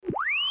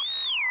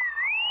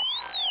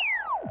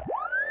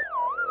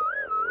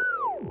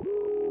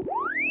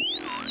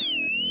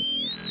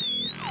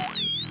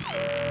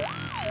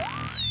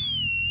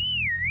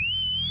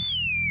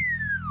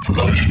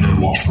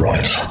not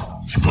right.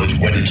 For those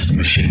wedded to the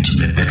machines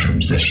in their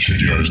bedrooms, their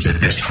studios, their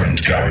best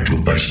friend's garage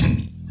or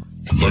basement.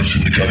 For those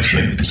who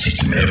negotiate with the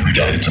system every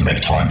day to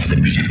make time for the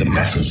music that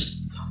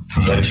matters.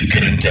 For those who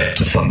get in debt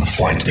to fund the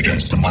fight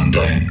against the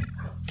mundane.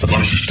 For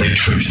those who stay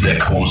true to their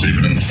cause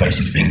even in the face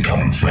of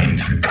income and fame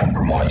through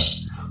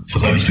compromise. For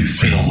those who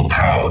feel the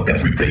power of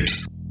every beat.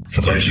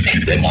 For those who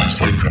keep their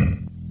minds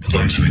open. For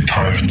those who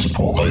encourage and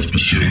support those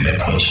pursuing their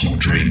personal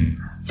dream.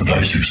 For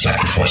those who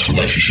sacrifice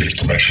relationships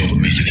to make sure the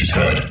music is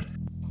heard.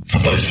 For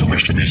those for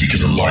which the music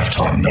is a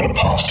lifetime, not a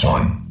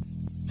pastime.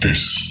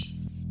 This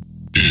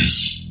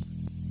is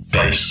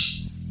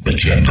Bass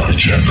Agenda.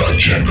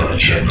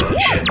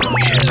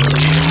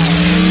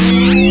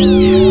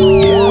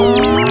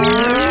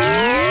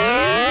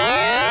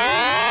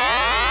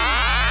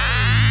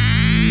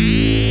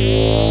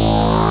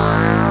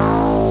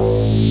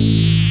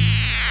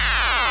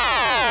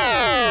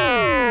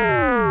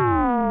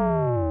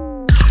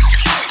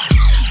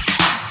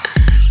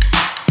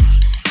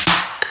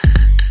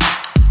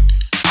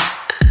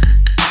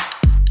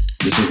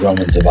 This is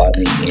Roman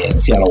ZAWODNY in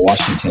Seattle,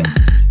 Washington,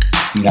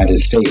 United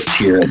States,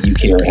 here at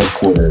UKR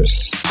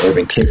headquarters,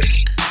 Urban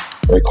Kicks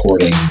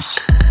Recordings.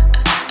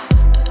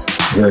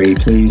 Very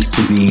pleased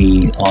to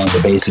be on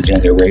the Bass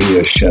Agenda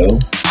radio show.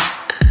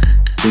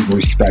 Big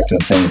respect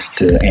and thanks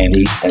to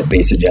Andy at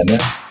Bass Agenda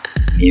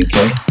in the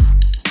UK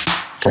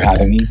for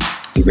having me.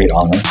 It's a great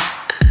honor.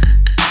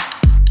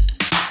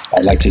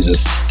 I'd like to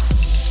just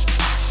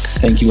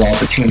thank you all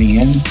for tuning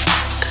in.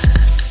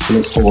 I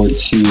look forward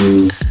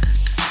to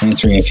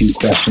answering a few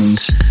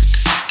questions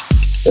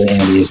that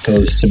Andy has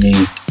posed to me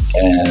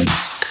and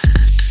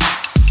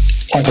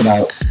talk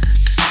about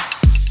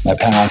my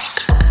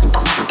past,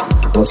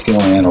 what's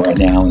going on right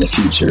now, and the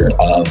future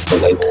of the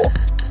label,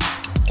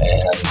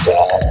 and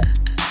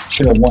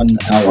share a 1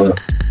 hour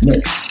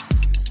mix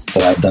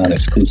that I've done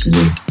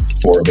exclusively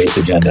for Bass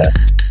Agenda.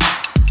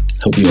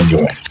 Hope you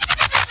enjoy.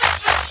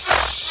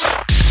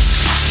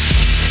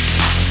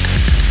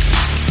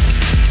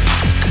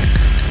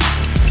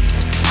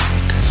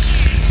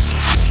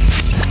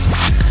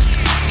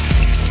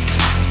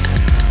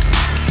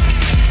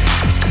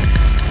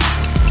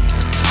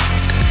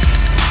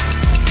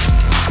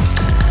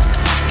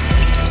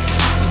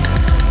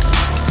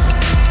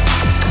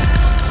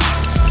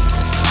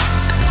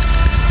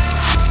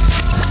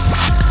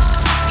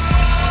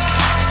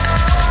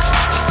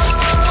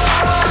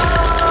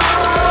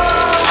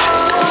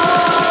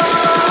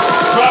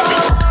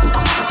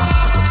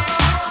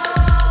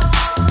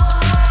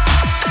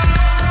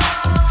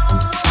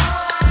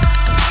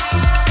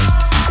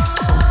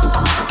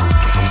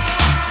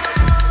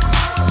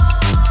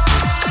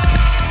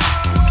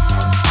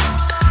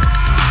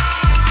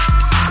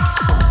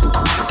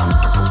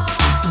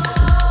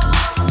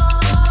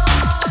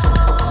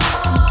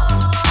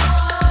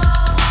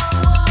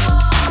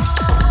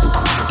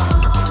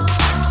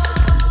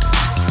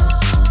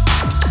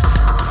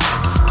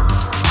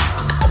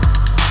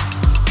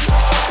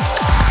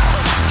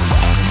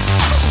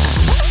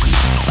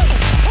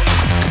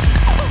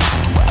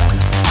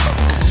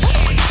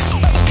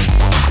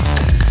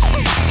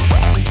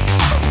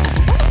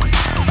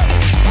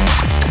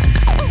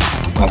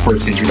 My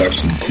first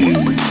introduction to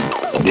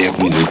dance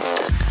music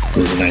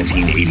was in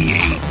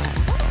 1988.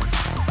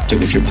 Took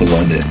a trip to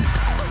London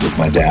with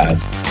my dad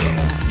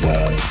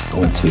and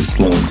went to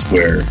Sloane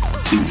Square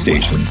Tube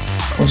Station.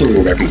 Went to a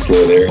little record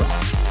store there.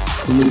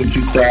 We were looking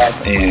through stuff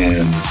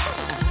and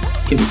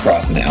came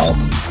across an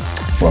album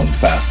from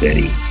Fast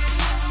Eddie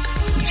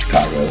in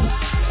Chicago.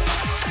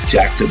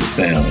 Jack to the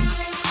Sound.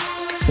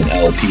 An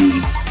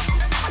LP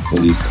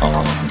released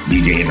on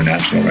DJ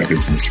International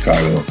Records in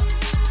Chicago.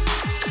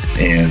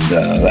 And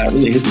that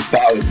really hit the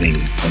spot with me.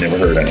 I never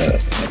heard a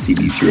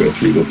TV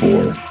 303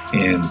 before,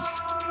 and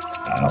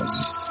I was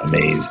just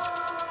amazed.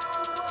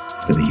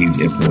 It's been a huge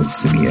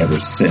influence to me ever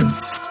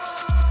since.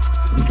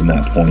 And from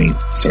that point,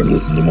 started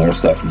listening to more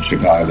stuff from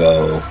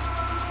Chicago,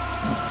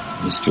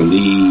 Mr.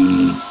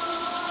 Lee,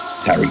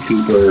 Tyree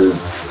Cooper,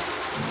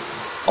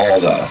 all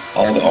the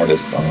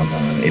artists on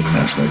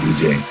International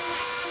DJ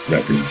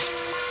Records.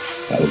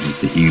 That was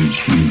just a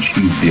huge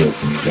deal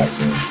for me back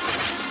then,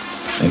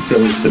 and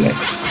still is today.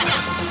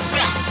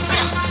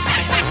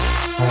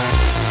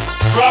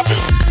 Drop it.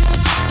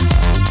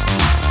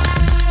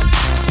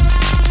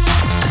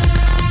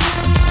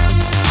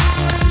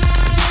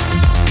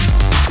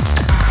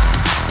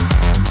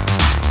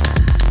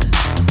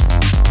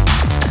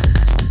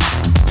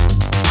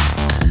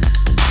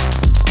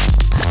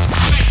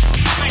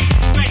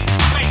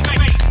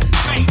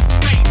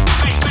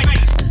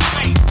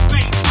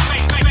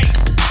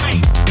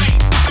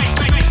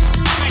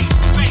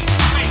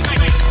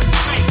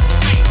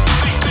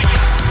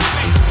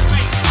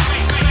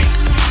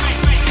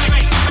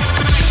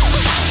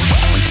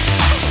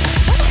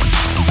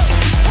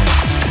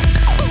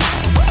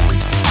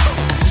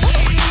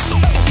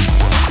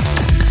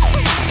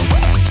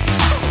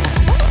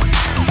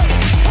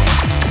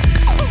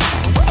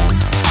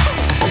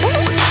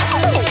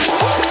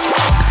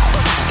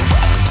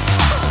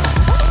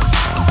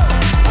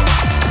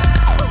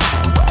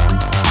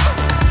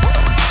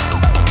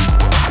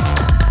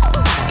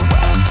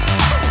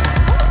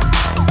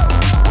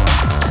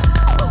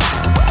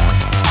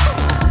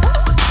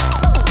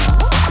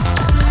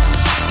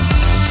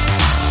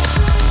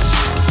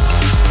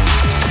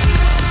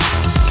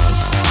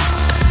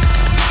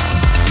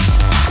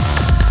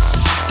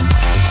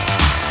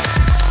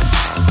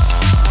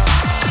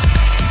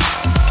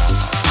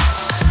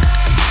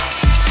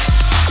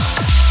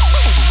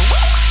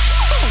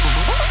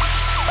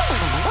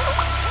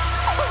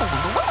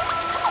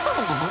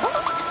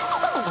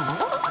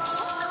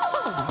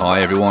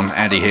 Hi everyone,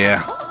 Addy here.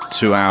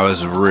 2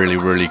 hours of really,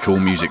 really cool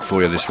music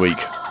for you this week.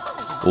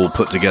 All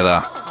put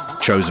together,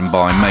 chosen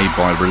by, made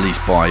by, released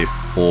by,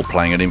 or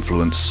playing an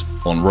influence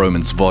on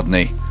Roman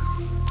ZAWODNY.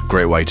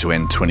 Great way to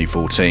end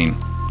 2014.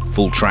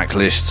 Full track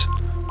list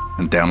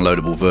and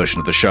downloadable version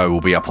of the show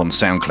will be up on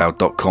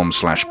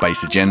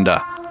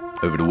soundcloud.com/bassagenda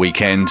over the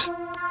weekend.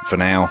 For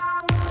now,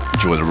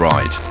 enjoy the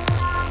ride.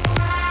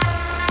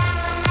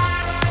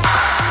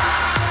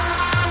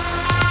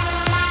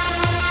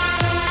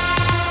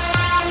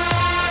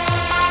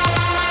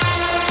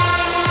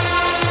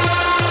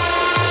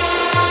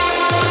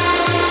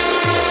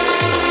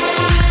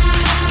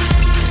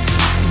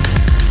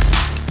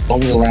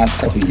 Over the last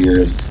couple of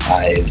years,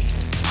 I've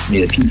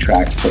made a few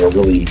tracks that are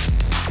really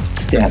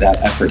standout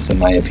efforts in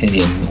my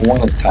opinion. One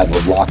was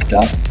titled Locked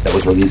Up, that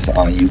was released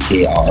on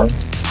UKR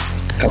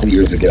a couple of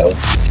years ago.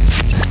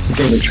 It's a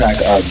favorite track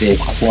of Dave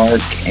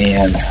Clark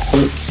and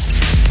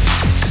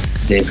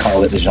Hertz. Dave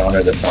called it the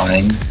genre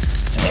defying,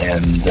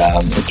 and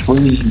it's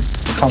really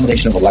a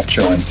combination of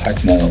electro and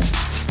techno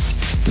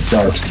with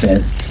dark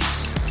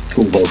synths,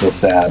 cool vocal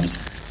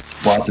stabs,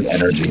 lots of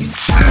energy.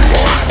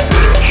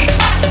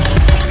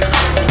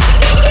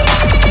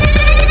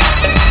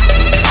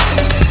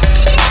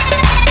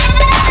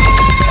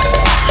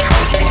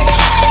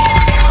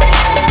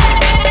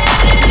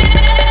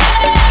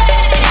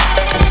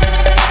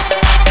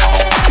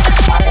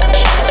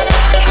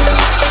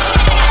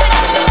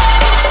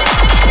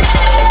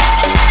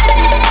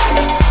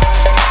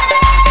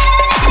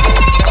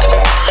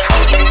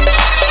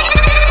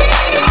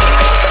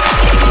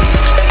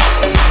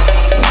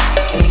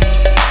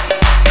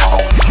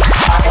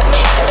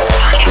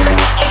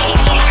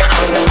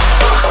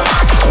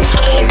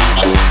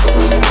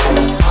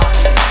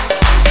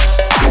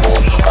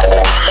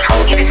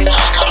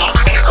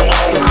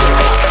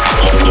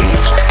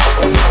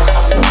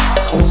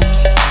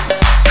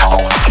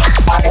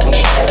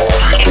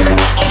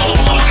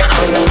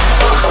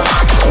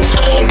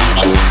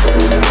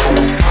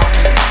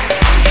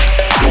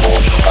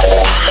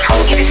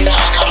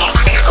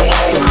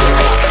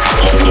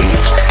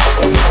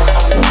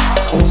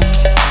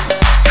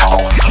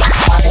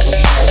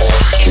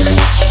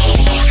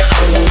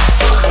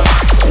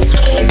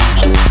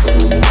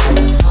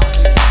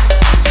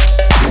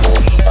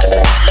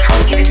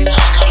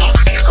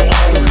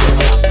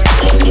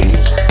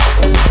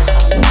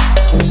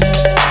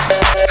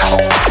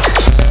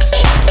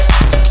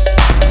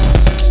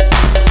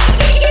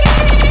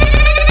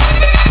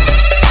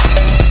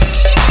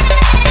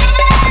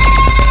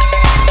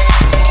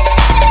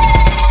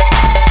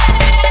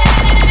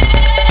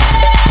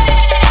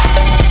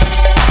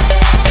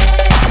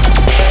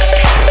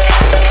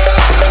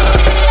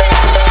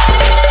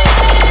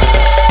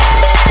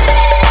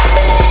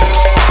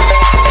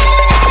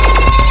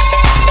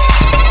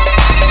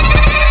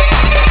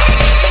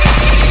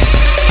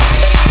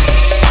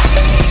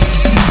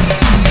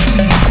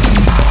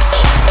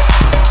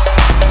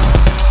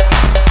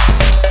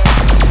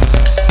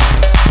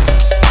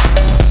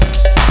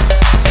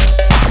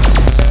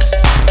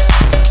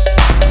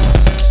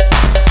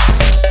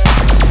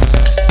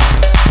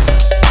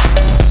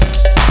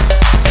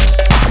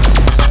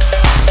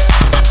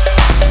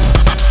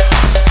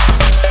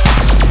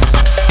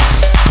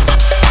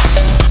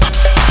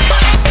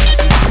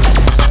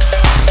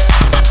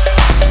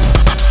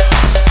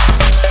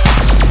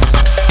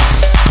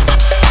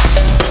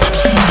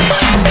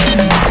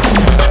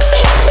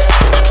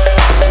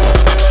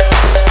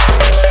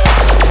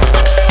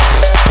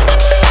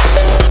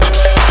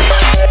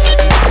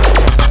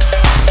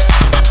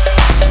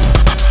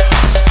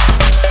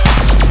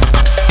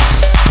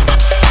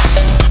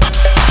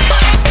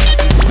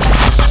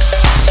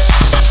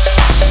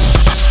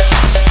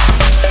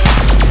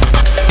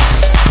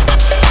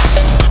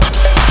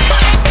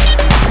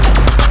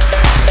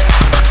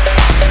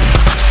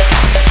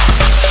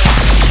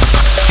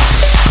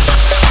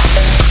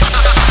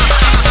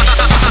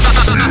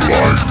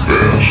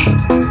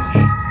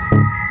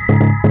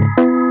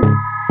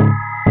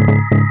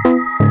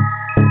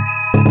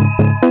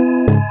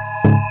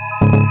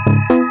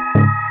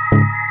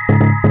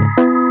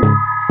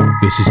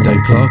 This is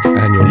Dave Clark,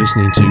 and you're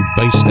listening to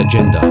Bass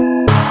Agenda.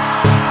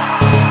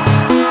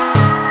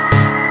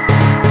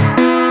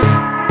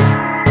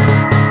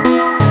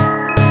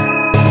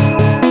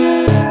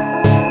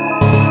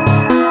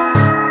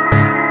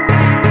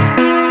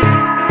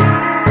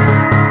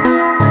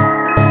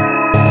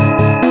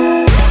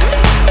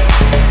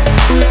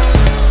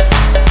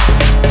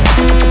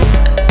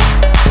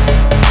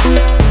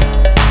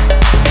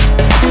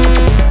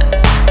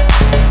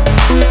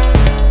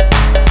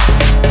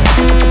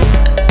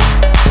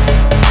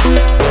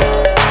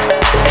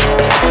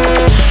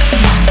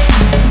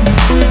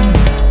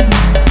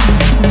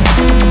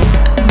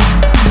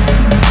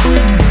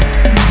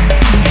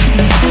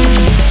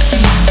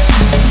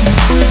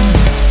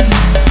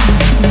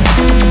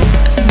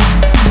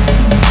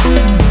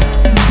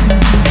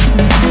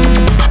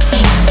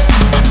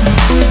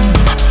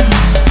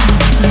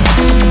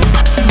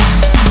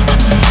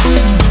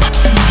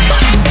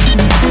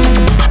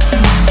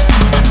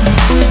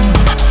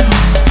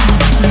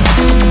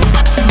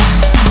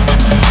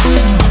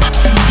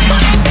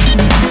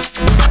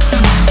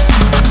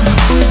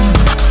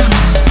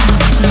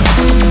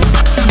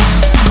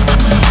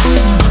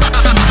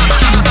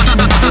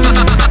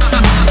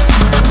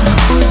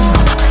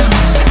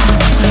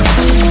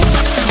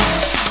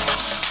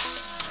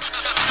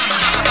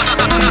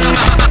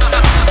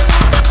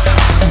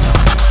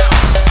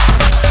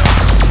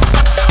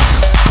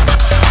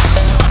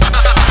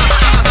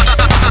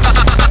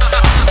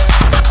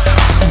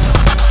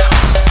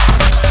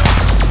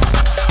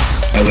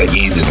 as I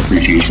gained an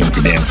appreciation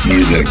for dance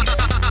music,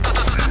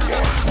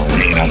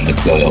 hanging out in the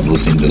club,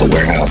 listening to the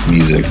warehouse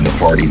music and the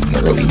parties in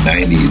the early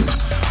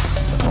 90s,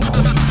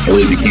 I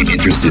really became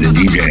interested in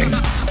DJing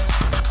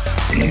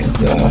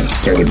and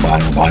started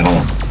buying vinyl,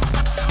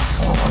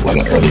 a lot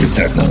of earlier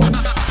techno,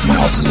 some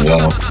house as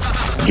well,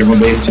 drum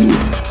and bass too,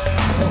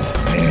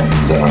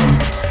 and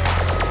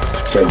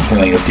started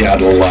playing in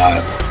Seattle a lot,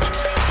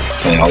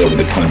 playing all over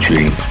the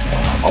country,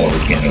 all over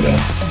Canada.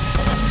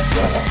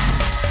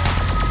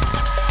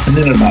 And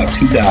then in about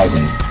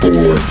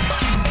 2004,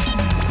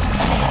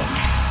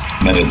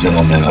 met a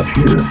gentleman up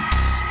here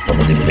from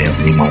the name of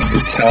Anthony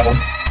Moscatel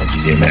at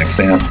DJ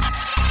Maxam.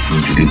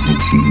 He introduced me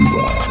to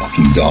a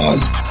few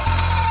DAWs,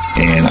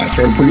 and I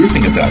started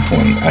producing at that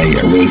point. I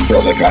really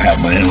felt like I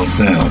had my own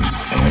sounds,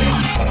 and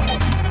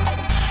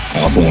I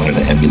also wanted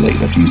to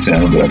emulate a few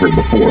sounds that I've heard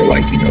before,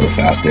 like, the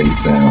Fast Eddie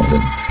sound,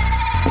 and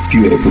a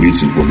few other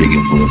producers were big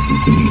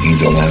influences to me.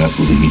 Angel Lannis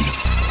was a huge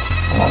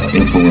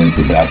influence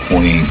at that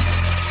point.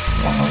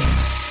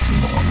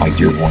 Mike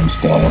Dearborn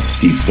stuff,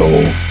 Steve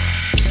Stoll,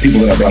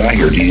 people that I brought out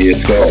here, DJ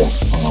Skull,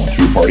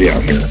 threw a party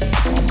out here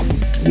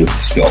with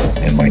Skull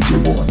and Mike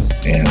Dearborn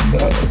and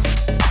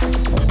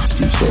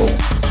Steve Stoll.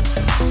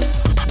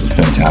 It was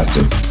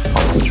fantastic.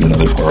 Also threw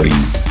another party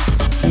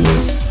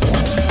with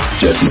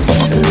Jesse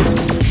Saunders,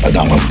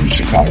 Adonis from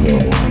Chicago,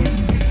 and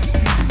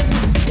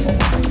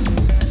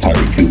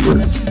Tyree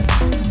Cooper.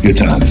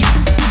 Good times.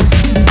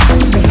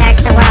 We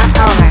searched the world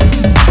over,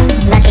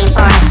 looking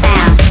for a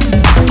sound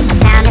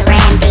that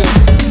ran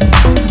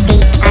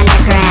deep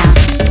underground.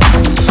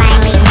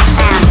 Finally we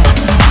found it,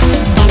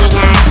 ending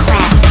our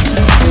quest.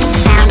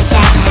 Sound that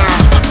jacked the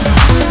house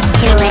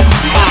to its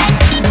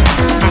best.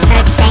 Our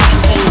search then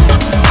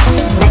continued,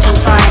 looking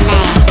for a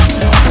name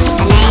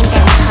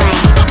that would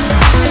claim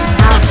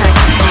all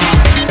sorts of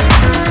claims.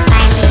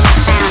 Finally we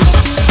found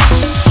it,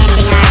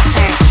 ending our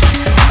search.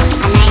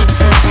 A name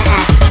proved to us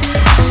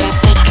that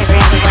it could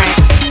really work.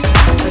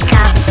 We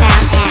called the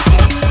sound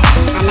acid,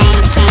 a name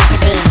that came to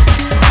be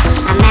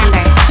a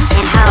member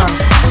and whole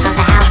of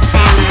the house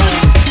family.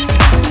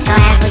 So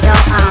as we go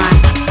on,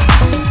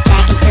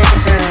 back into the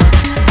groove,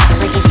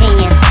 we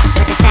continue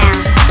with the sound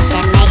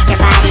that makes your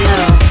body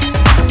move.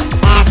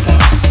 Acid,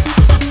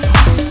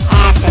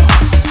 acid,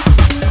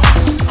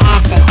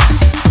 acid.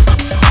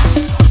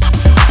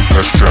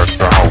 Let's jack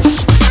the house.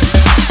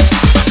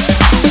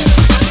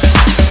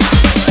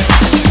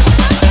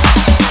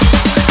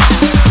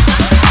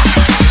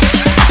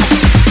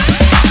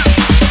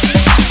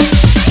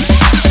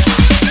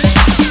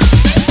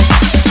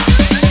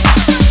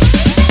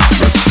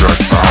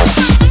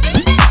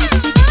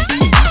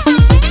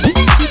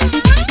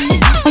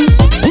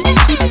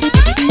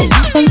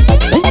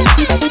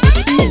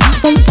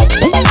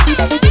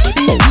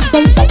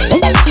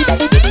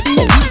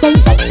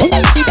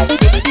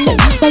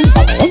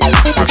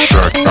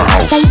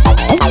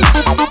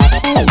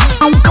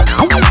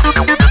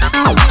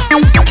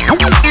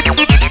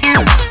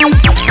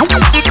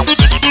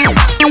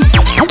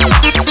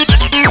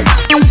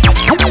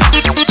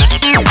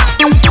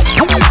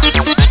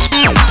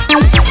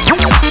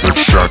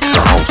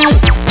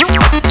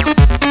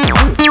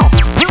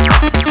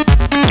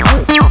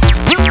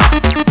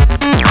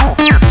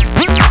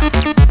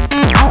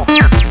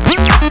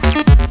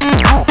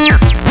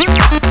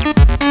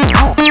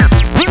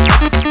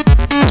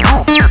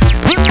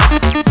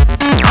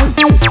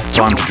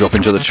 Drop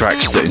into the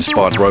tracks that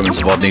inspired Roman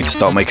ZAWODNY to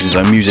start making his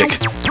own music,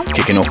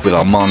 kicking off with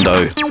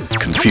Armando,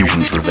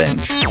 Confusion's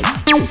Revenge.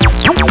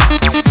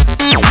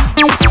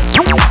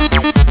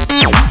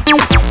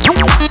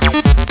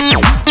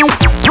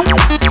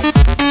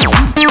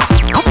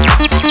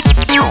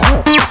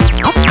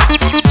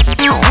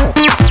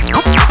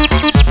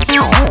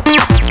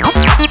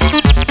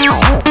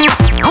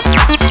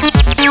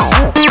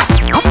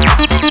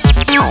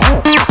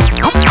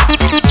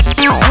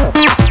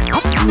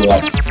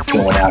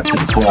 Going out to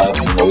the clubs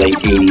in the late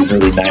 80s,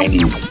 early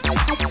 90s,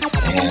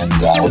 and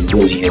I was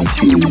really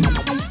into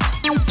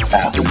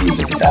faster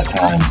music at that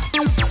time.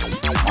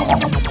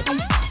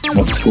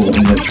 Went to school in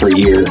England for a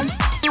year,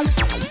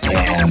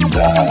 and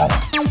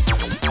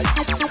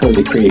heard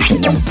the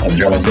creation of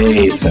drum and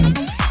bass, and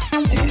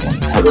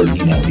heard,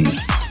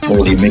 these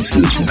early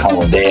mixes from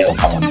Colin Dale,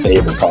 Colin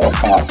Faber, Carl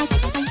Cox,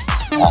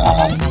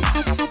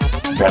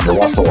 Brenda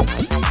Russell,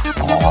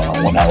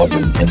 when I was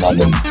in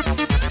London.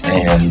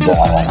 And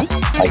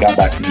I got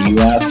back to the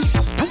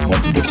U.S.,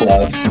 went to the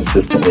clubs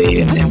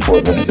consistently in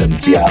Portland and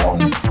Seattle,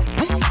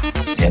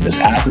 and this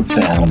acid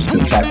sound just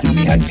infected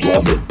me. I just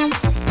loved it.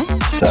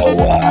 So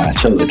I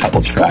chose a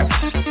couple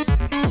tracks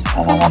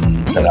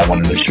that I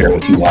wanted to share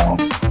with you all.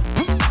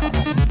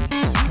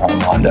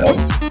 Armando,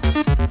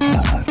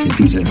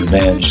 Confusion's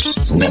Revenge,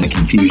 Atlanta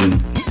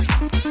Confusion,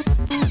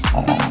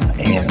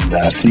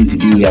 and Sleazy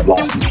D, I've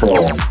Lost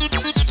Control.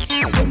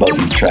 And both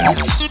these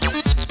tracks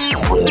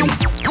are really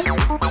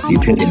the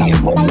epitome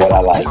of what I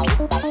like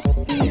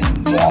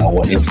and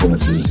what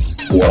influences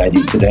what I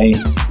do today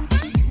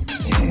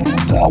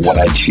and what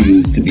I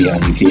choose to be on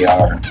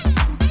UKR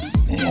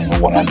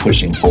what I'm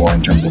pushing for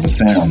in terms of a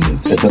sound.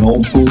 It's an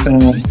old school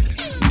sound,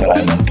 but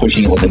I'm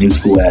pushing it with a new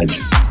school edge.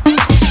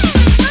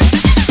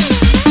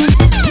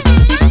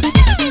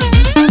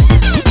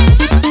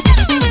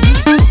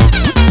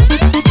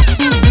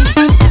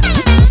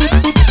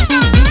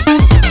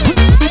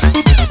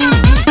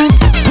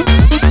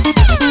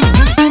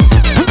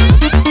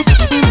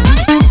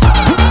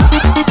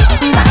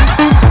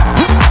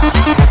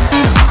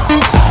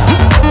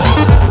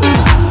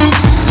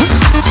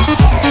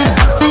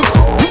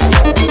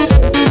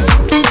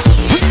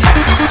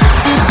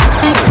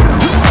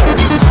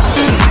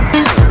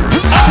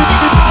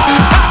 Ah!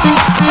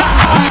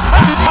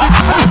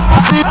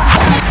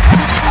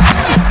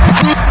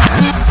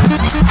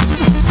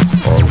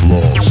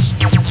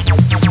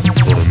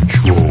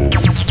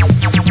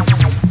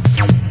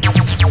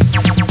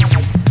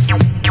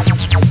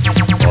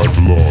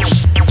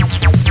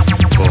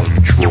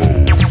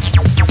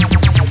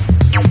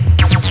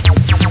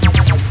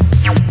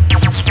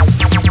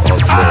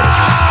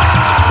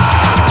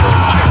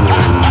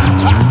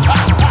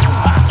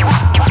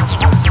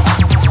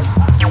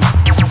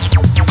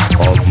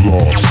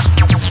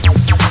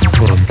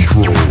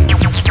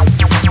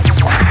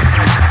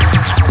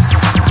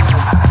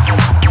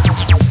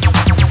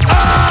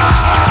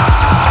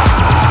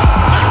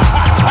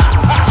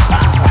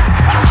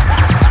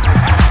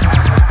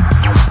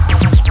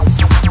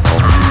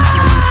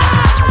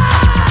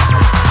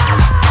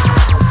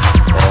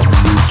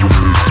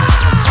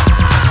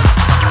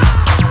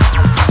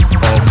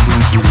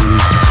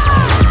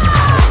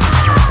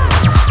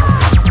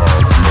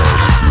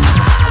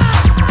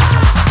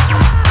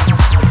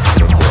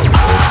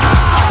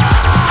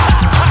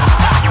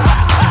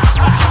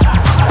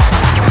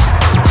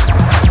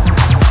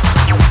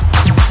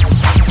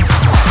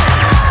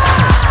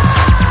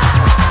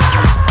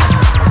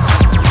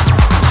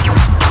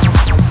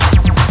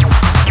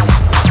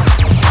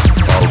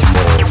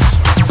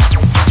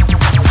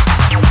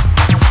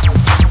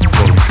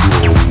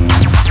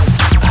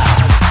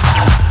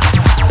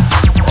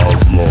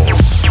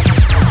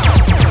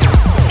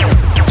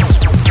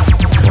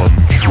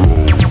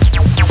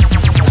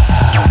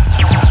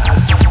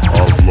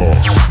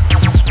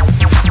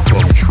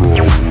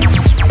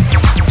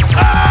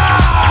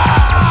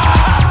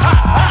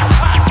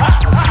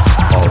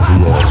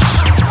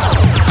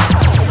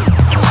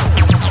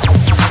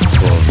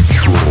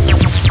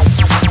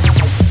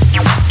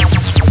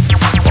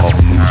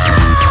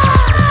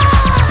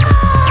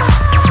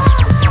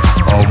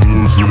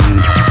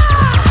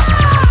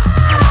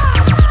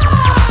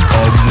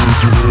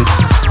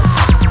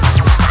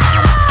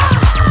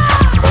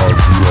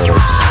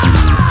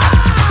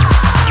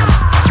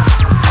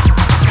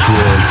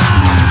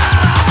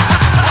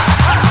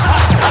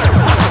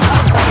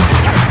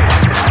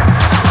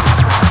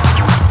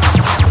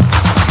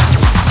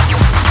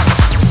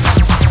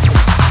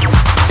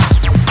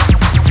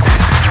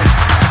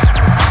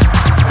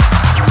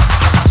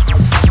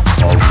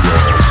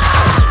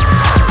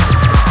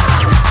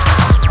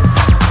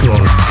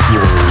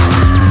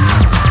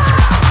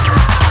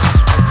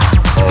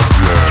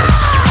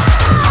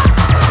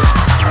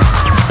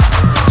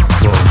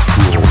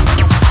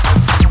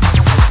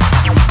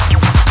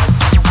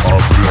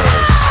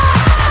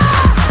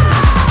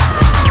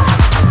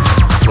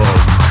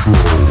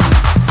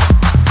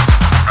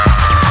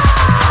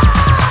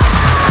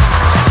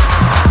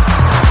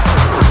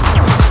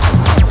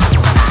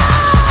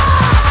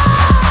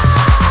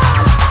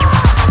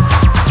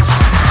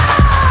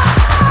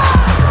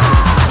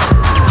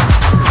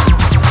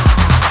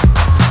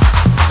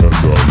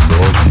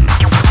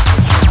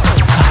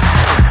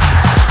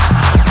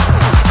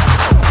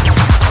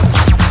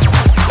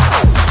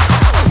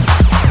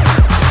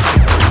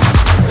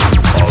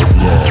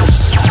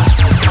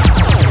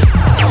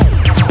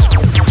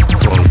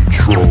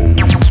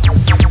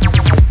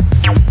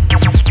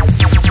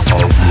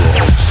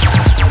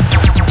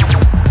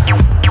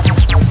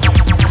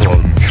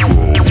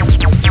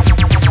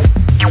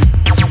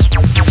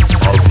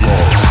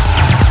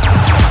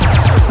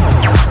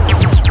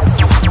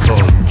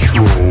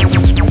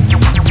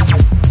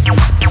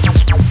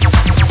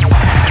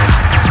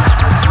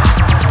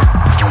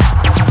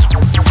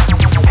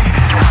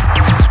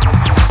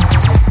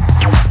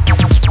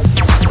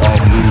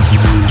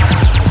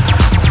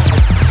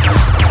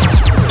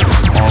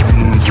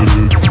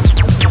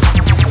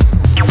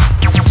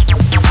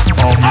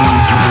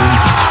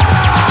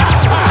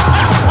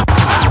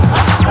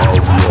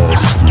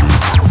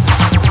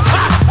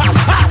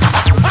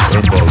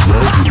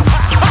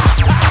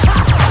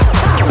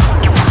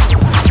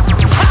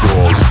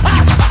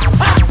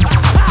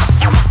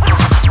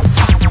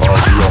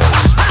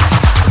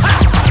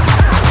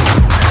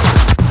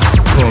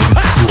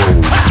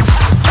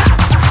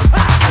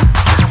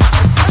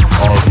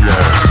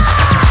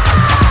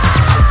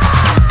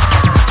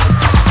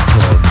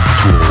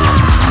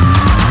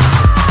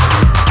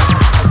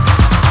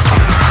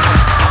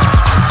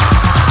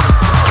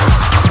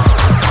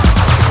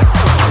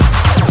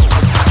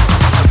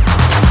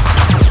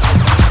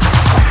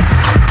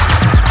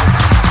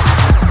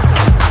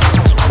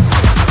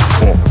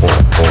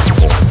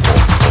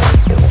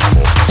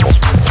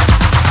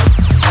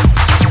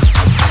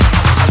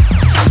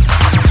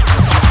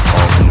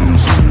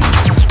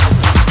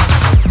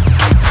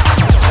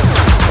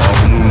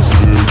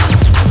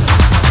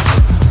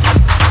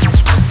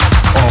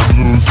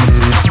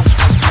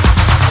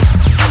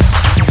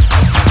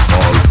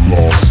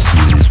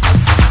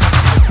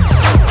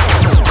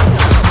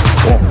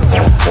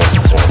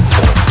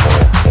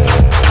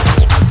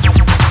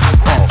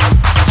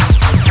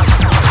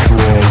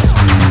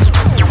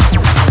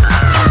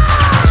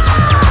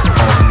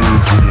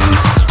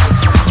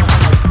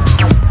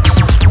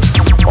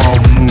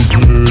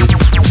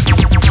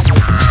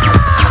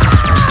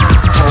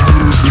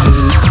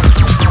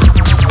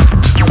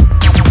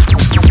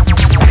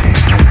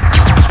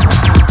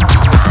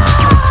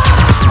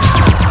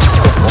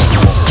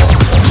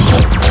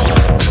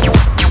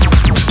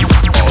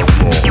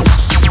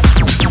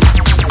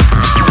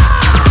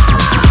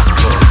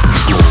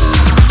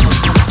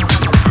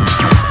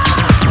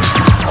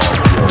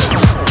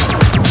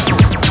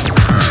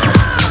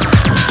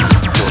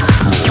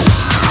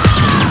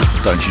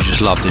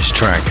 much love this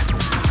track.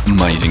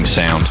 Amazing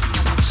sound.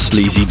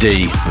 Sleazy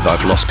D with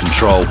I've Lost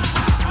Control.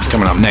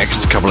 Coming up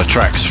next, a couple of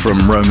tracks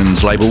from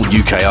Roman's label,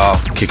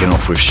 UKR, kicking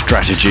off with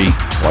Strategy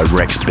by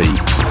Rex B.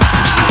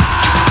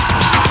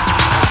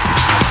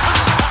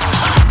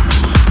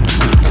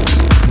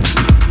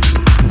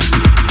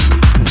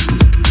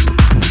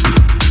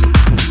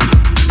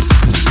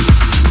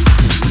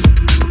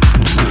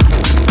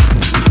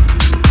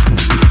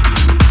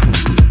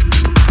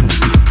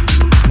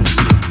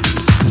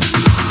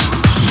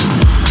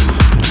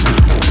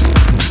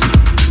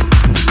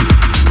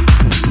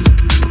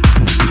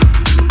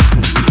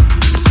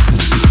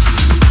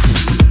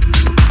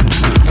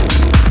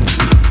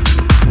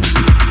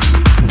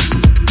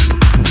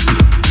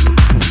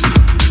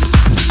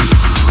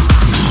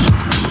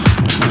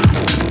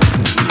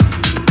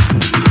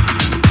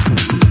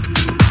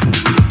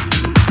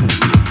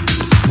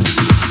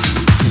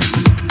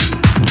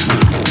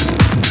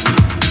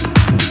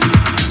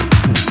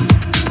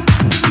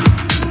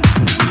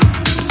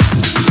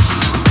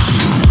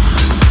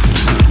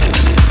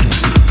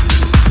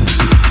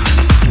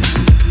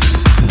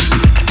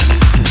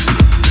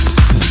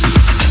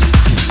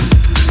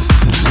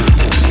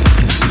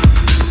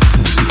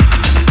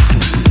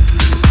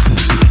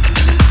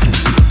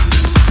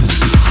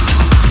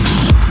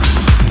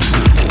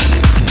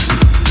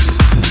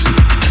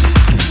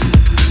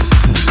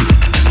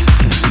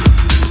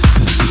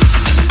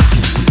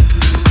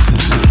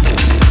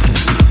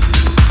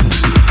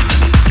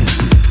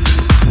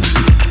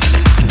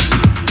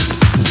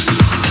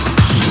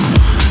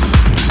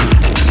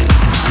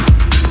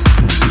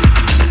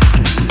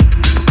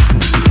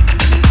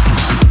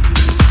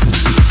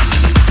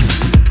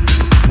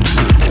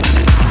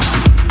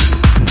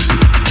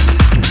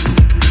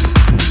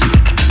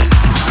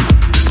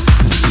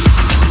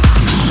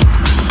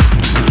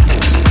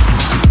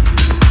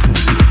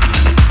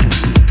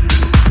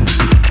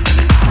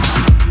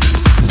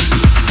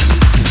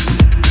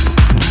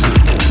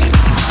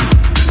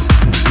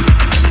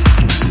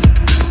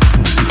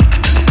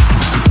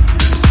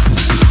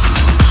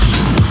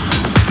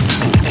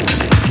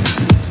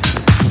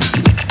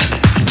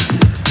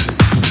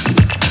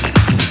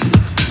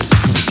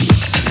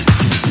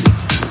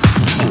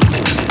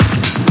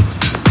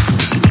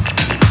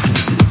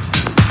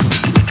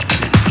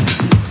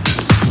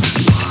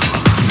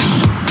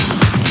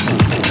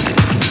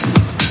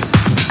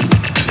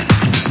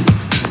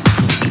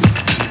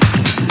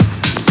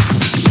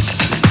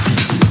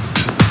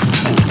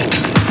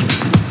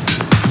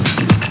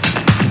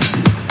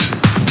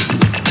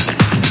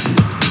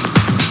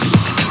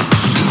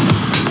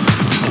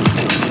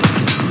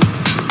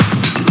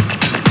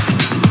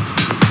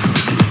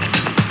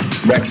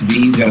 Rex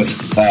B's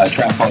got a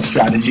track called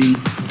Strategy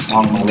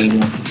out on my label,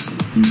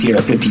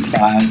 UKR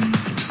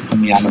 55,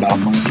 coming out in about a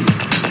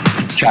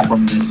month. Track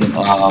reminiscent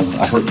of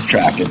a Hertz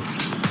track.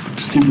 It's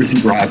super,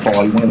 super high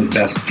quality. One of the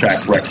best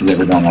tracks Rex has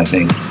ever done, I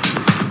think.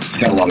 It's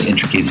got a lot of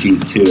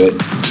intricacies to it.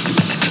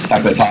 In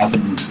fact, I talked to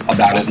him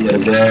about it the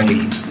other day.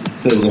 He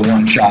said it was a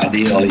one-shot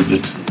deal. He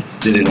just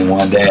did it in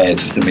one day.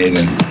 It's just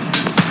amazing.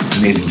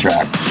 Amazing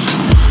track.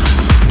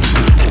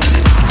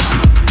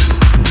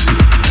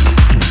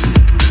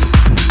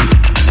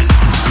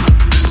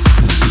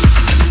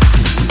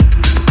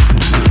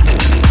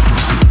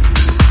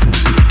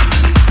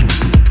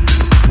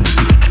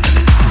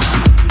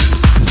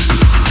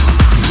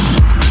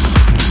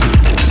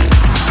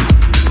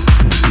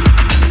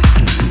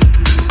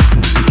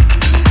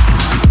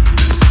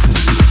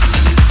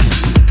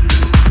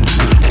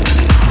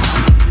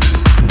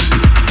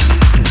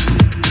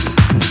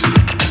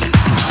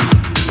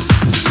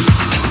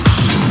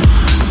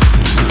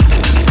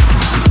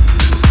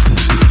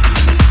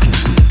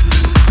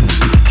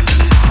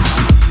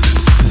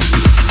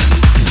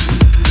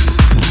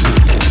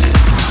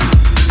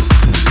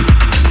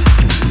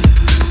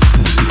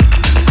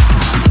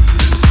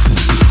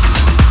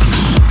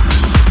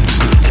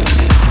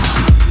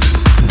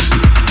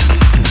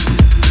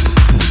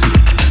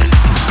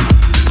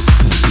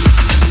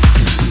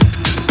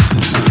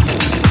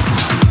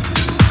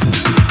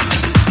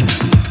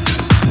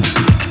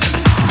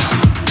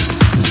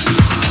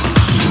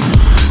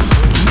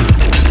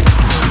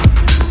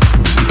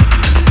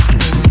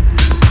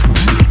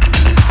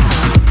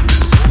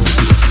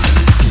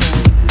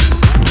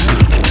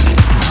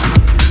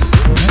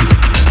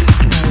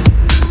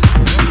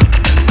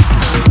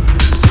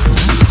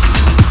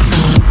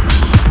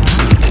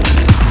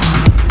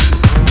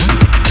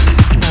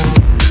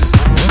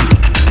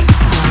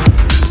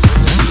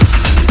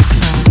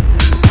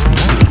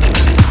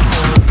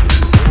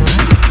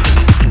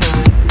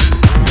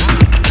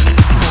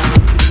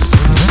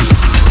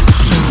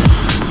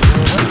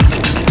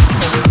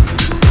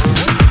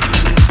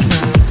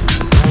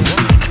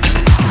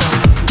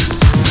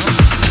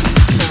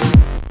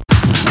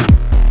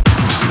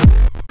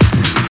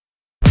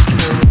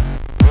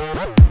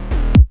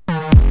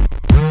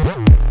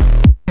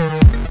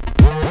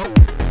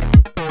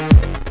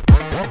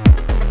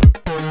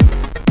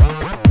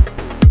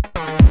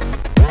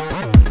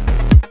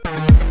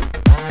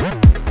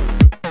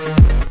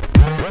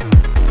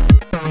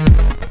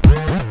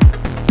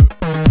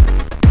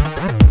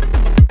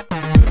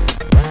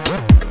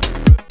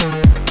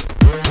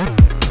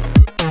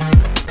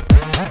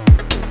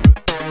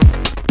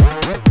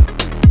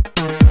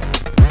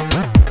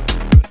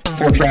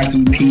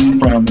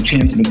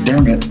 Chance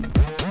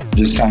McDermott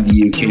just signed to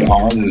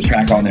UKR. There's a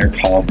track on there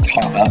called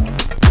Caught Up.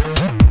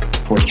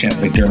 Of course, Chance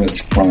McDermott's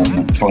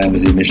from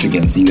Kalamazoo,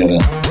 Michigan, so you have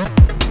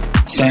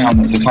a sound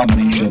that's a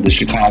combination of the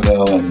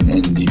Chicago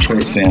and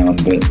Detroit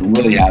sound, but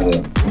really has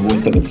a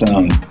voice of its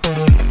own.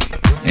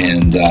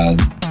 And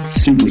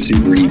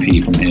super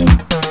EP from him.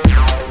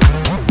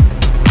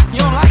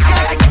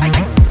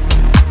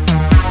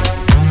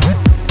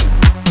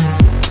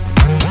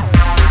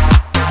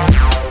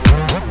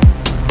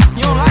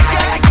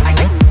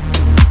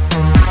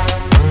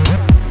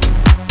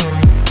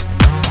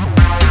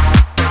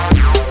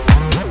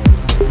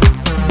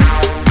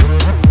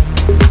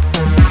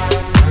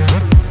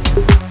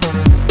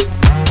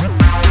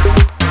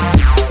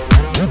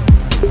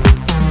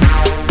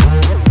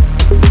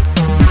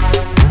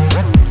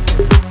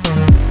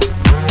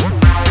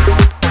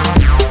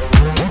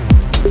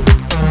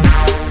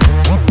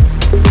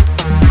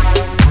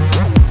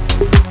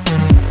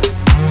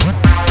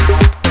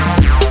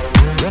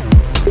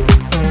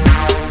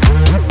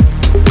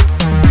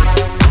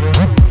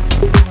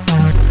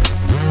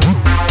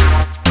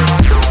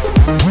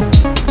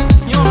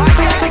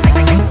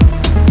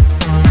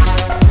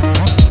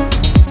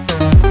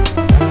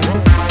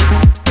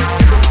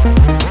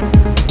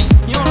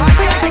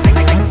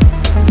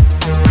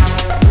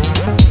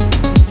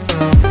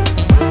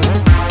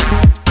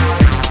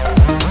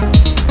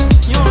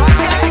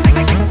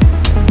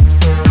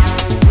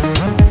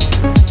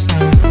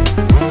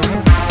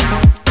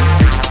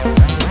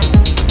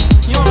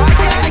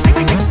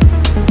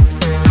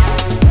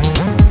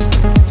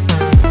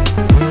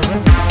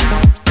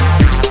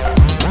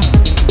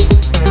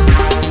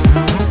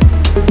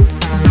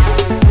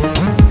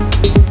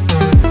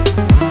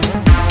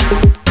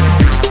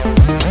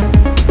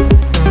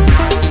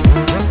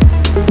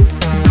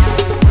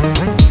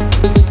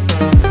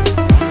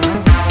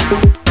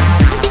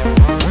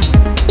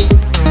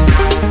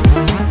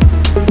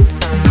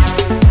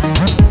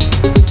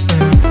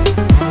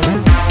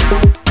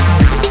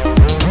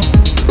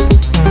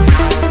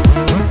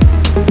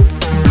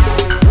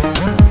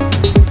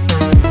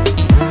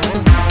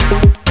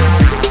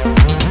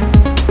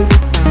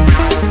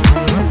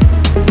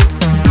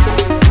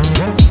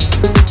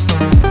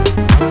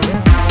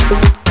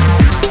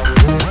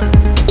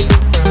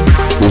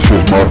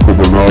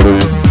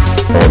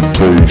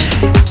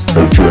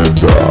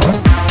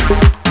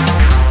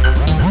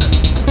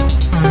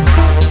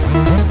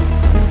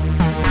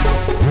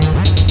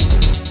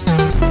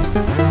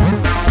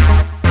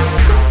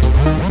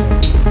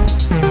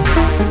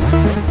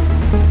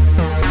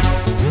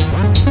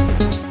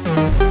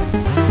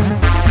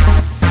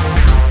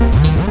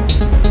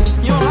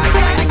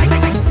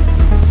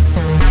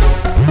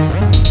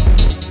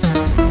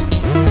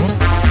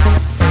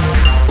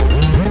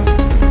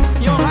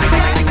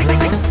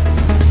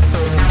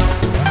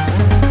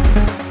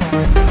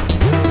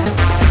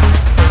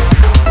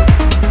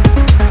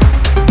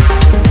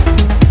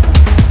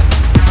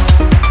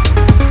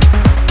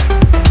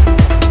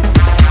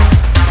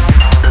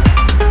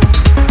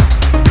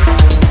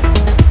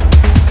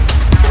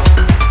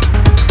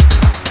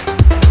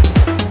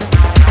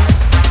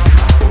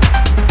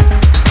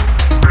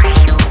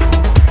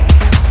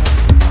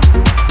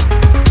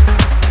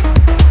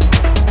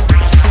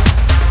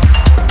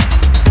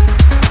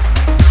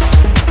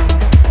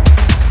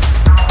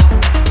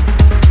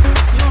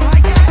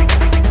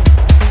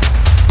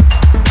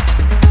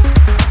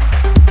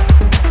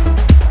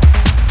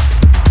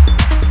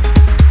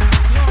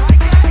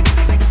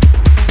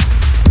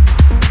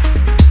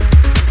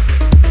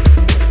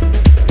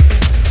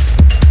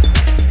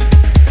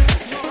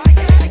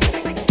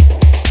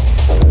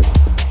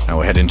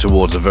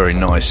 Towards a very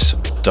nice,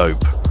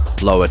 dope,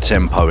 lower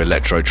tempo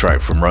electro track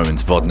from Roman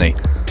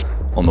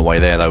ZAWODNY. On the way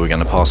there though, we're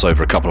going to pass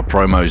over a couple of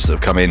promos that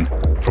have come in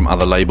from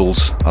other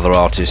labels, other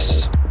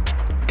artists,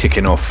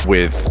 kicking off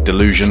with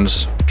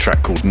Delusions, a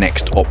track called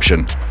Next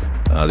Option.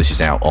 This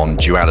is out on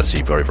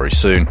Duality very, very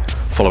soon.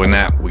 Following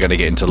that, we're going to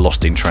get into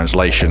Lost in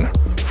Translation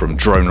from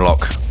Drone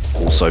Lock,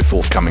 also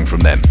forthcoming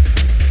from them.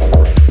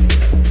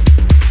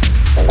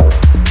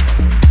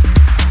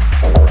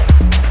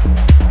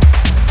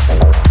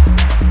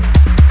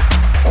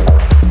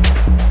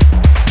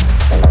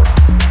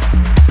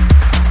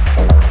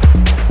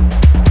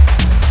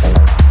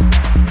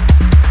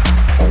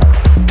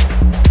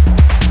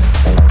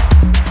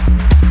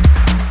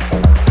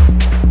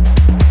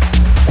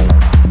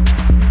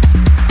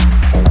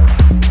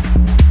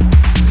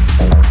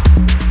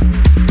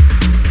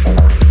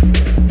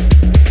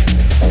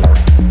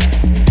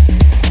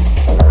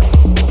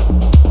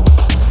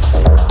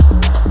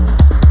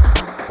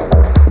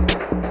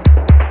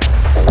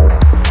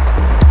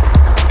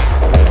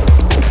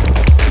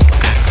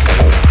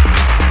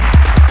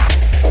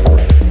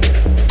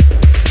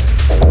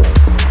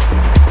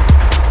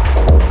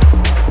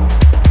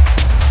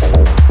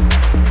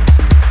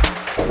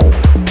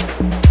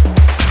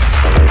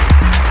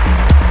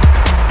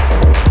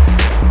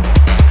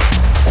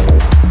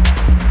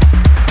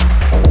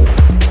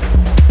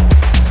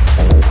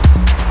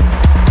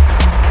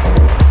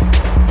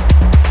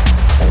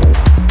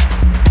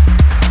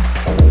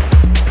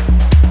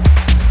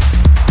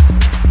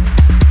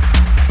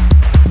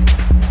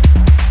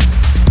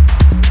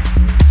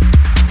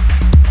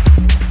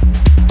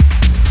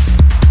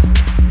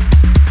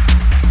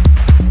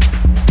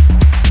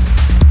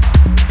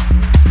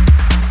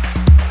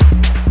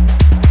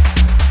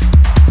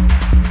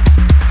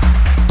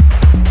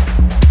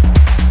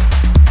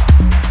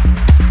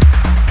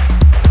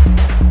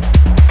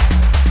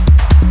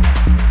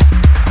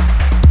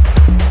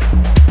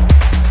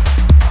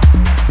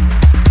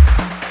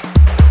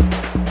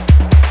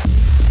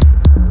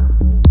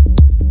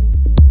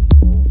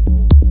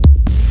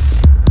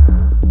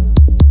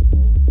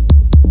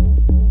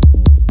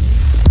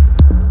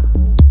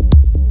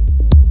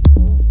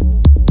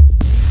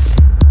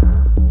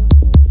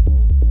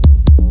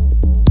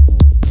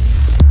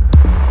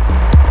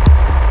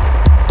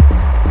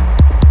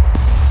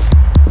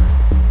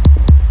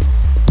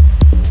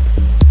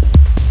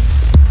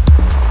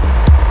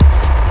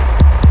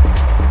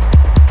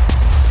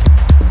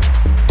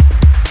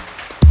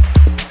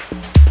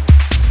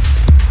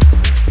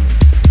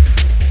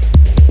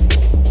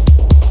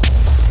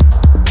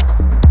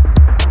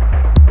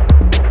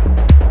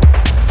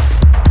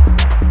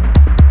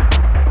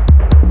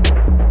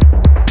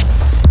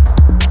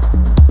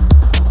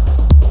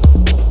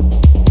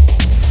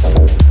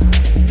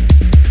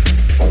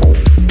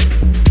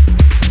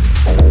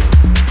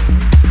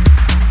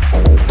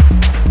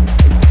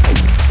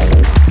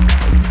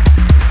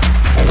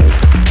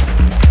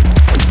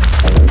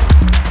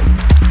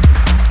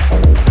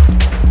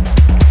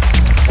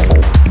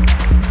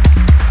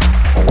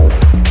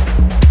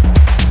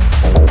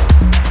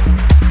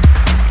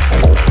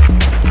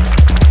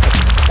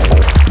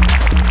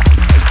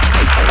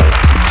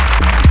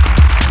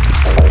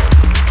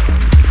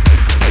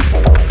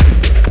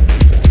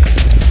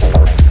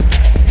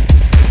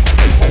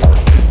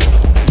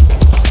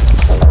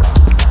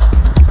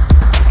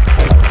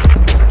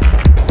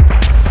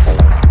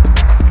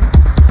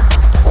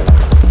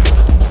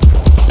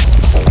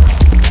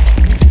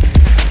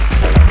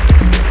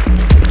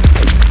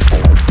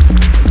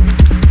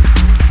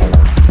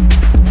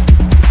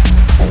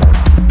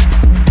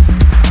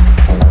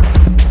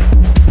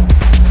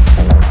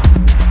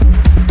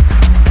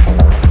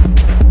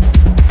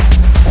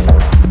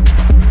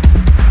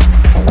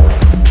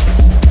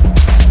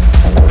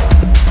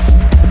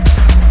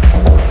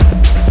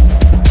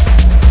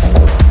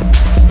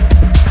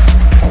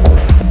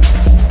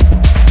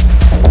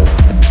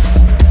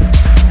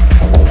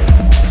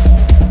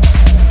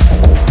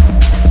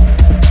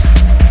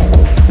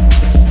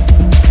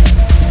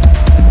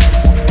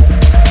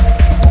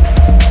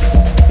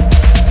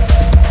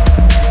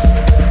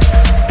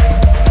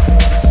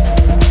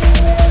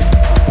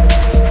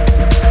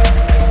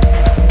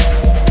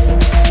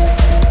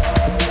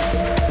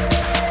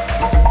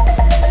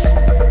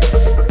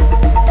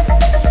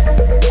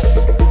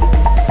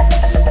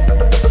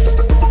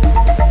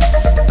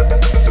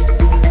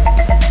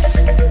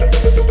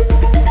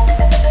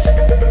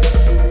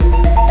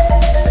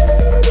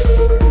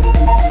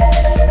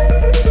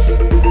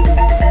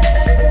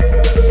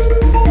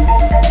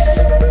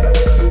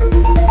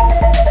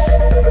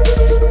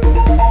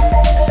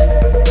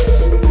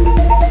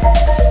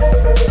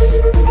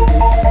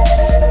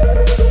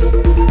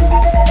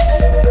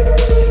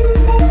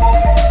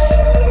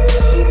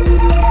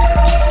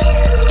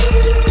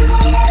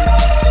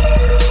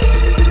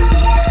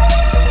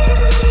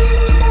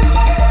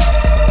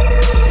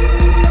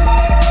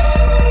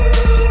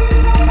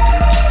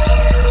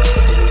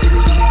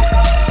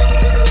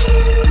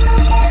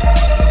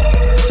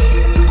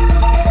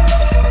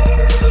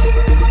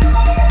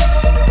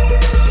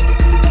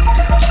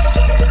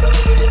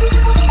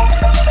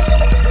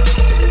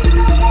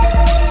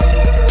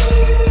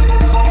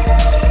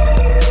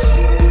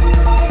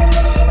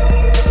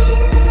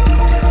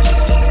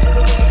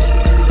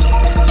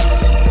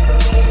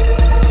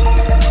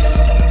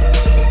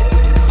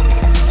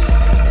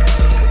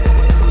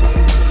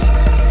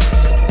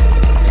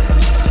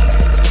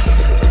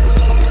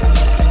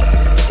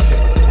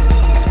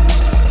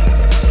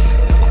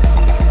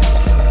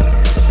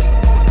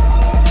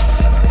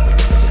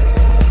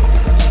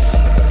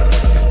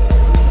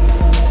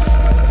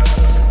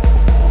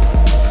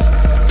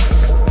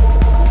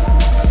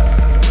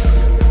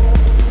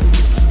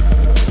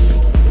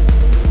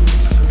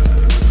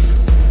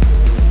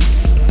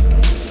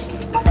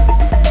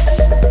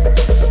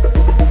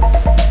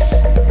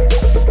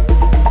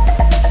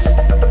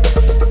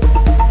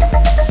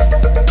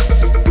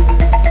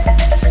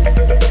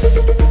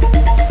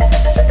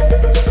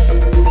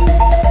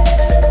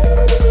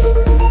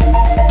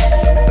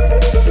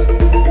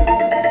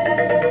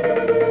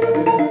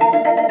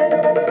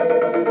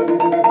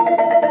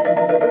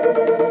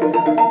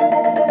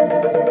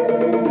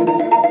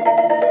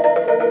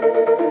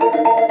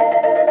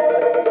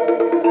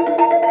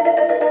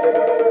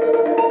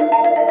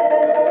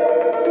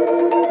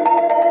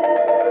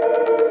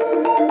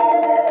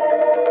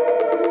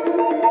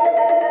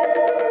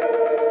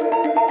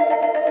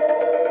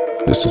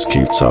 This is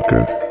Keith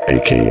Tucker,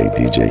 aka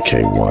DJ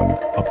K1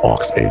 of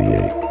Aux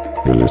 88.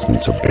 You're listening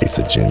to Bass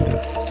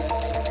Agenda.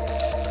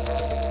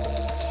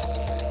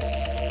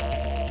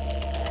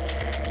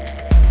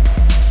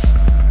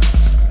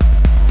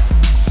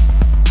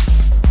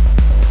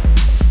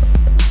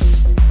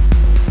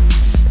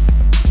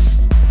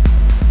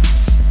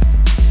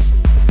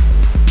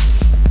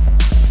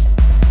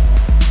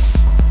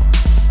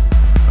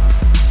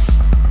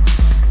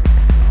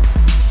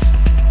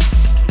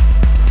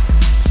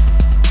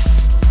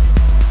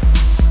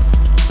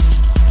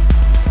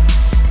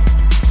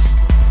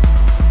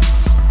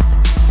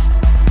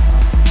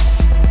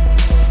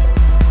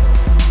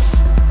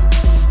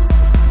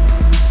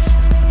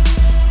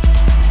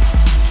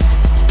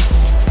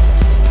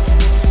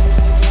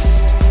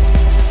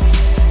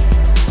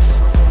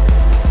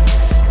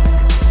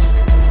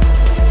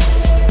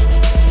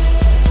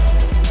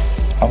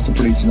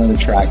 Another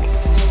track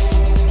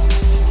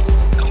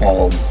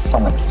called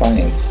Sonic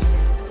Science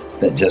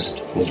that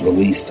just was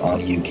released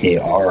on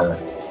UKR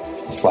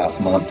this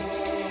last month.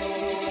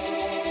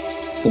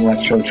 It's an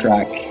electro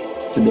track.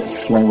 It's a bit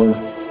slower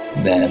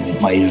than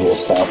my usual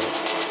stuff.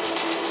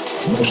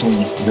 It's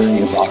emotionally very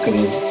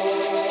evocative.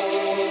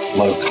 A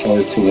lot of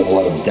color to it, a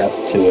lot of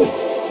depth to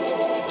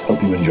it.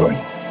 Hope you enjoy.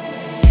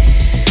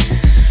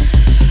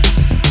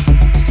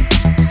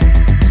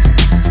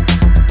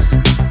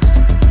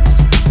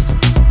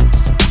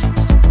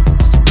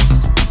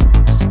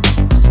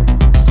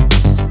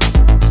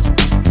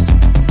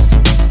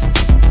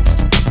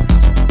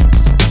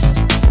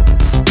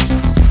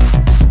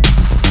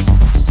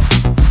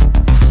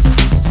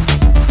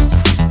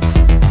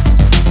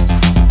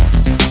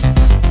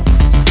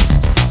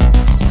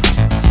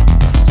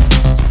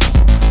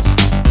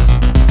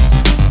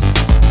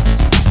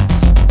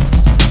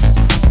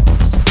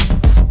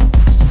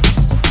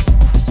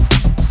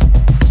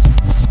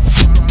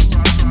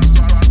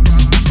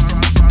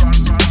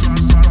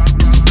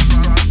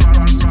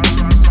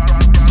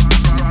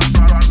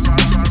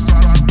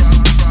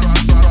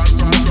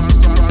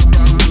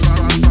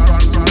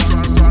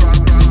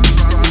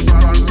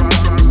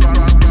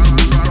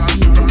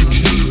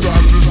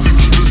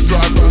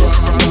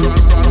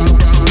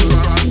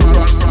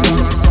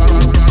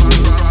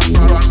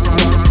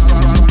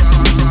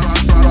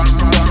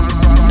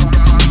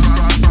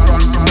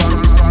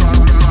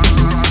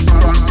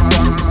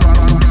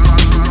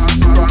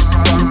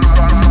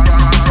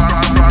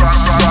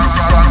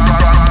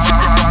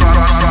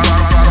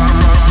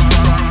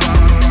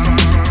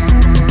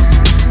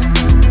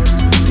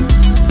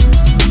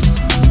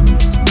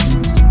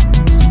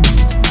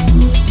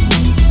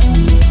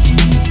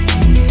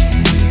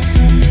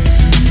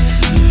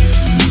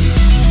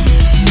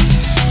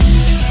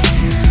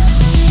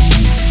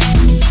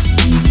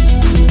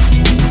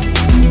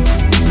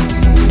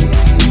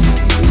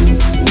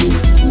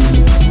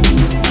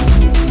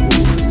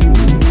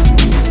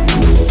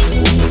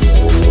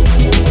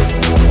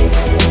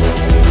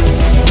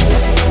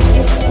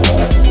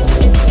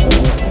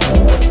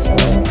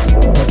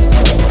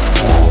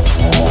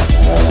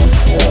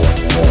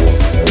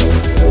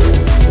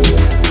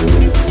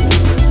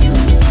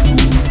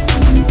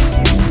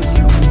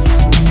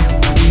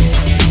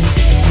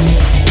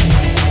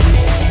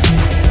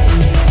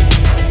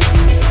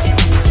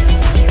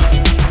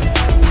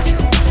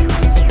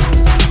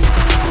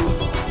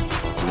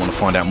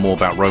 More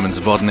about Roman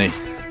ZAWODNY,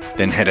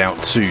 then head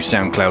out to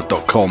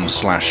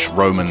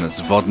soundcloud.com/Roman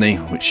ZAWODNY,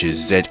 which is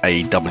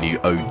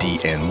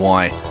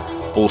ZAWODNY.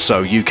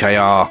 Also,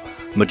 UKR,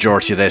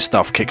 majority of their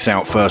stuff kicks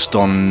out first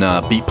on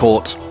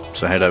Beatport,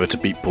 so head over to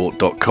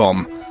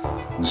beatport.com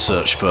and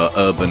search for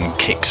Urban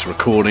Kicks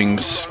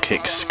Recordings,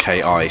 Kicks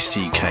Kickz,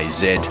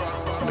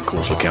 and of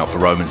course look out for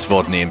Roman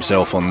ZAWODNY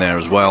himself on there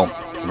as well.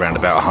 Around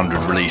about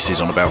 100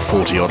 releases on about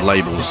 40 odd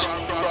labels.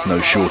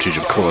 No shortage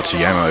of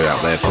quality ammo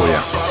out there for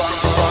you.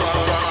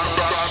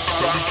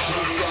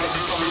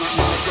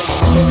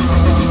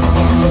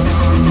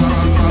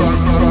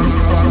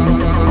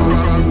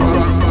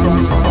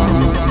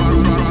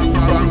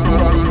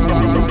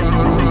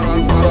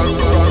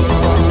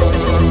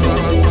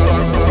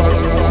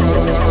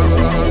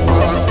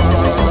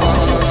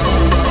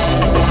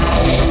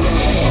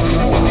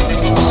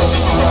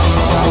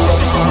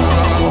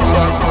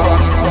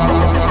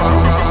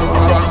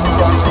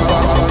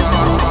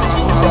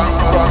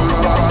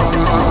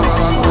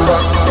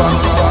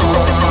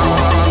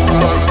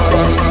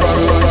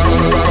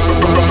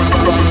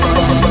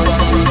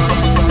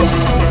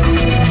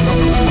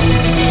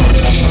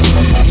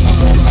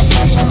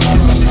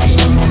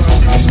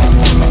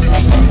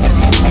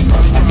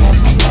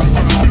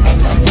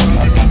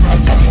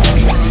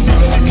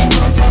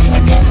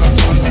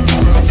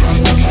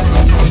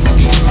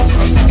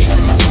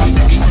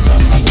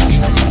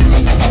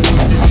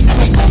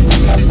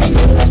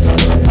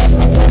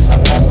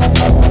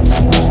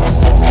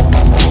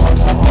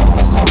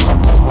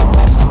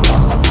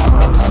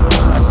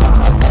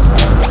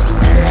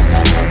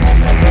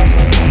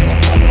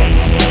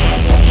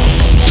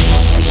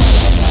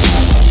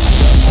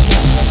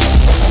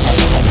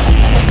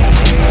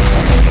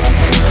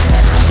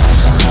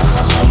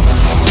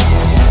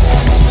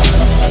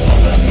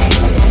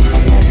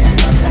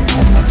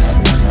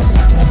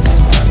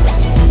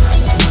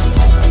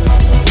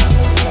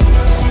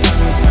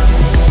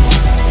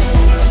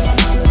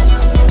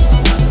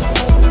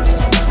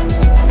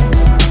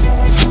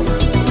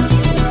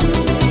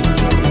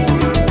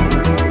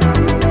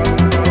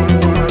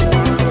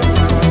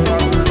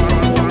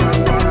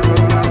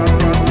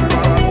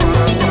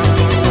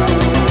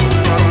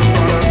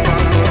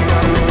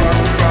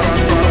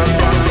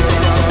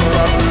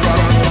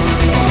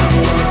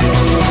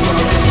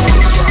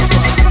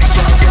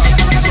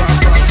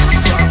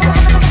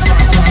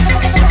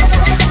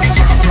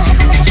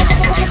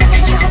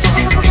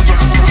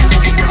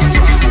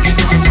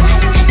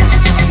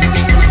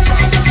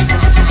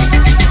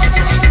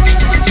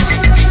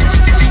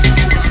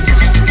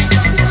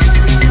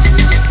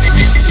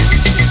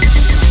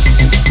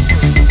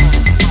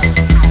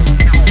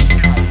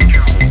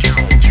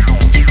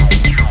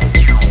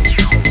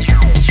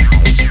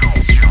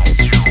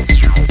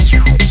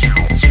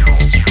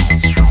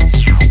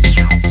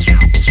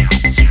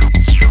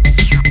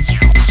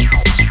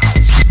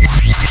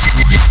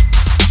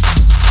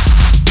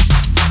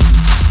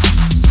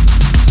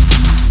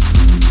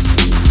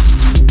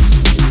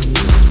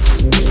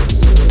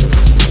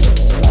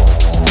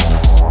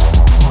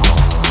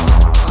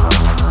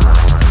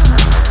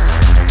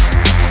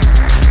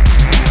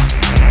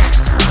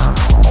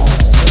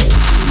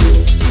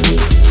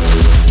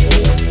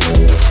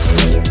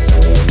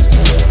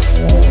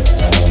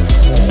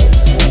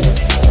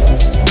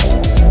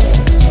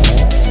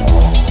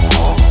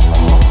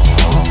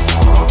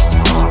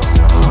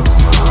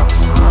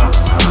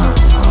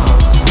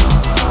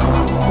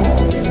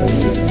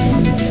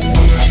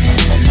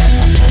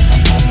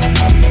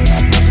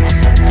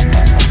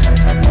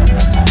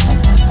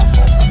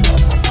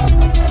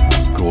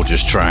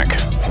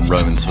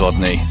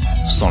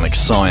 ZAWODNY, Sonic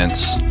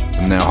Science.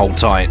 And now hold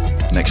tight,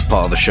 next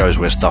part of the show is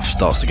where stuff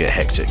starts to get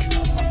hectic.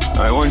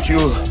 I want you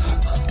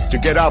to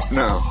get up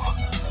now.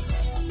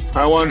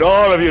 I want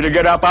all of you to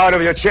get up out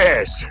of your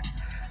chairs.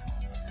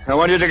 I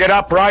want you to get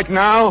up right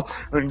now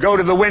and go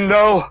to the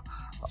window,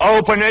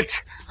 open it,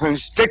 and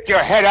stick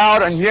your head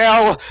out and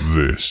yell.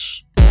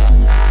 This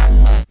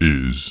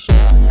is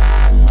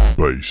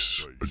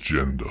Bass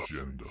Agenda.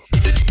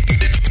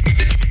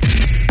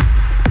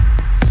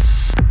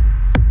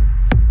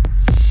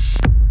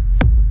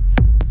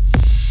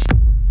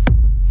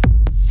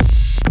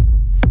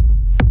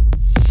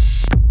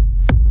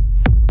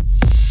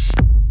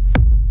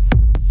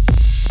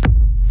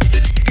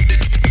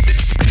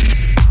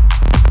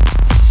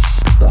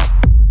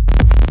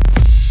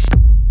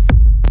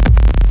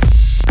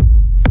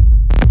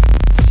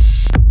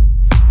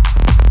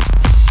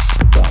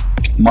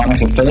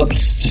 Monica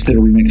Phillips just did a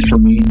remix for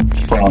me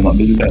from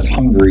Budapest,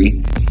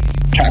 Hungary.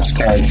 Track's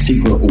called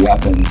Secret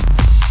Weapon,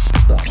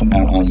 coming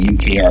out on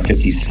UKR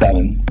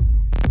 57.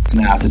 It's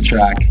an acid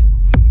track,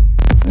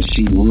 and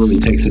she really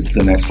takes it to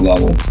the next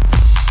level.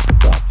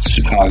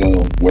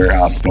 Chicago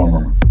Warehouse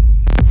Stormer.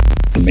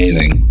 It's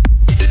amazing.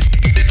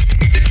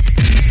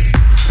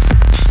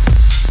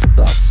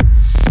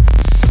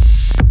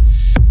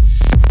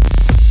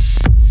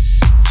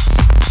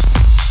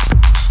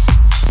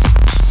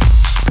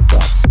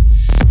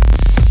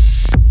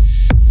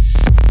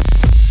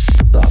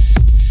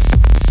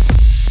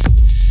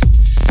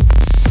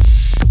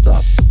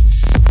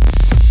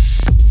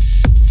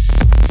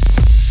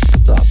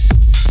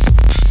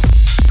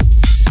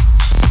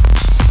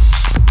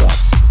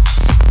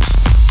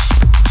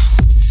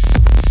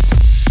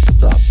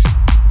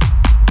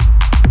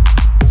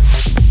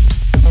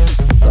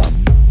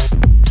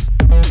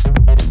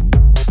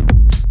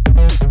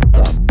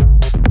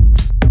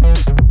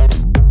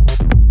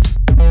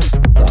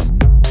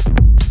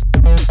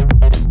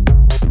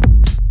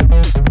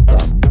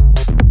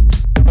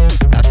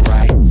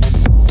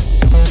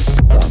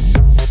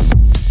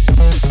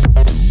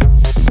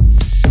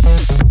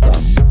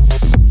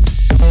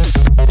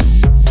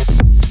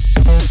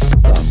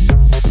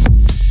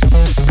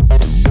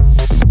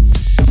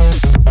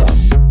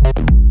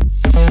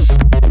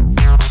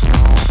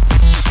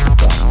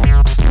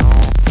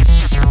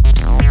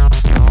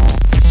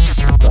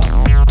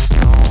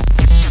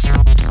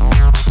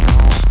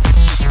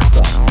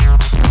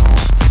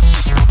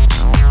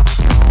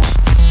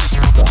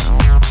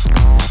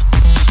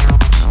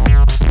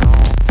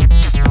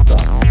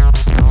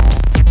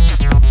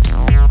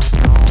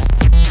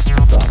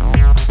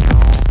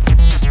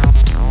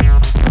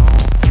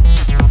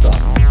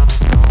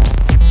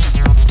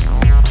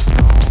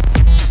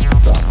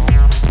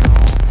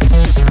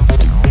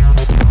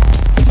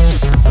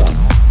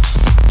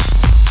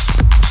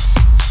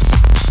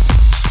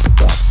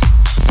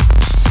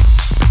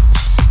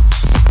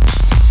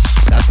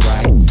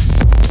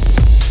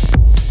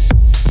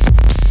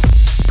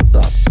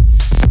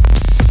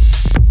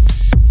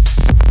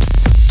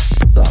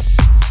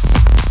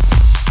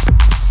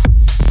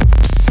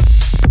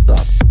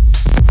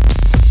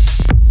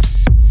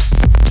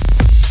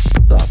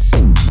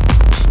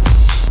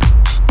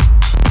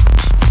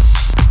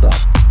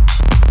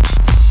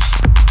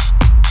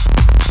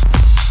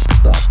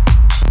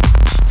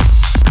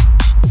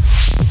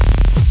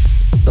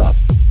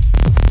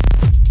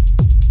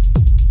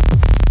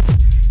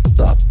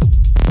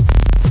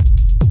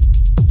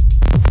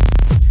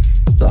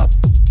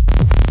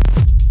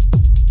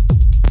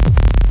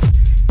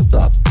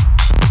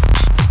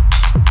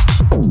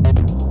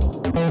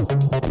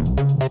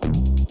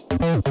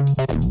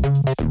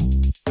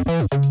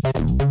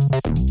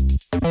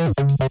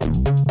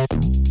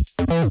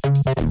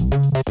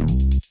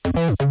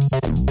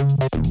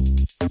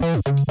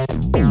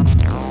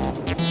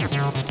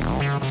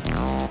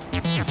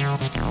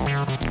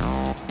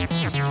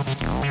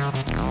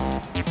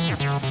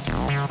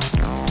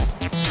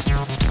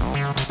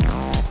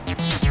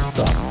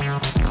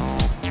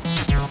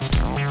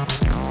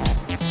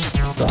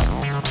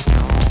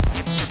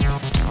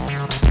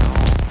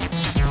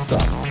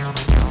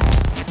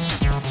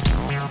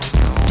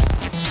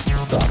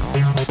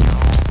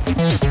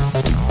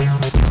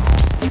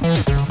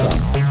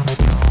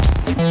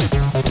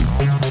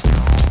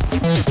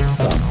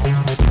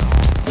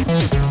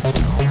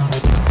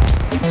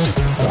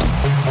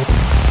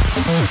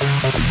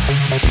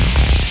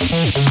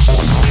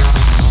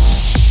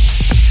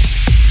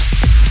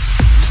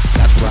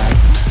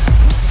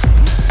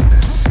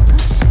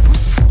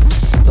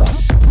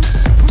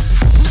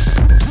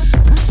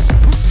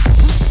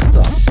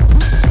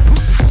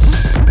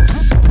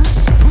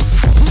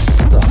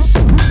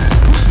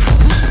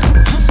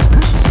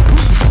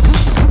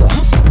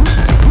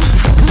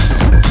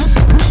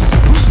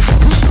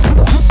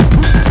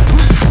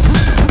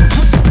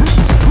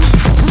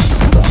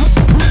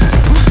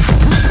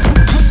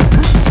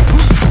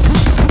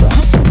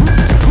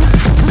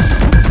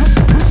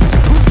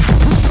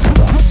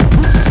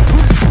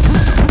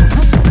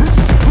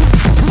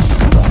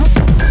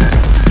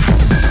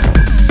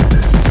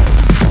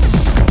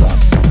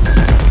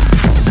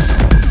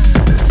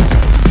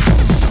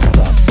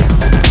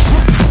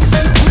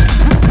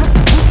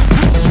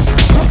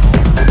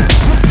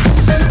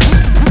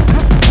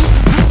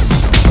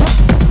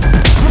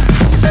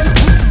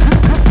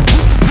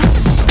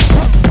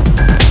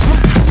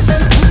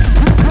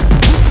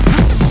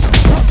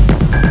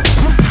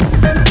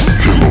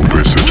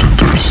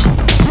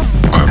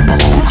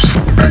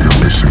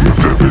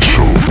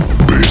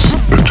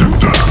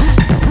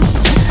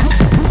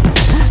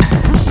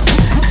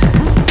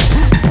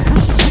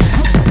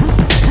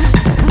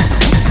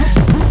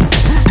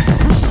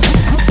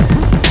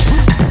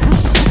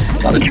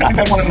 Another track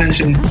I want to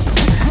mention,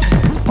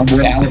 my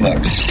boy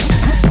Alibux.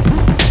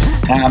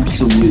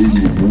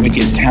 Absolutely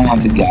wicked,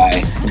 talented guy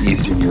from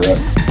Eastern Europe.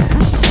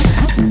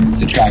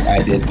 It's a track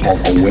I did called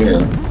Aware.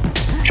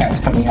 The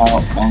track's coming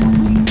out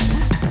on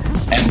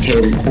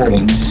MK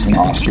Recordings in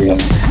Austria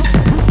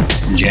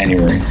in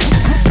January.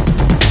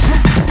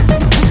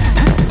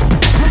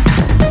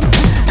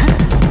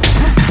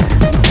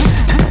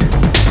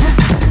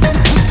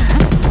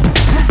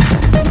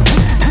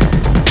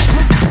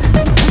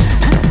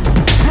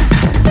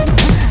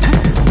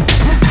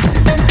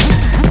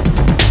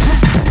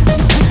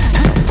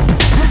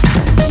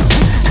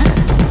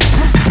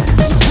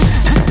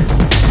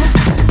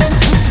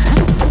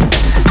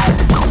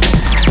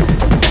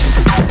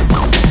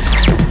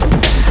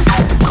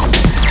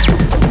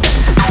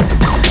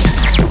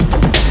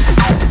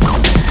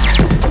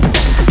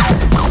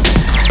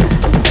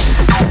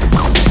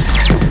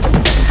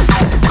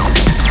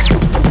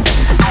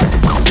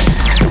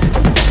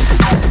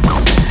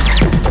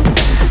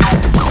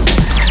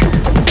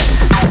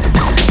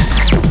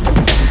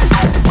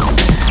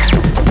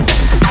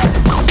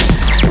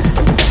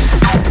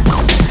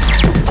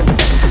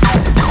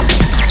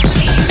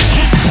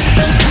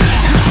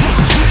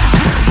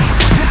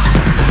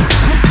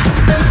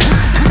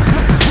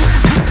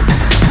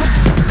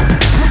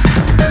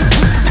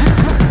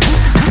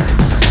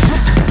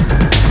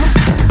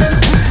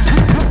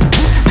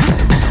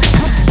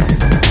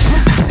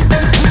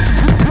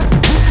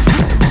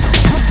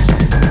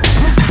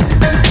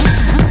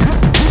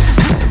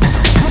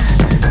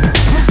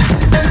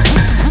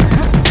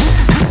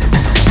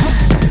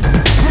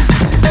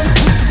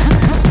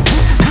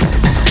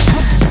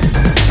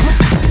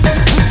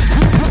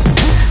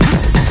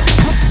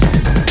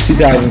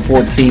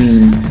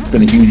 2014 has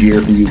been a huge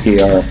year for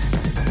UKR.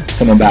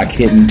 Coming back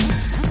hitting.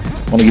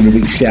 I want to give a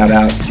big shout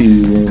out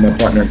to my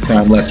partner in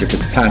crime, Lester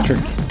Fitzpatrick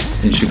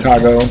in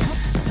Chicago.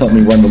 Helped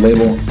me run the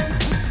label,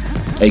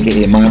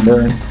 aka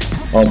Mindburn.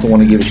 Also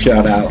want to give a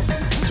shout out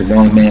to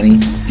Ron Manny,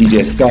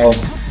 DJ Skull,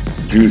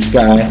 Drew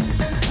Sky,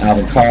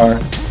 Alvin Carr,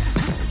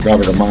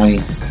 Robert Armani,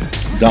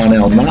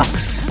 Donnell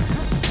Knox.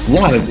 A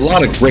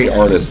lot of great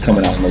artists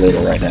coming out on the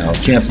label right now.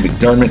 Chance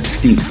McDermott,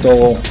 Steve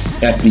Stoll,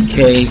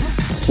 FBK,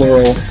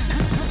 Plural,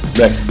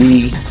 Rex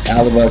B,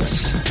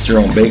 Alivux,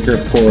 Jerome Baker,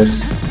 of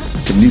course.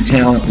 Some new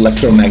talent,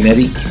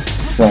 Electromagnetic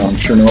from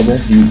Chernobyl,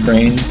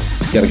 Ukraine.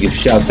 Got to give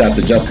shouts out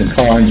to Justin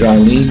Carr and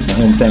John Lee, my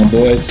hometown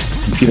boys.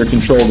 Computer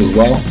Controlled as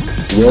well.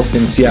 Wolf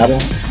in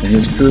Seattle and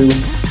his crew.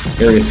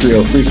 Area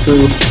 303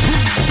 crew.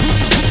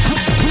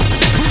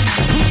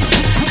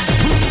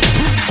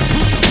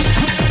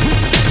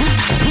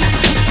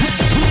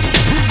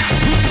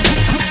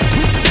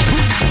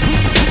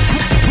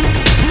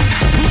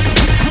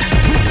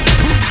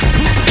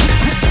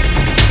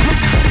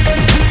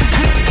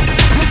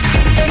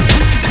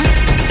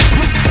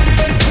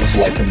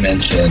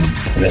 Mention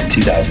that in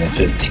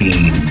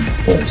 2015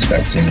 we're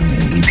expecting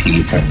an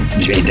EP from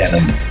Jay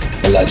Denham,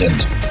 a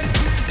legend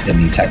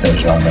in the techno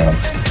genre.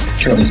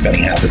 Currently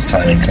spending half his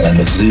time in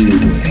Kalamazoo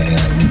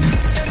and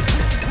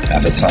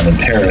half his time in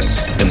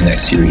Paris. In the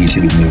next year he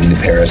should be moving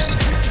to Paris.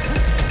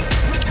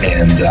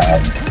 And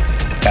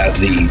as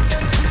the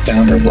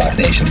founder of Black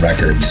Nation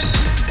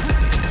Records,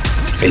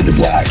 Fade to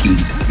Black,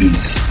 he's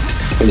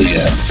really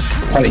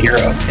quite a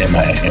hero in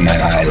my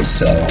eyes.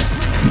 So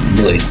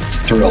really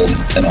thrilled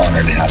and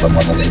honored to have him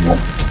on the label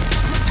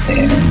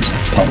and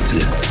pumped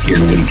to hear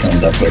what he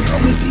comes up with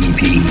on this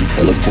EP.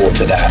 So look forward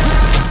to that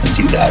in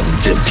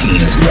 2015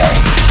 as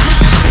well.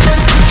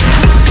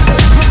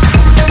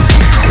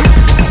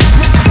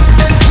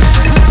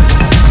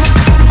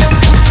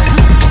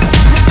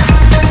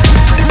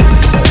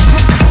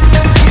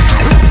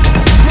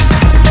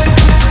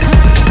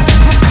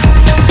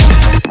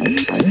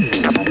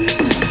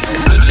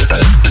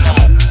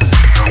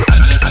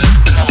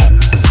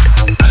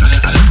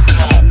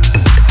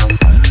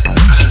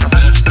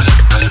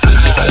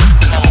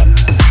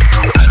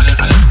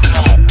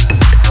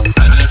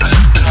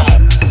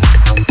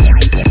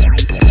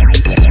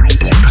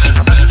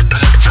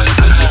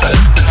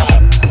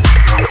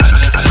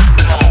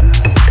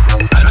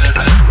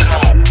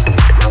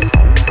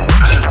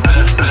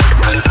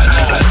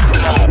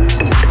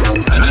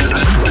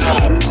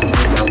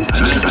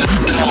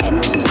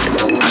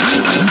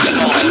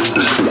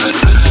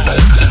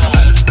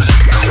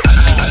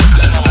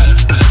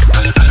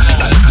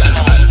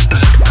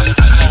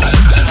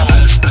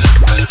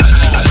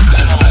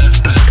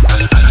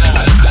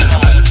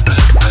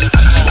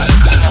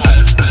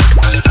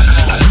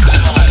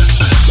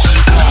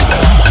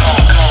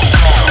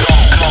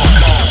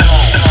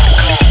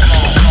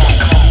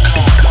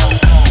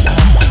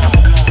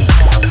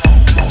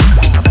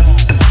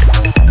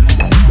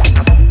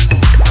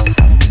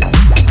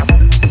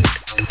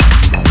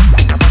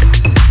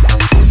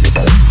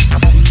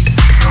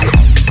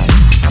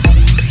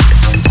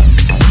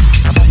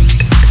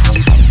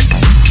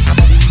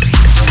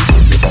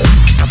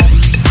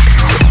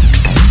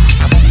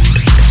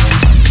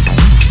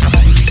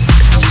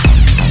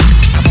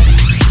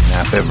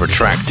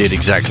 Track did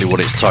exactly what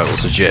its title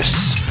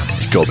suggests.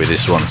 Gotta be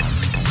this one.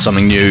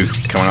 Something new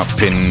coming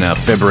up in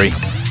February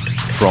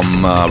from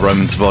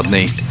Roman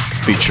ZAWODNY,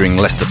 featuring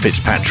Lester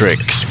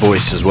Fitzpatrick's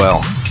voice as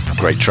well.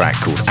 Great track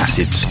called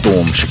Acid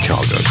Storm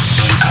Chicago.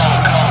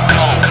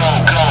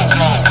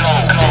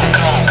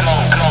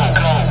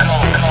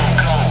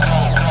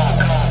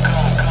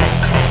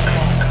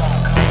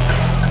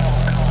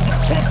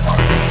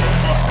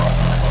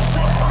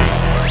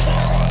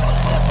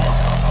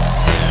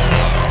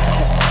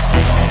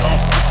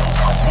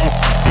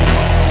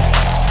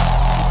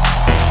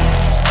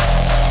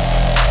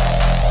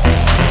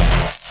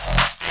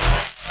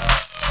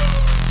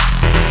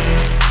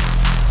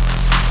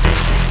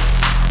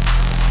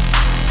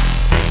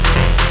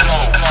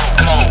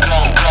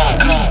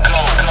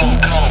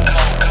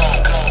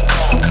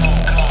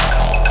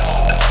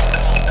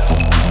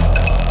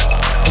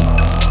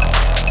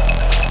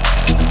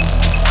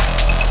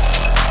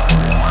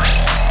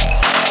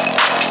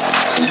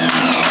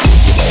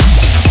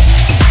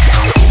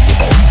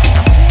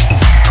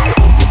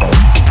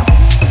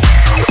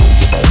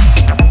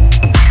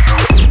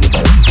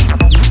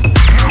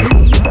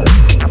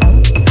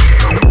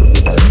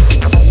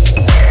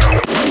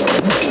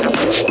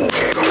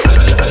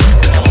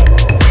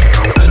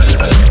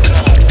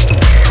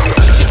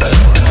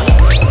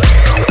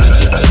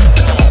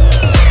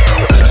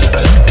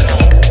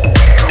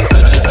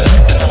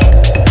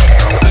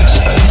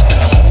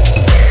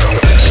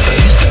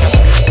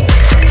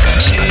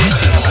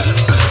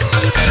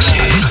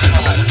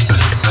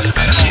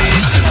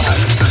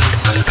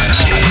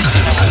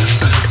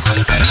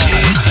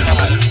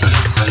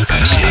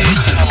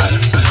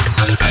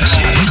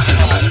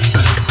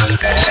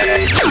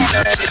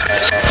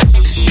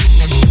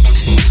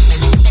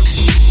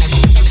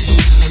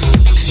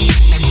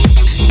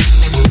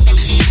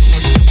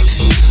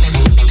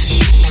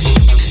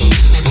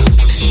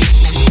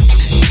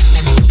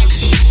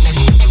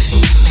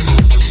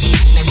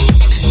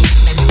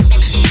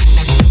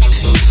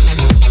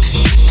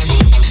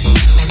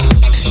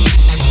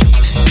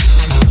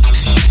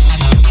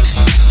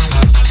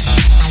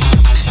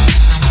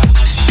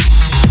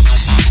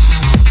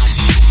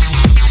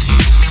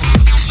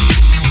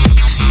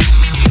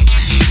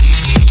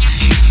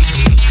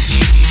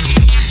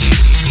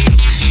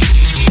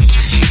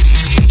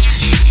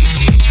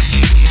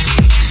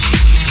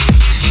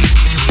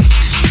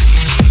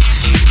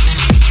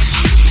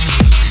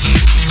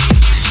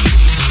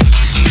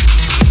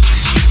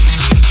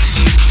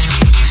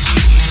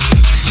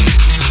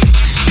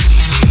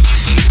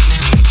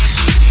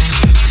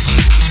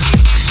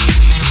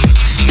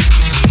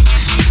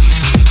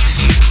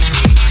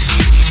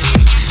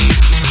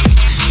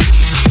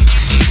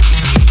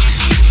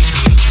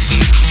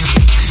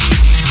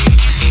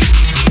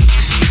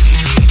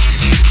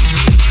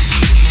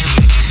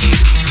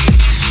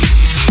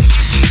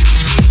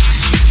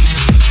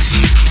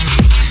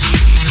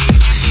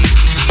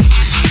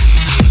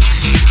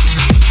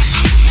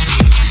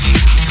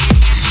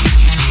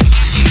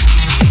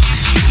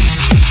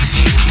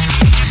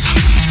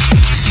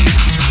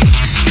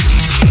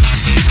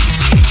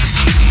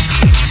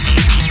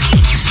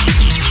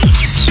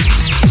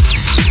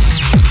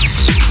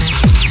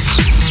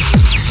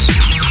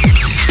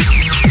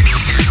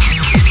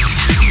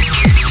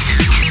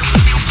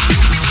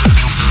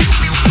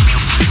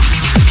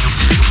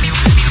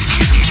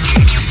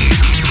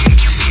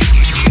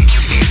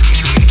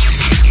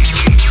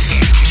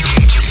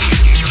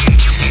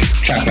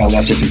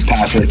 Lester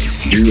Fitzpatrick,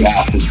 Drew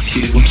Acid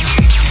 2.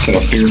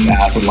 Got a fierce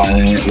acid line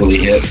in it, really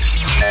hits.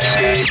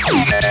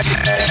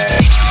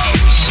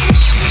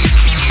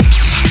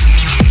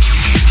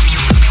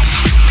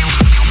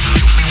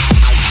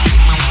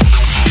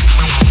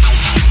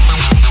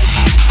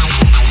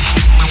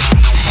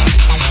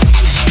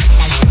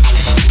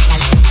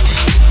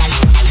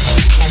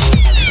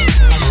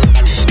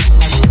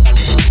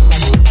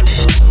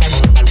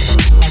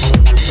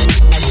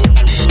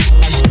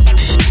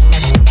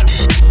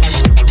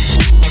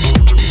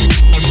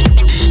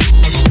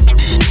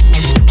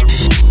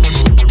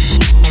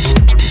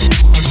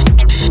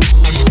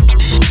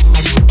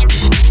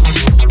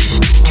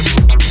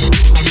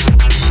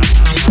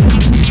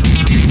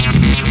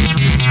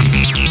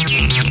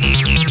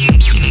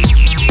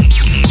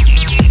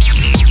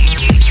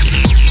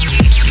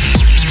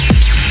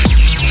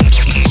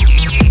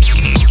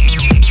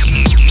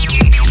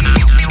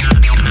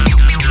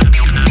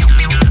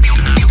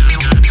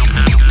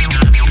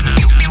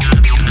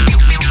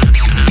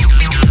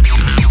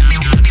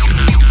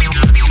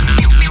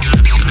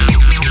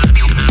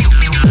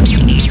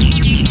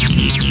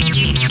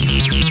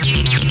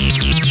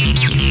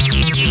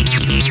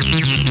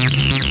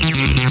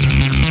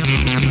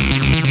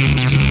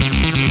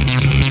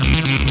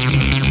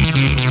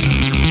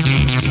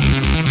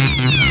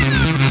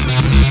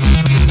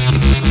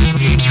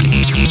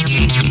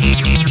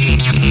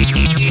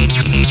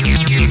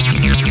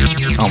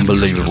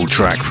 Unbelievable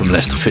track from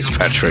Lester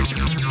Fitzpatrick.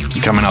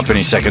 And coming up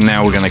any second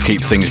now, we're going to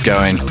keep things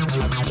going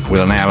with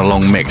an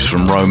hour-long mix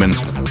from Roman.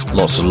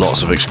 Lots and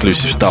lots of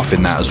exclusive stuff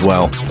in that as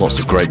well. Lots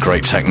of great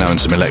techno and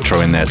some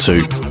electro in there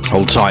too.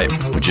 Hold tight,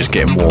 we're just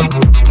getting warm.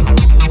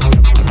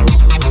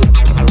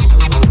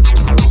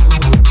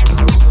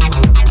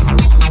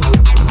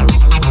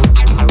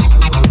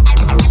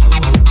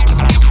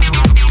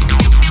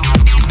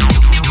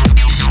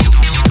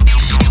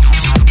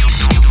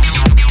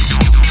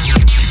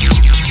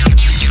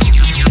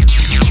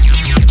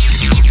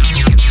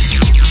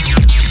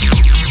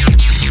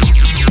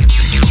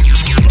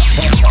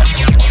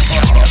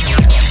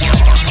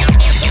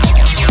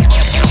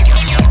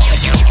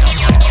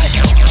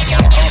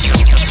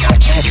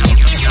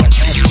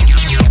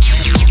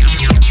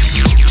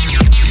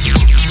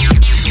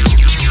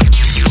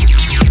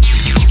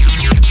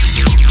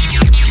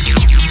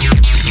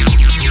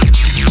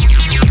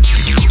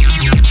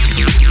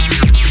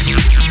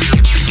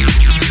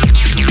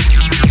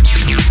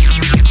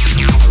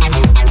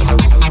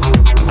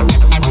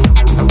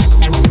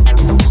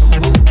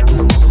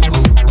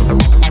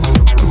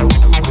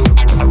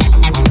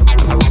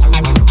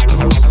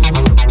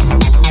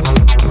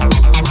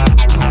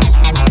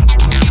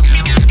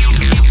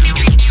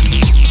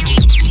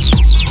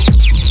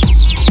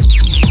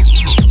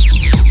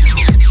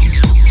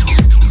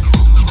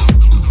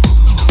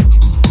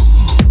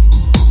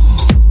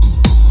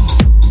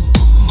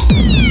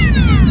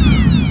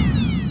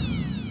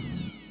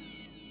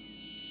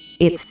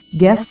 It's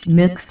guest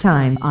mix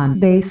time on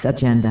Bass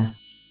Agenda.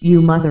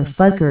 You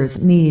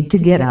motherfuckers need to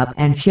get up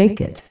and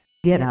shake it.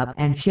 Get up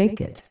and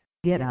shake it.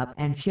 Get up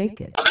and shake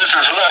it. This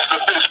is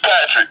Lester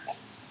Fitzpatrick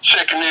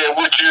checking in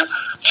with you.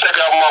 Check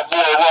out my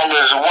boy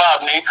Roman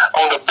ZAWODNY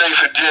on the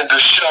Bass Agenda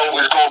show.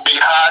 It's going to be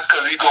hot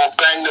because he's going to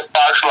bang the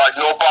box like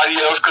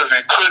nobody else because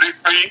he's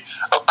critically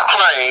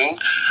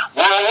acclaimed.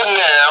 World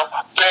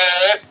now,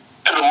 bad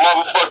to the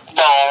motherfucking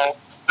bone.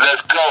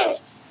 Let's go.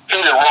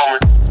 Hit it,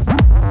 Roman.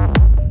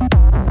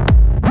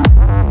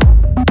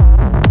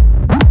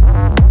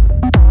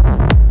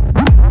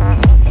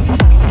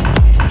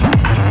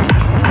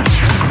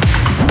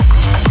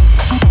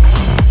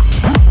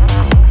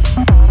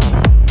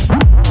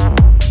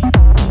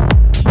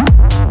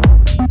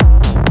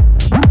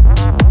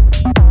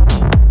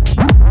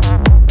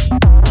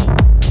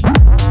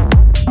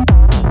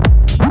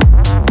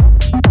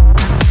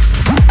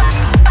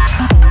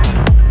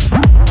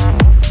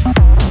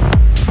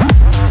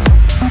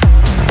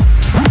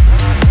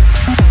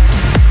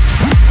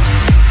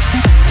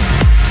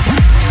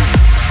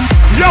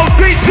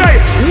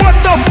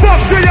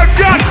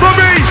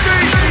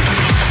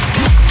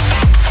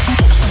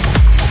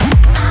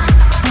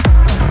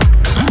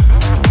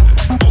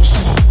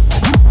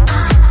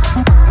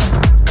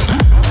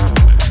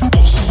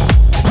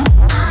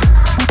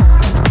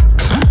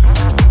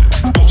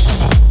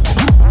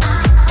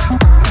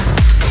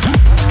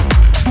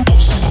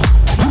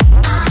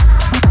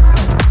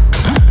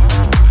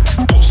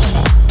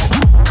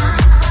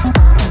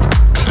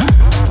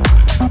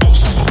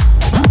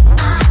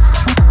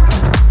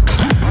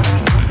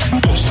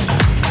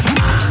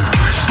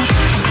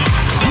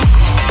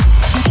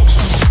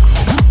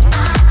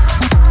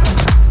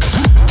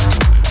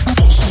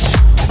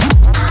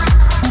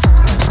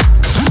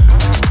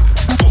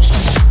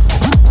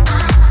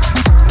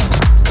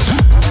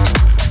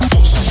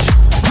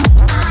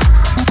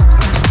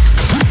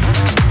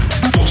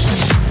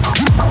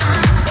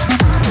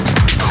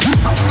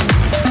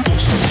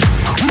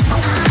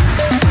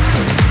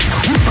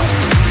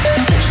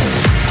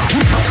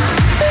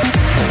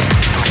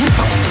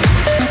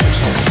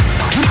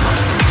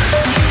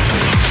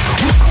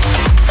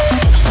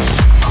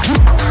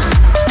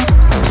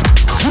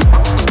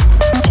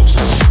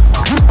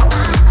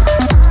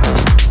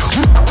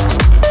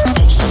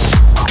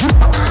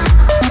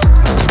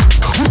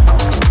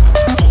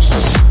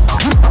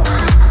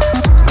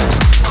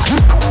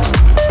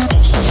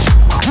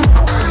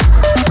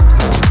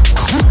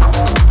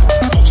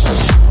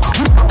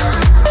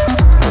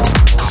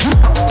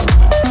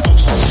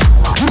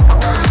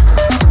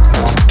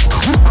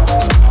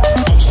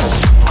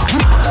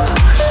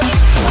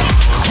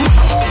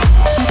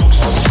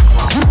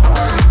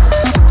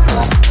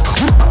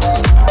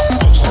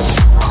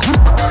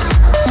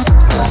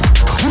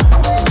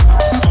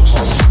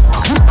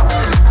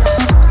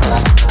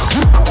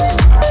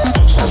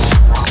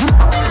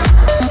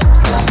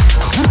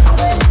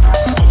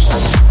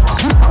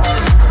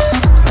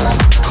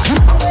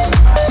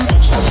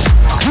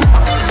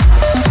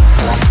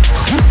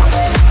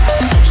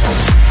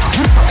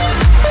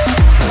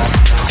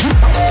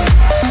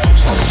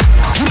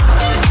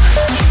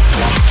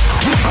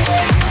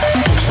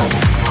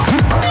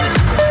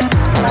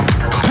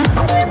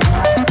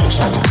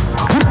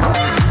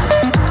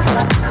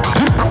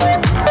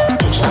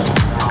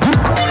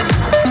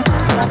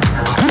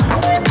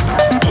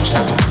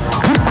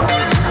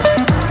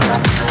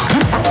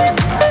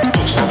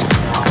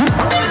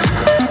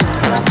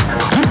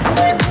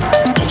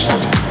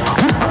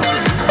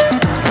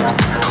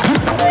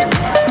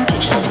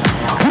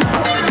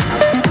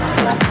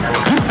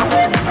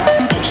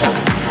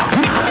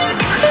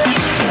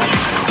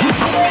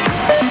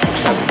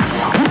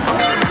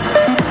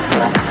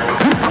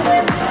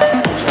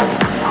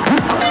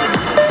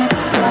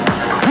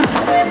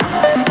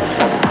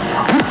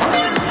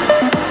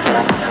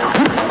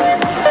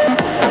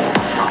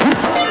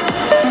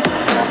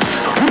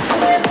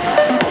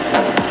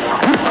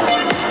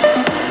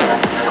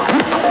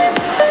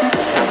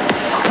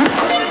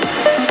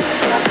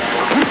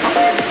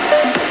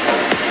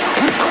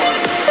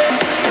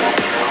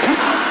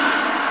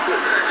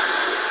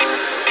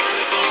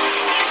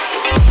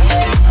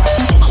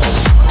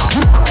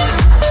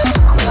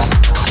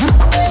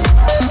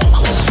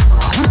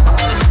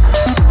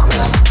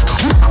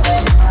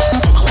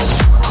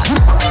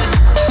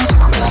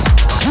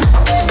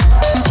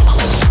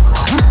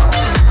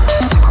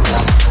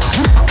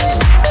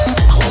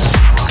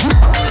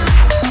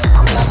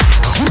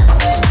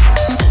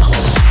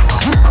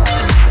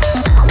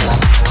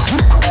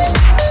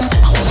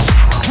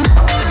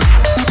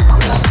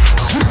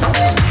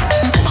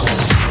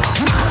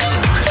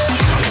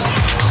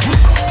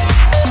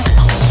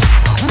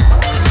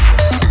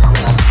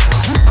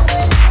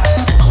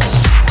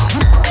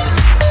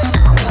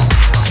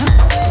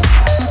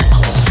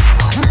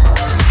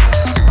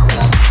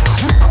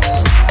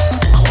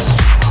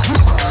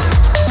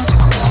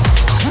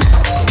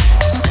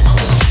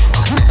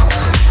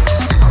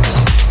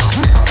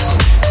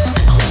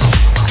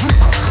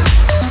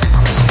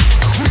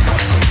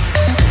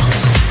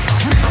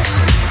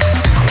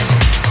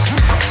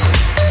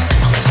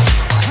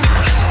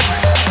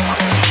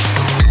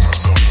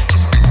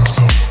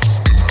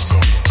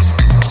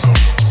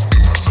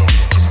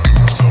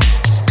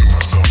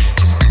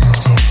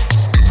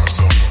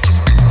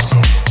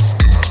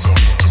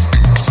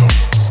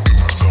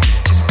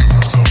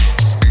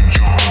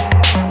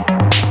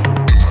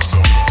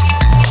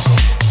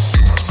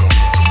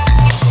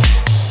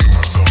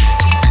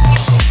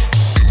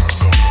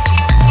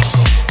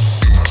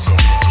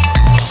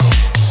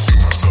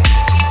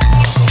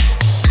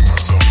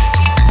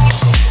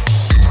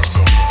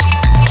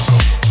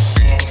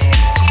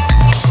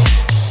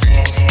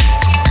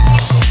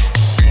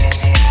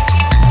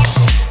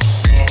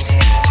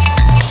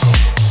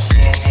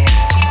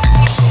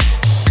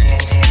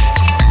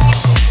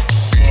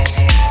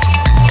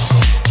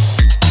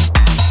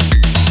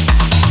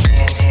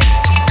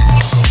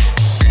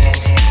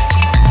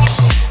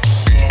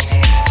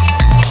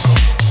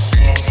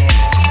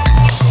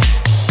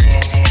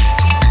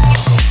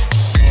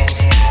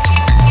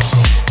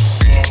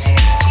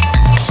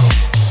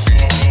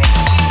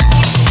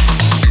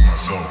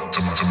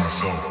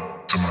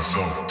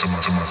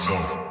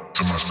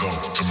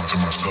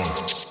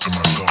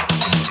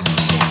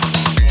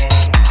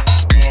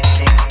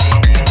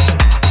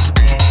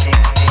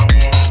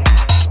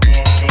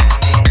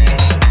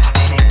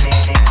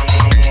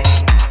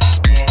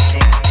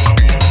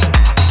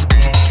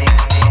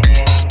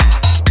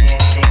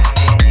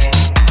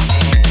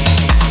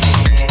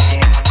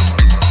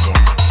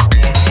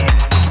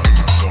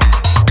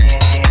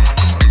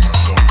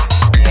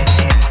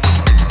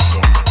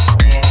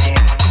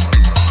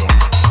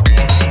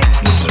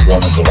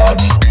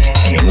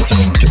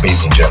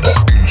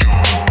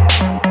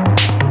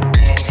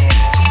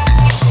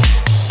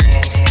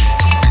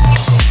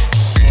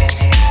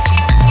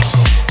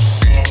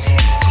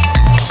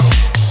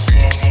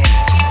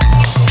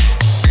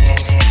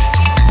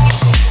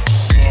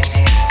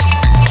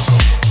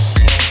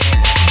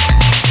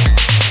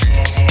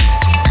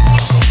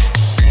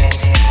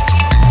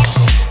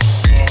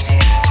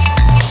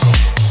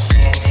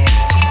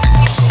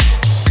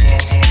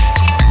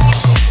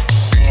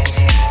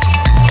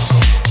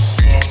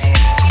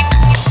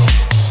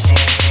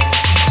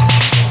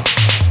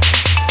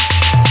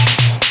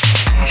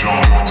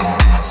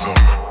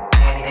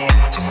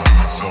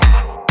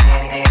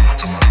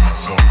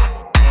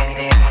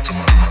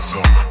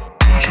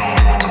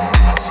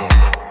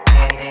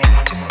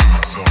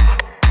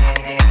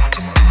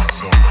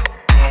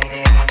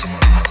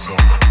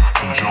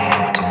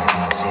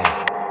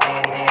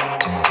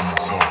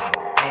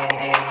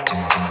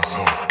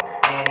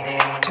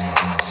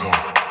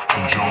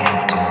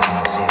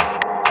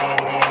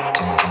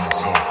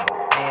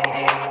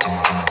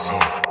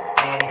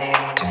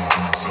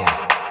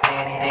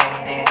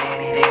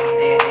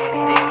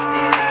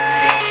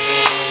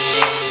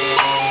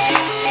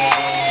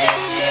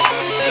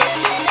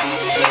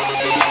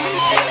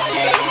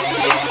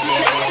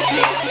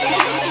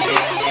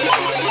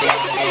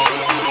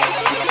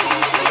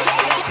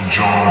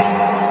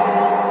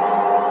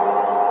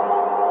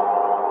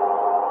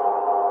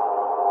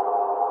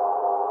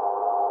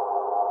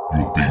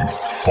 You're being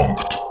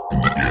funked in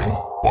the ear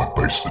by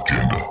Bass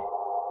Agenda.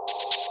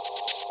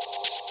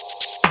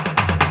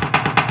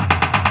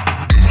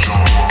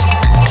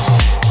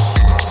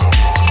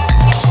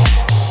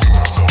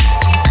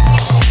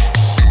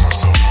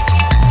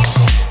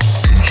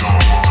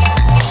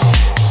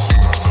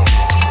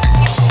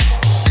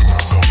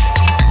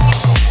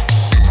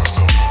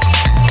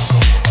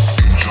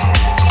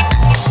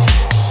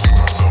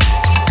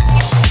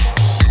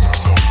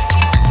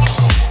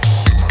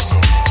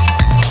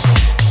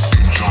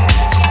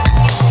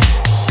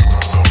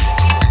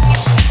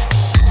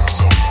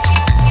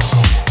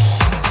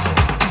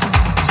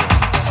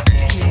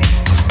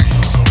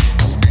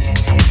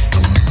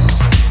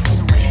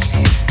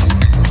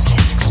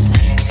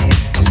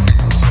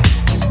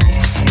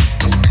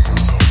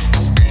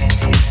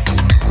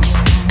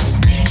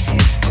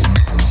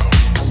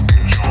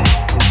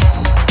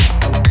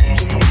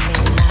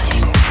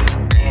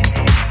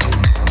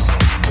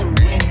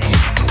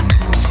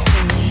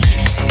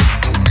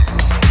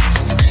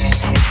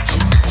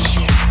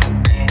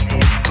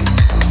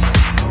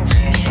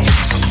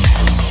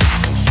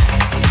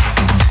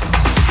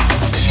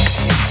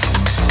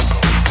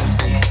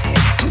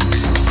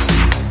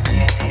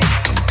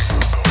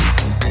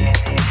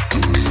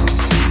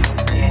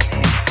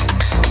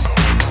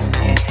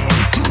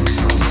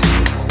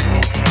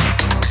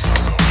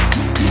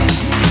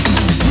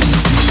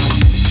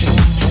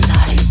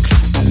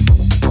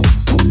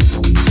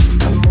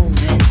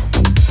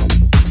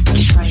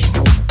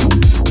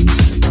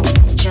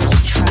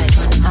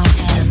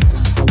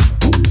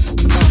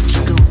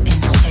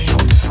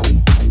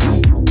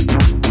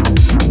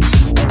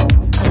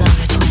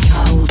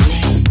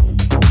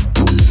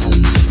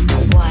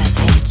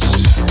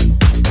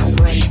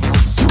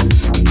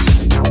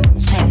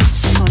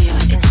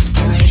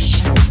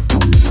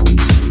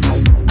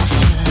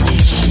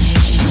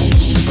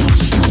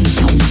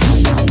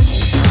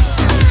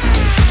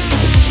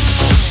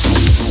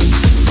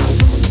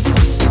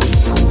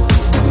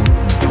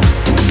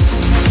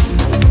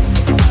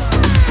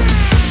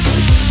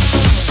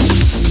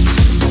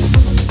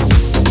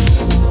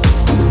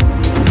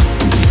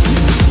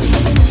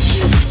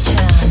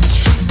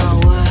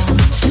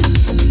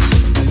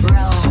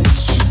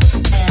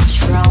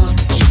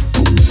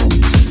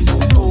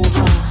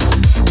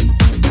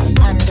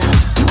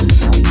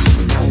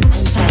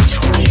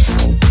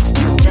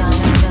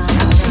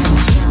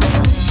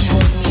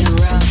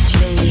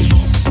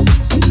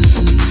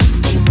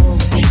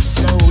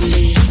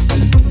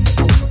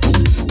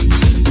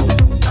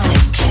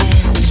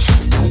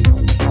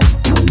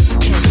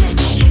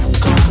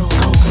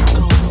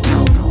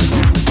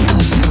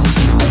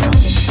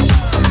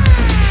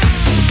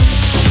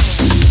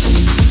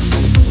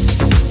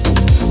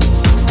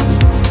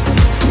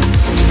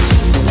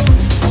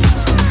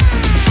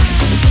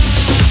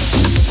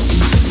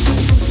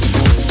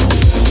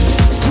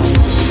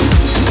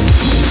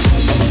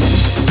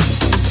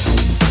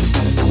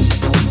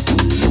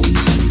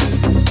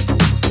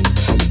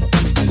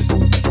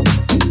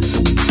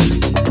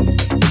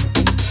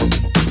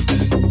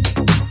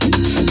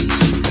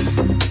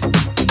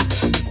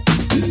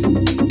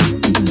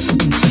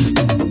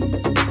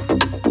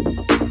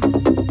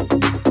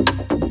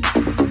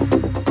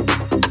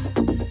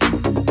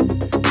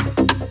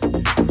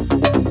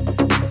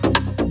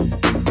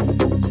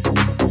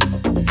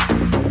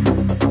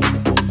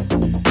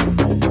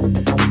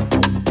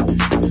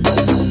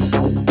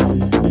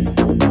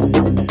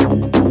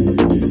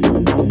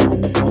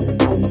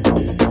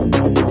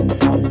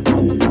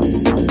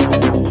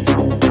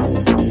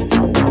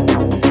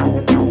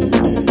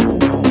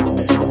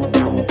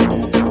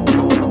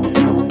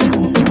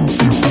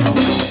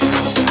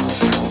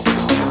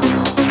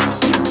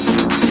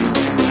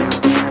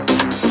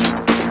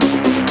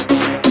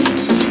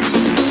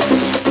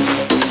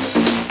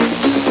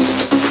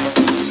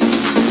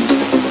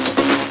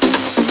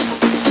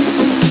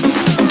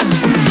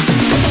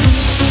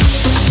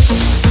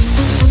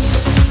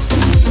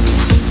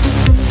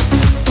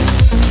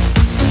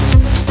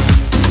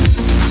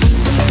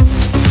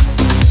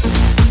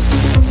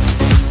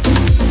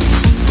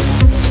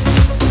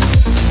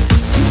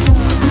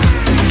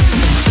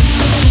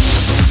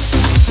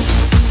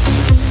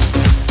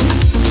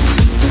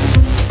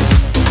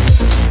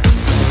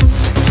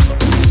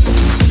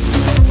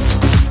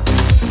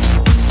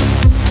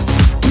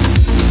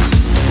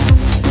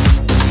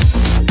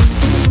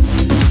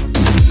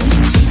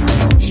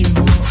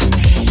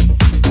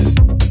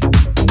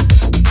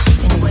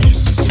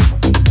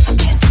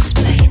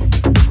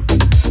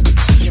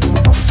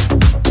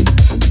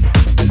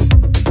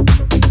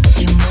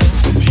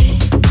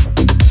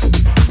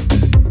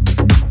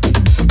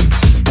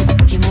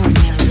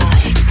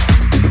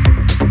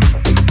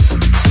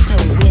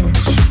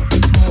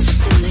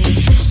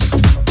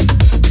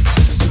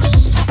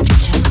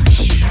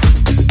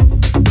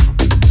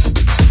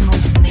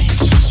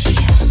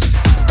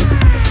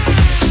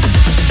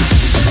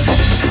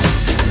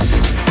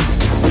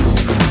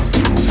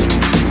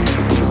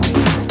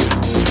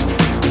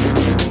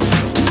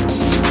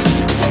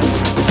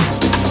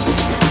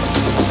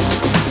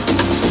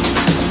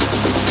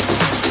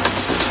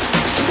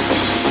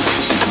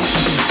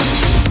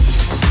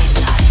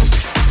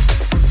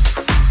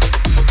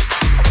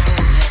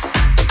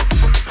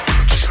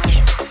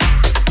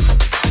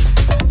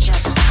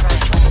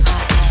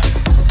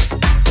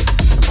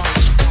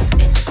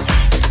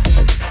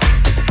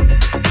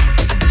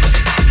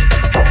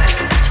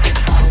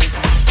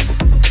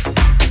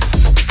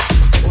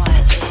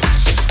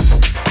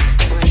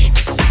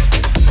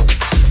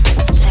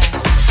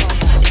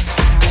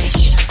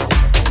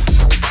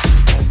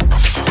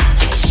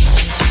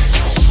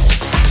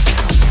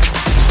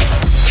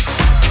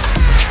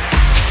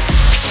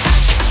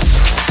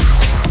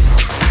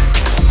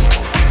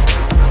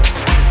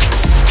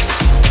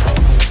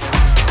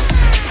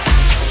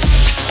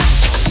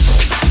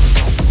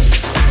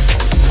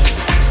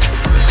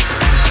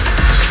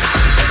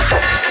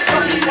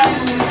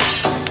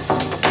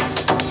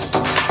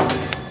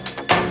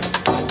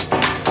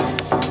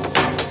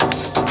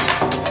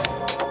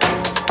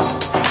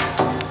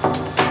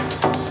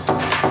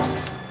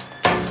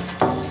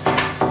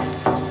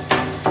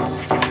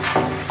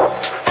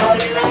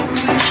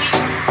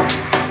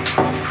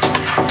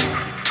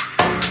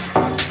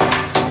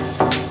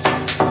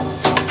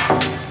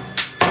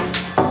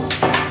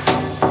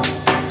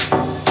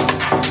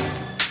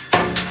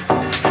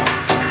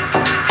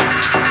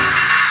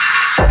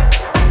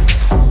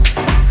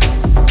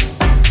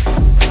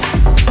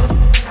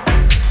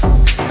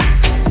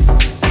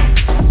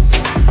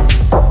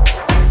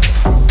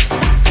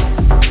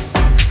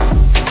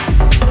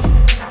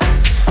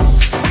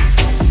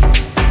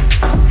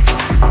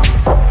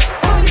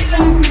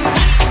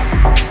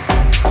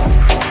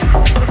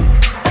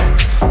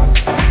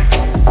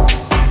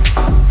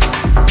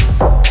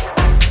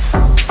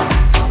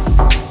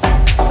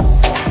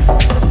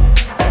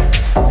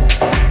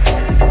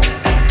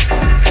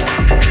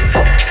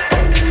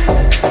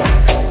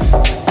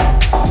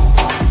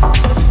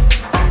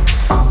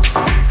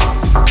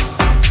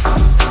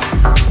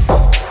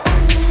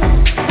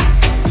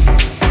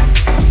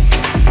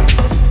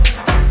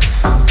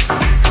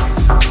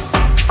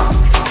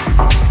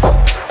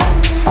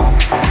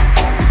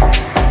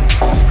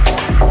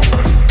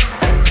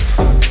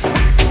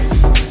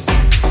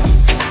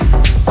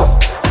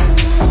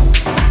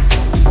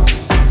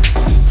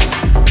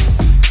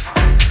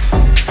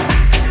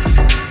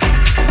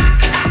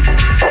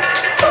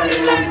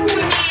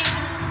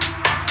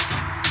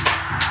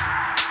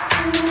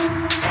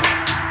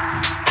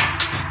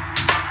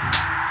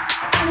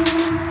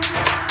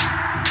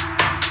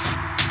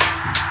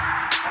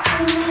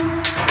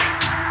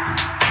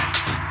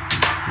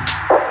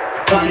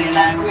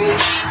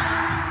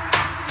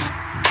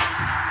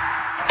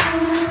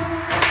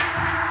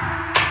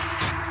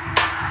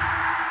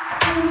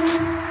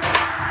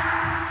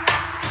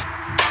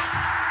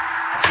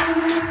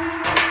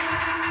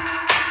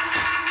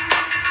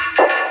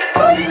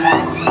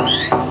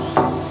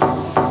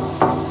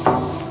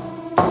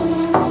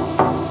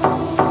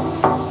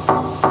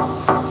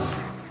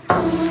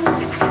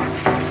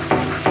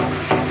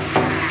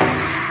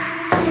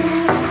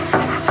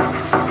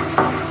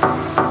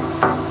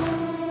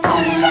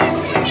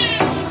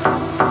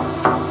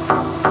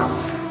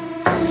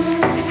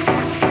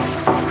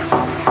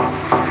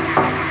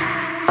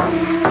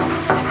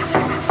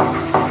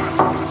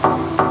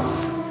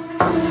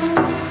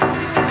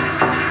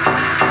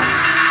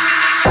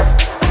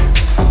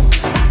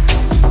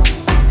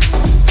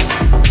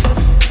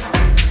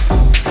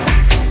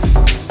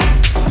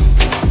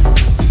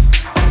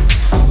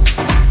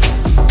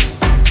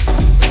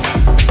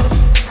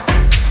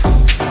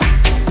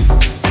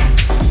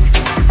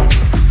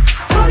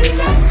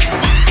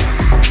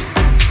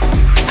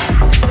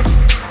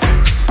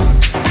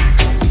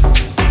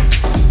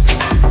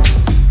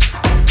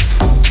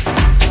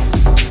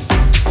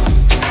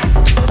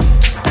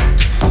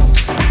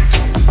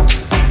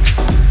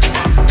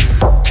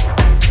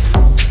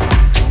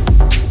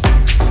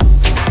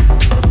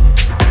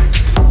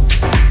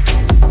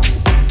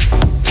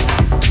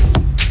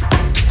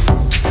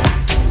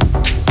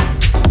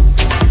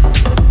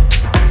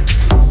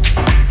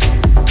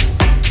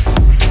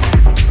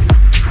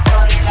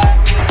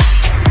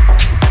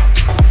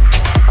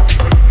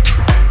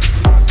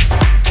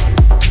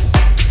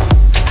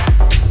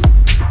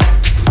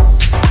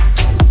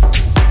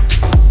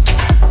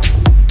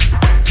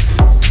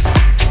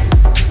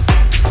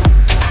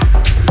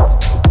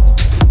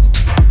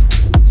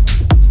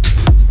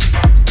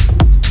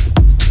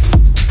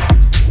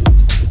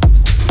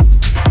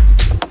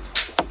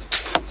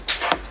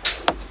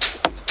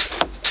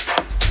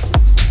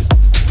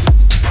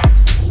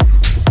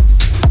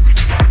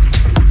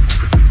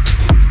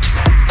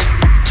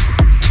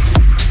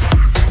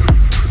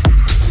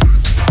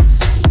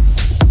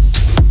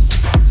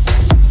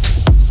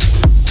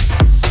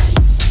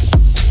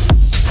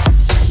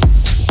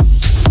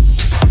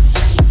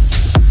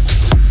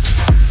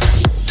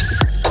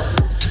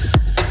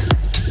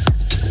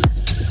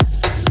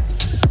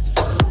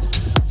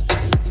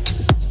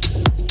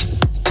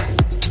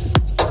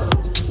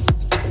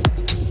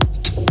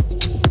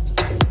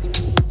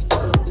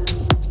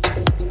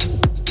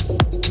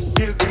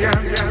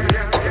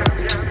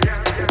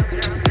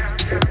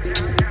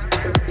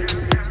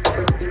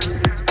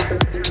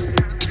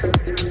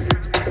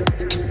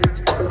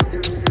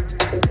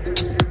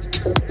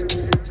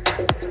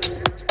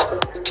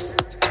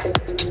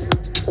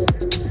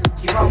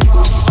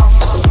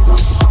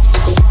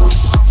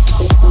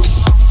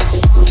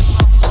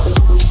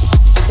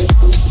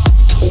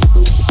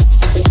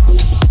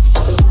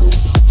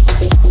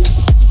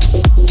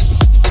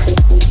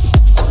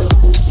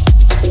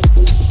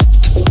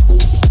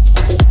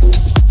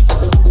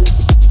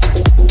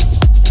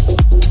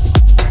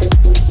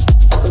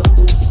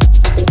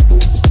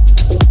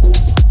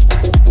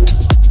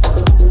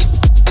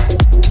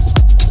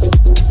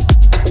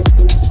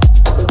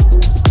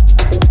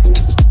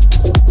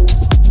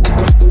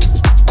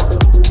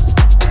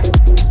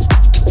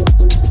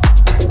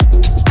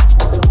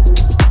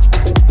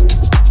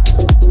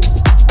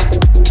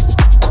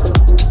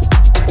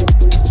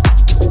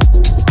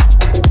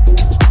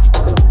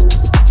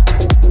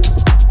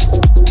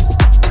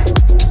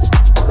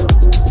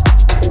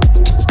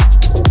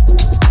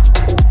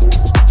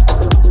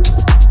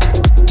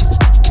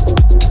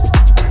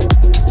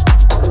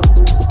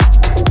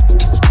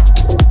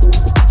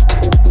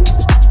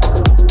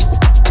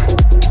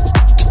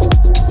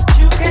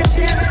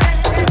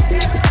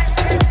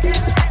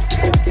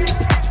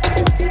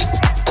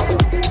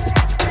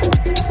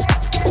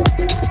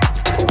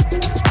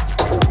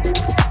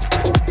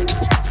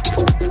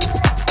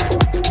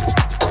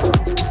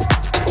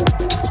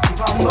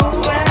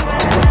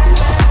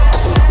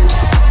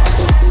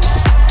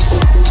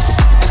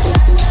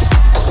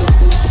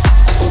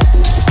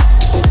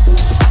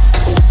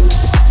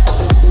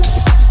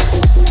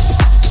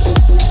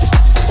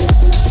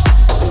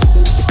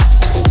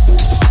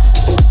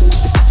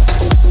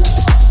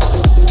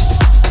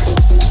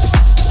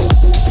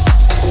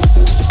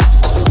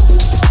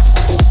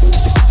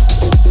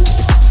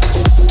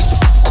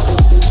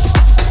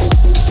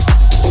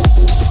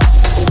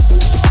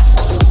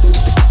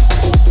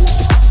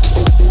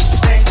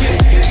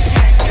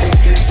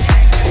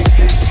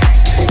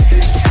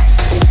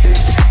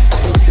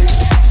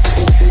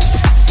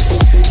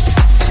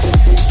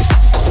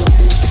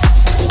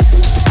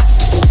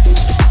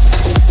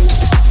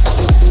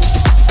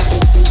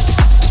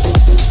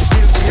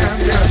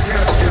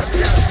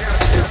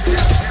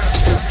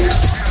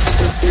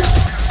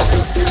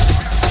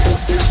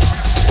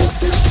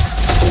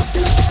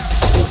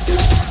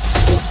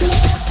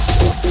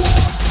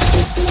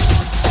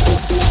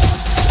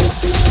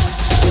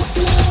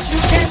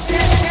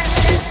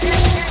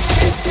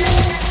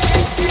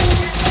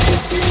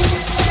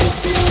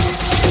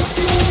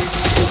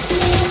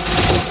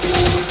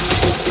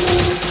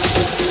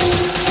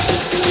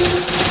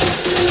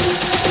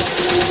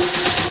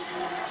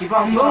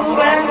 on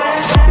moving.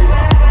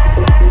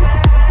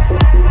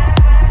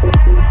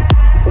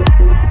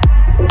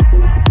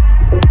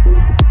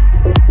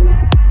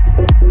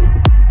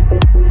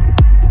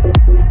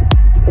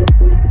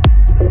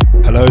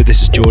 Hello,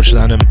 this is George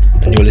Lanham,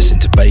 and you're listening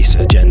to Bass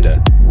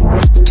Agenda.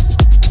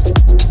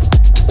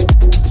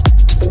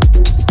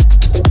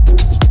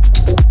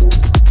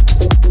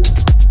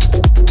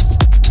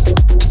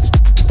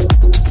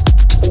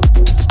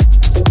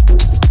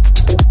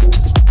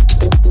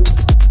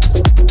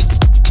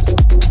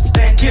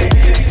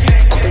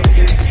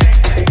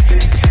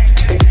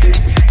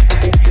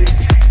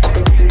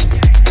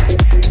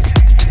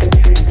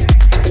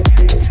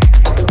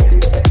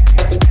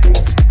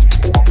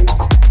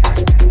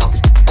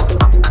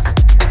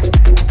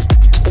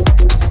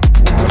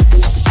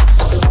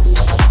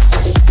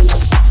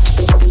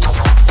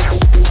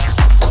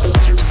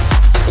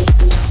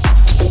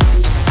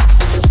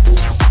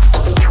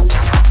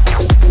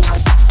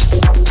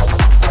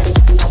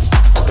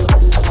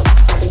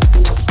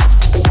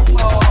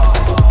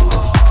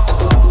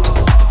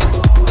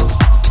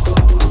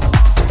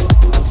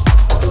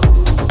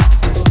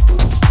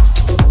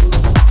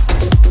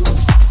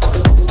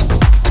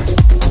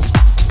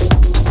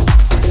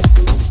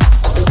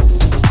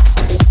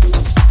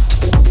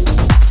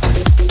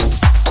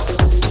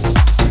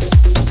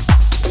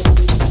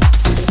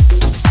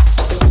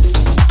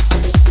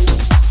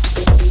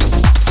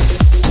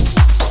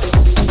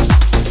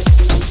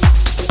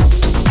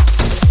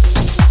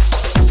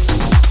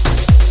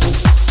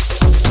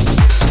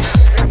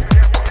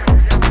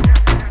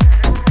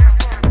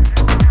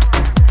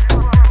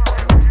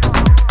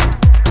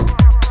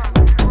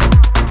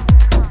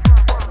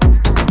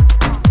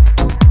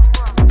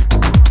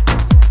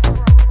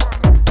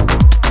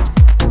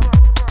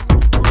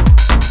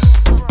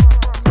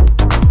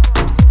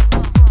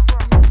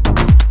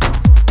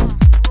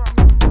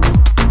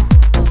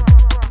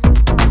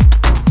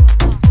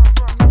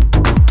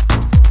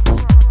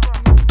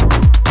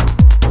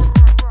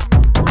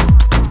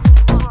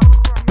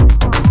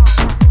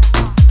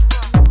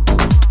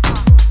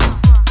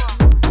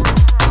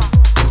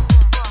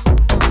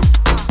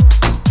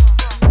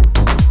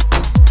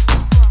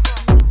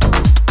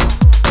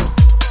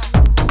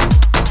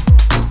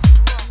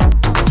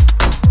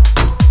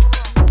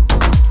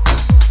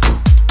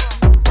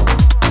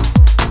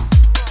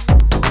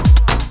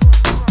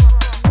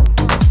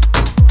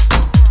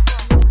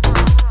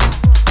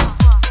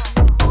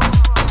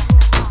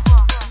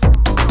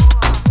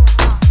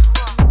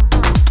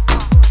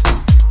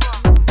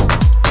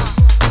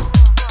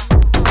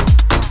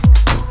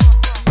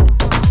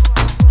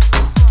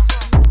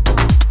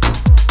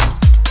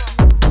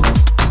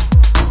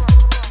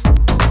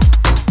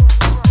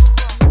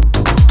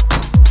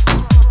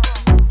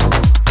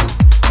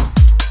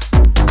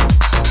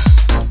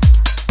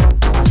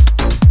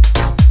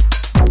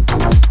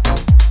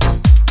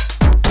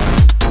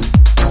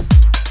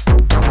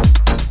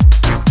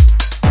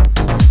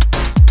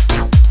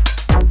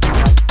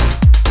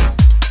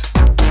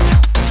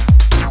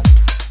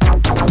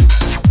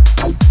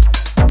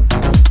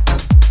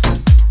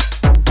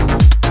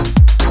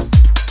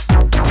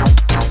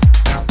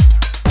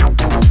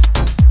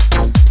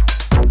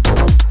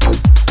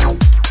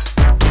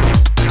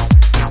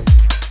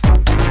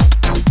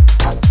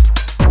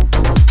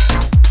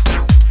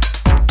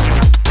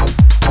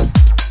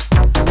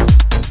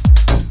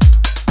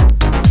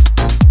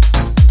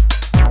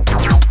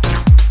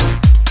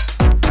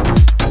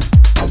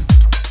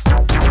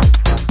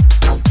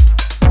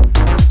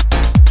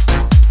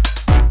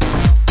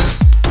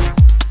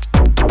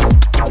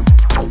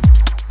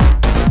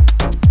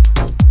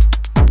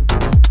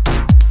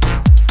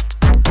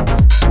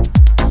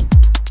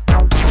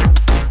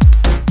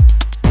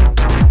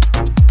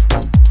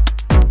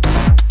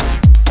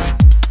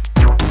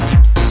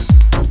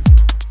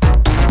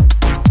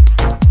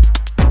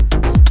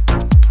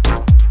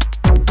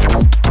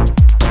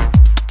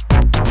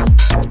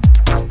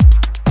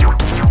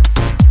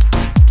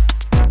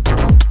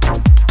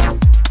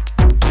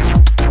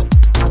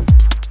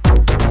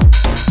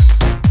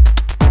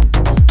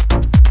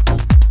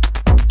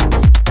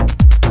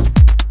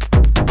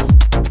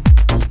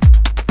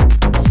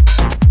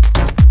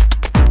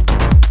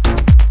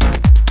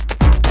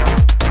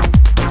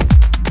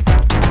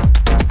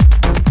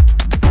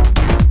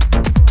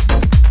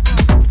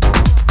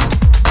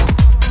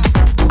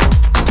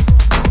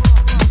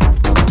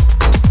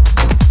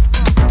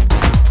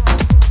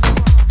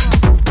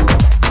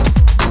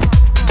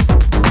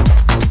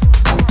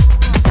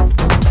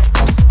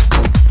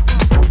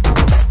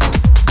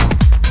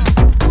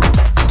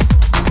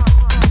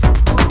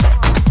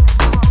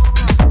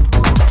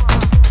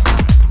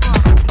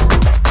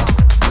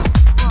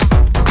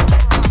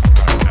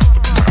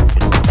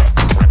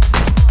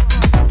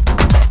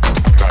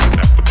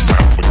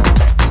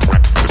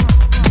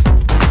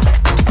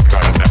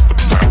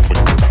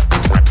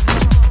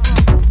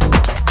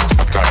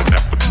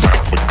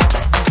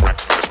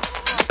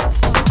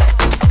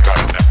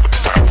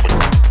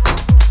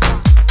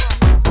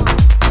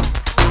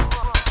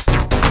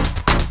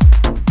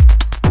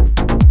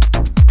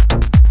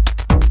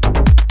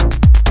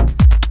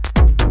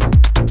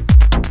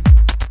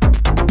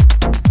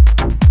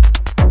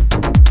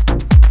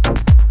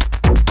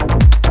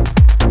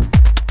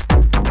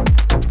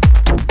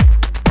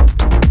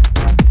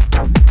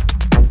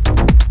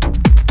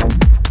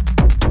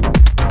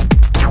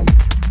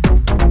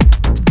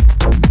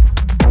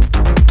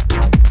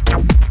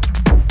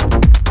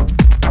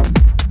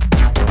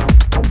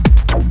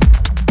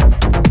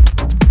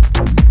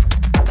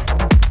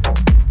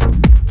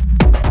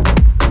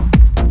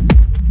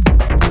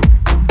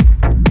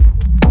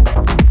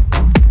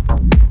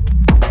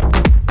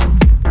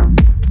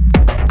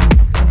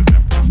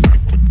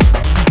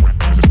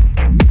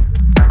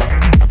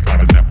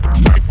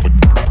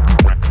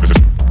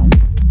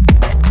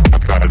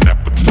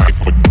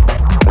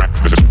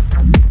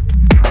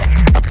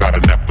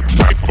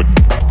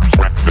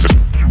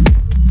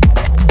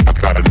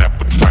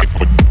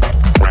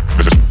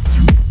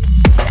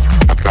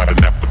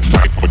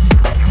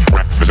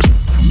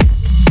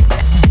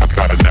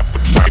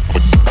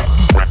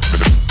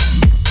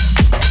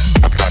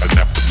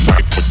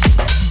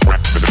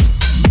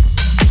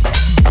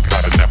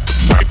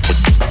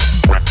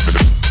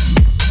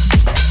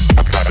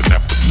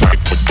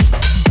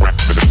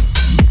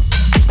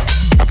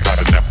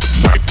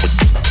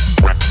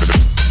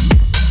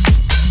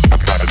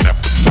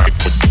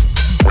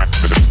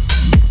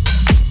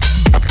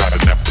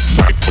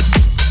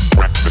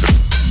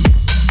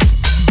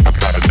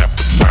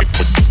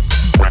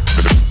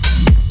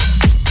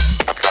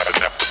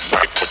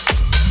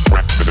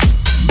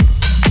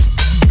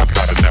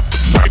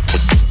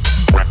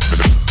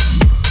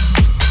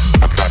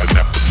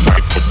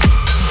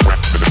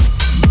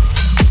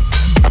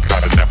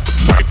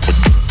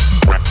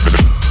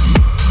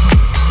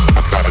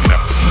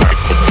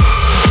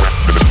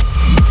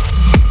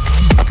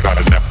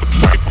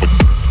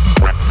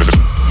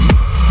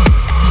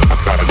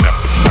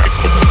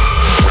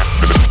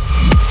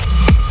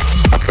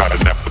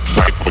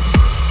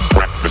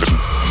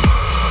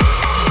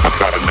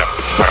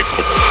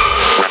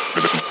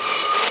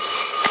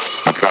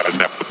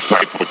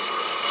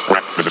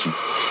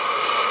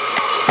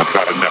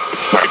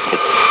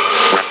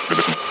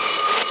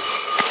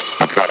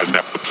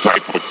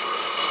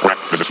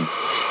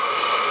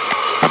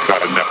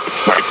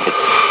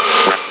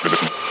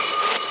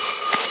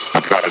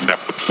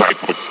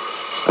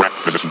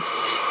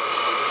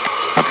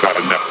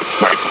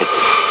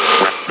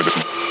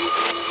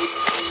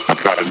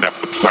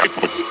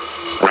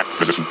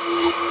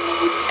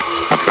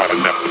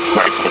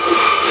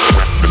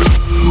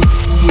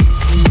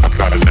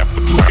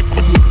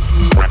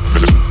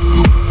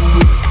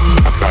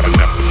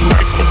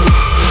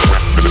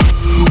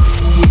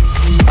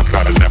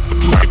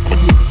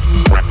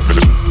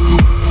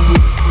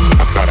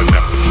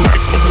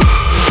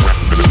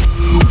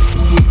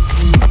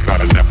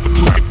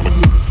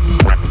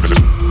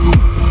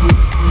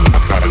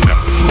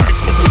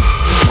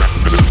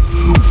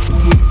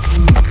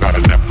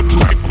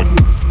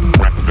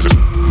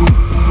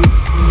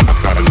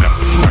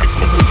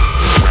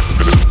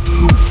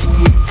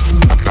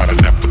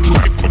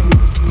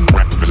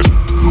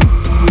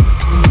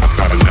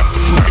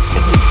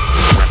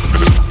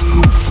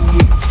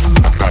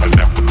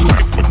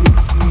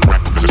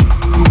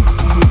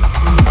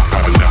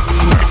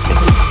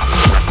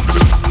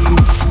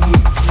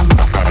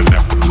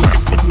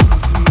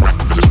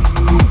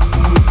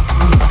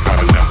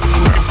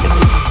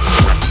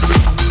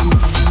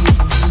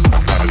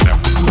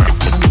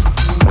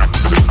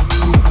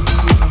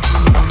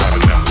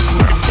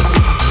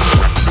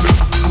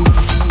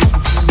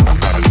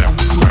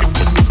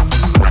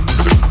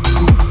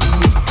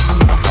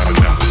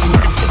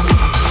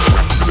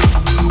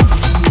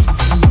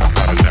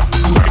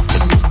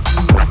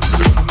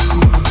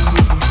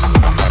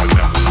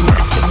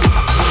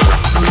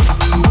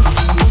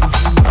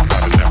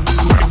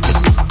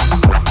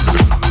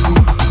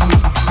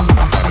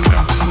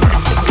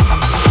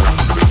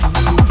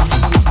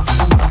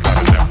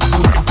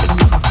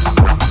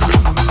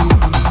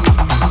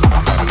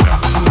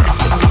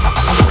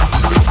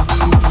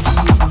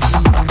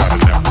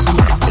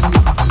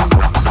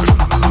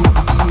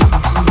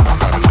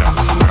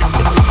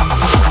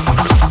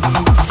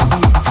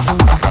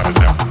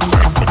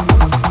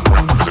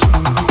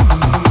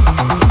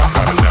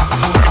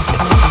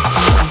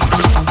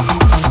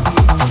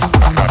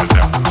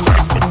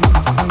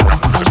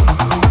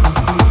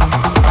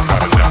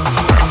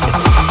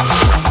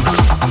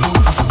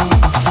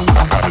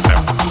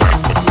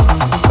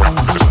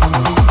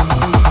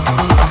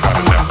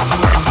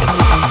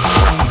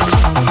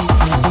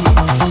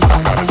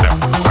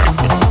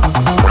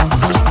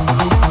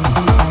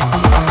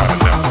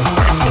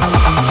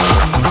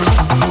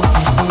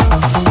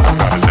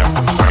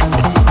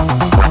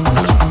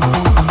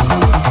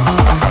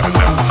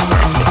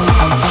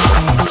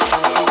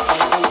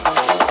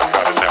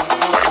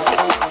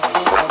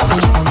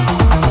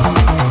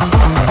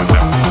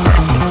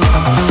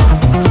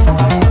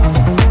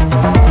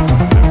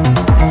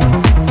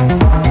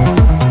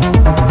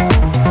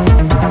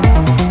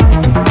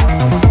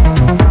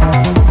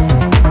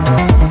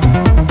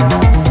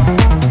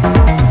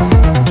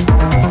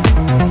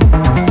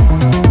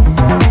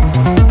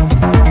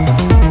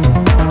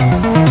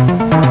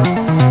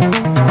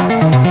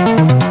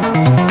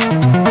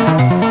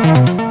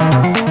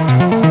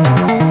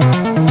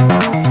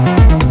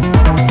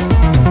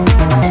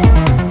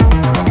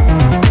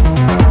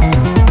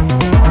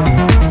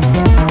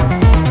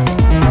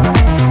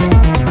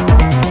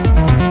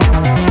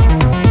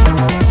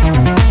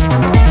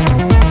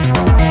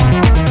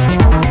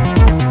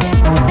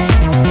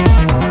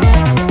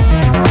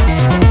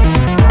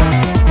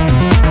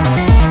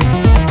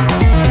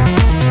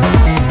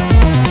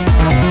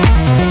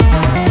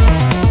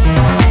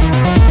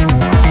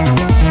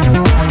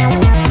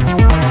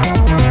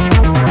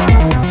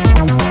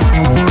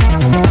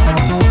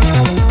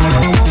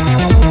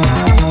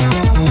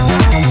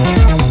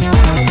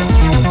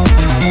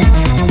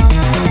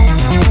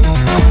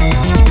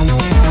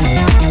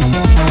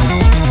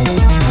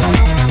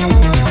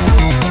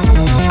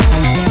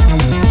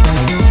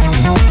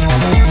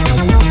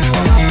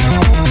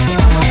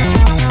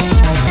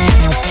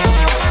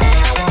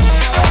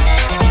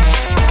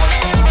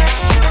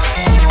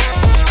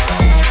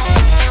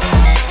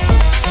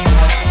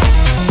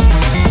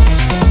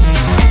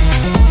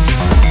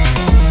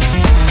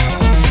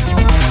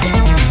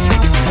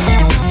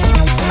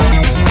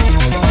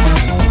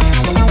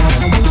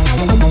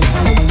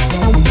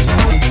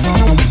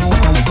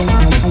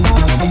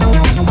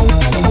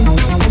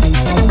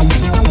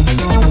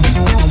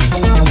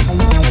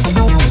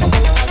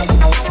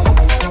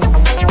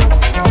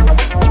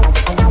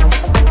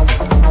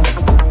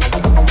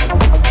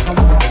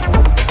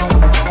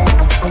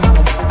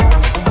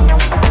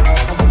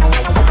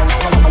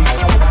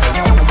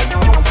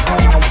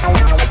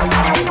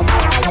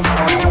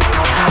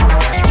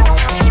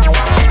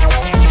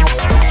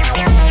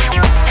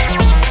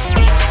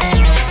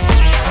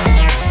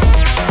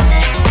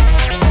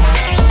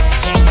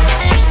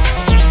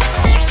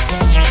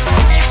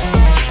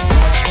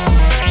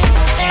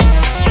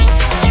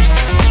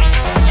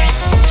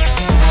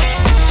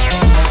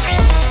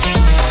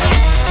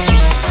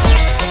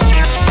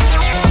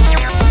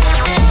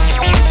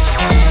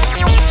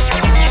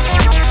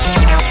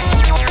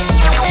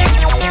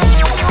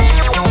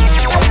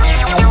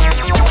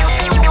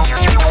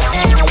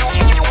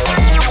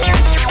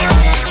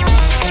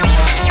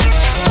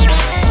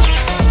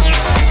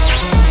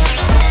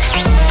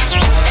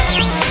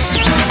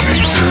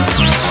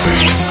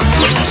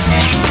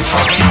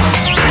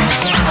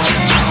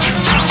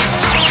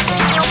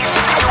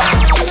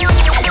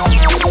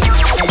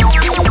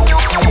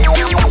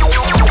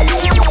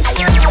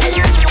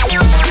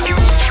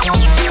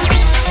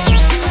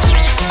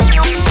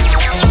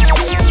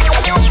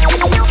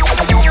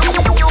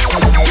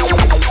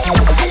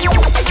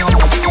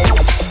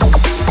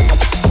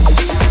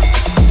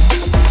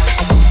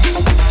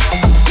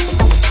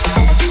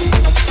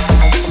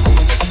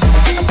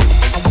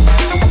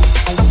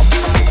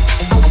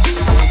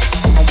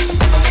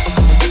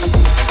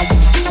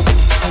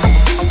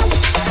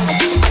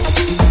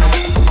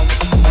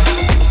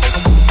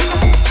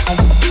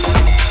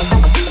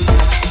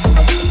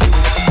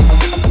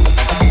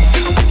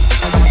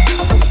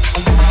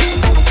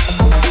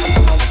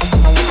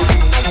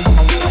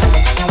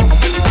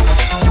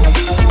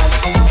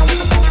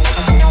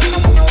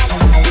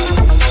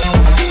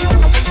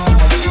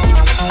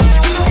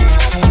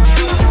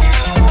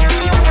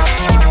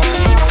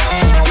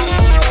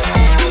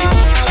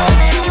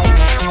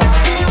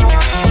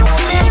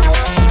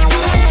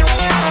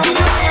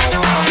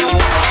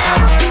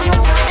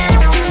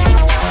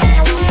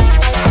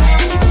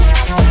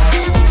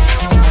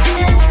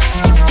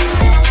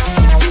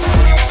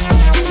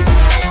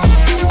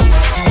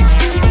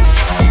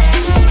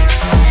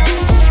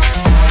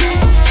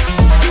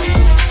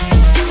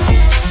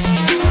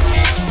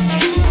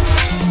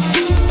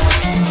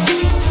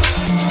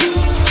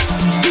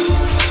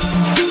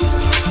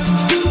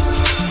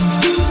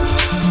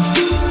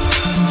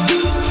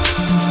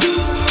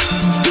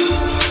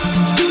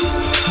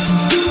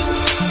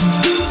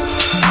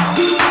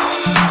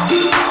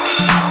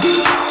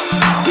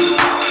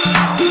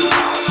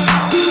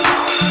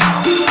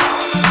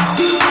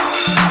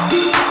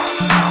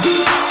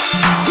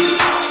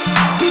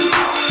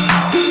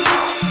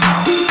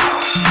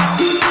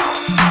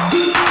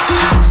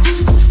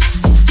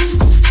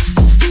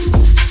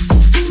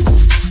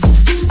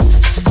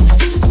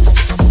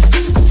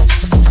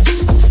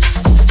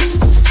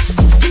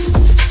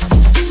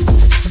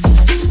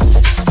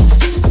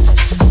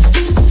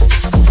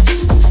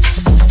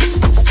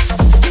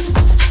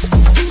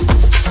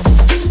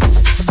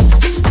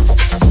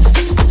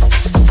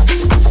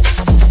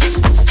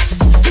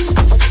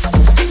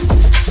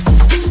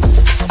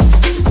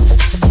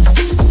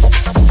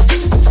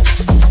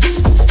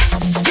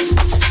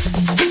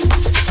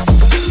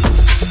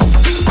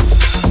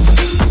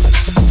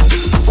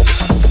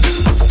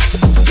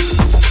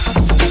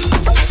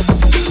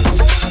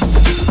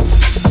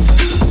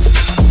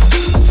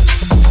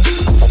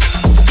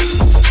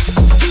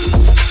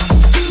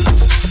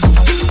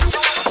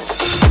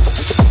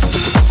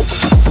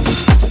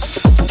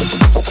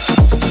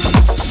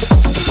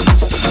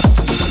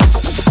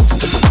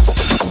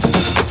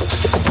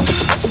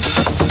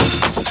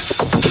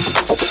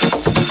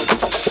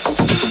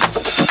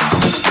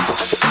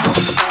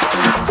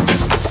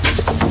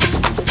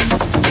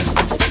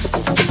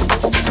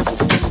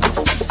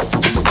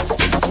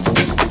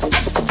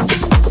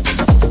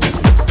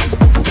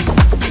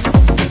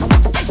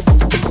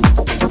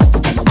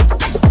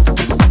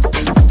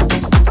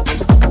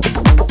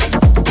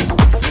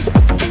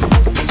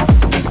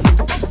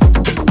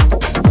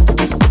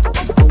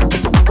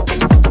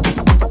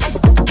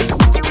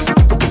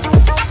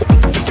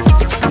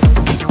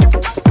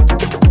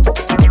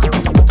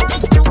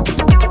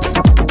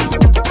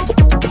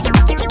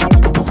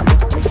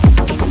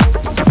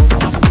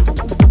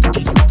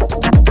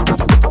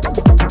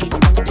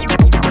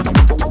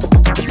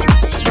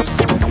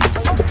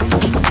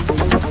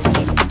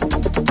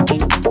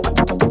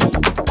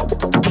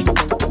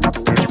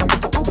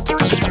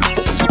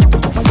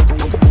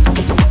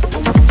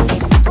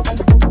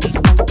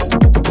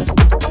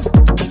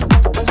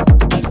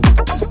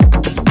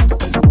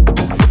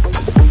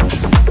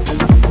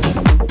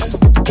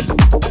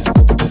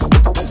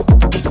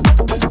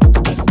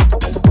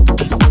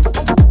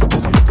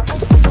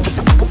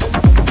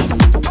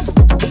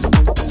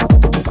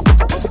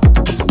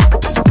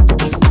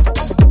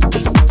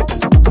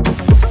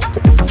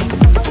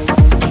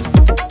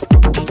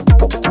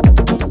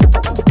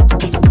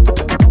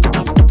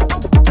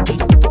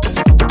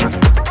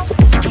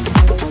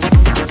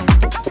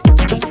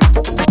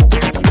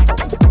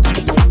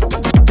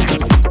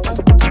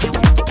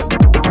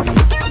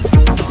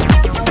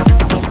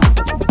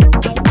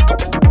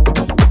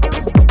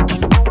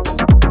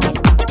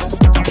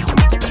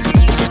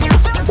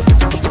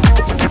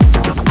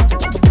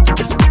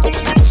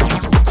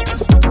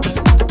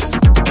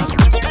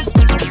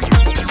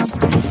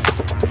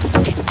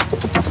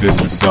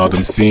 This is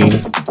Seldom Seen,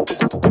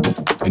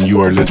 and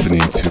you are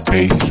listening to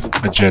Bass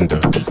Agenda,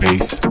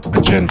 Bass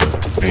Agenda,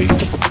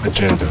 Bass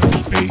Agenda,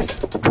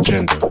 Bass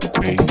Agenda,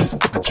 Bass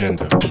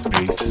Agenda,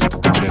 Bass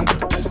Agenda,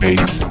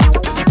 Bass,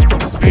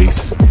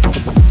 Bass,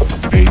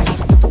 Bass,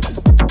 Bass,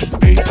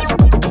 Bass,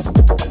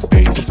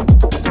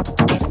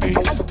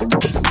 Bass,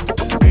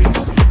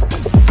 Bass,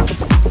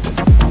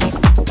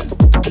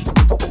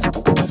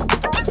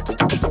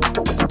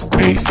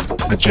 Bass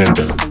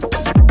Agenda.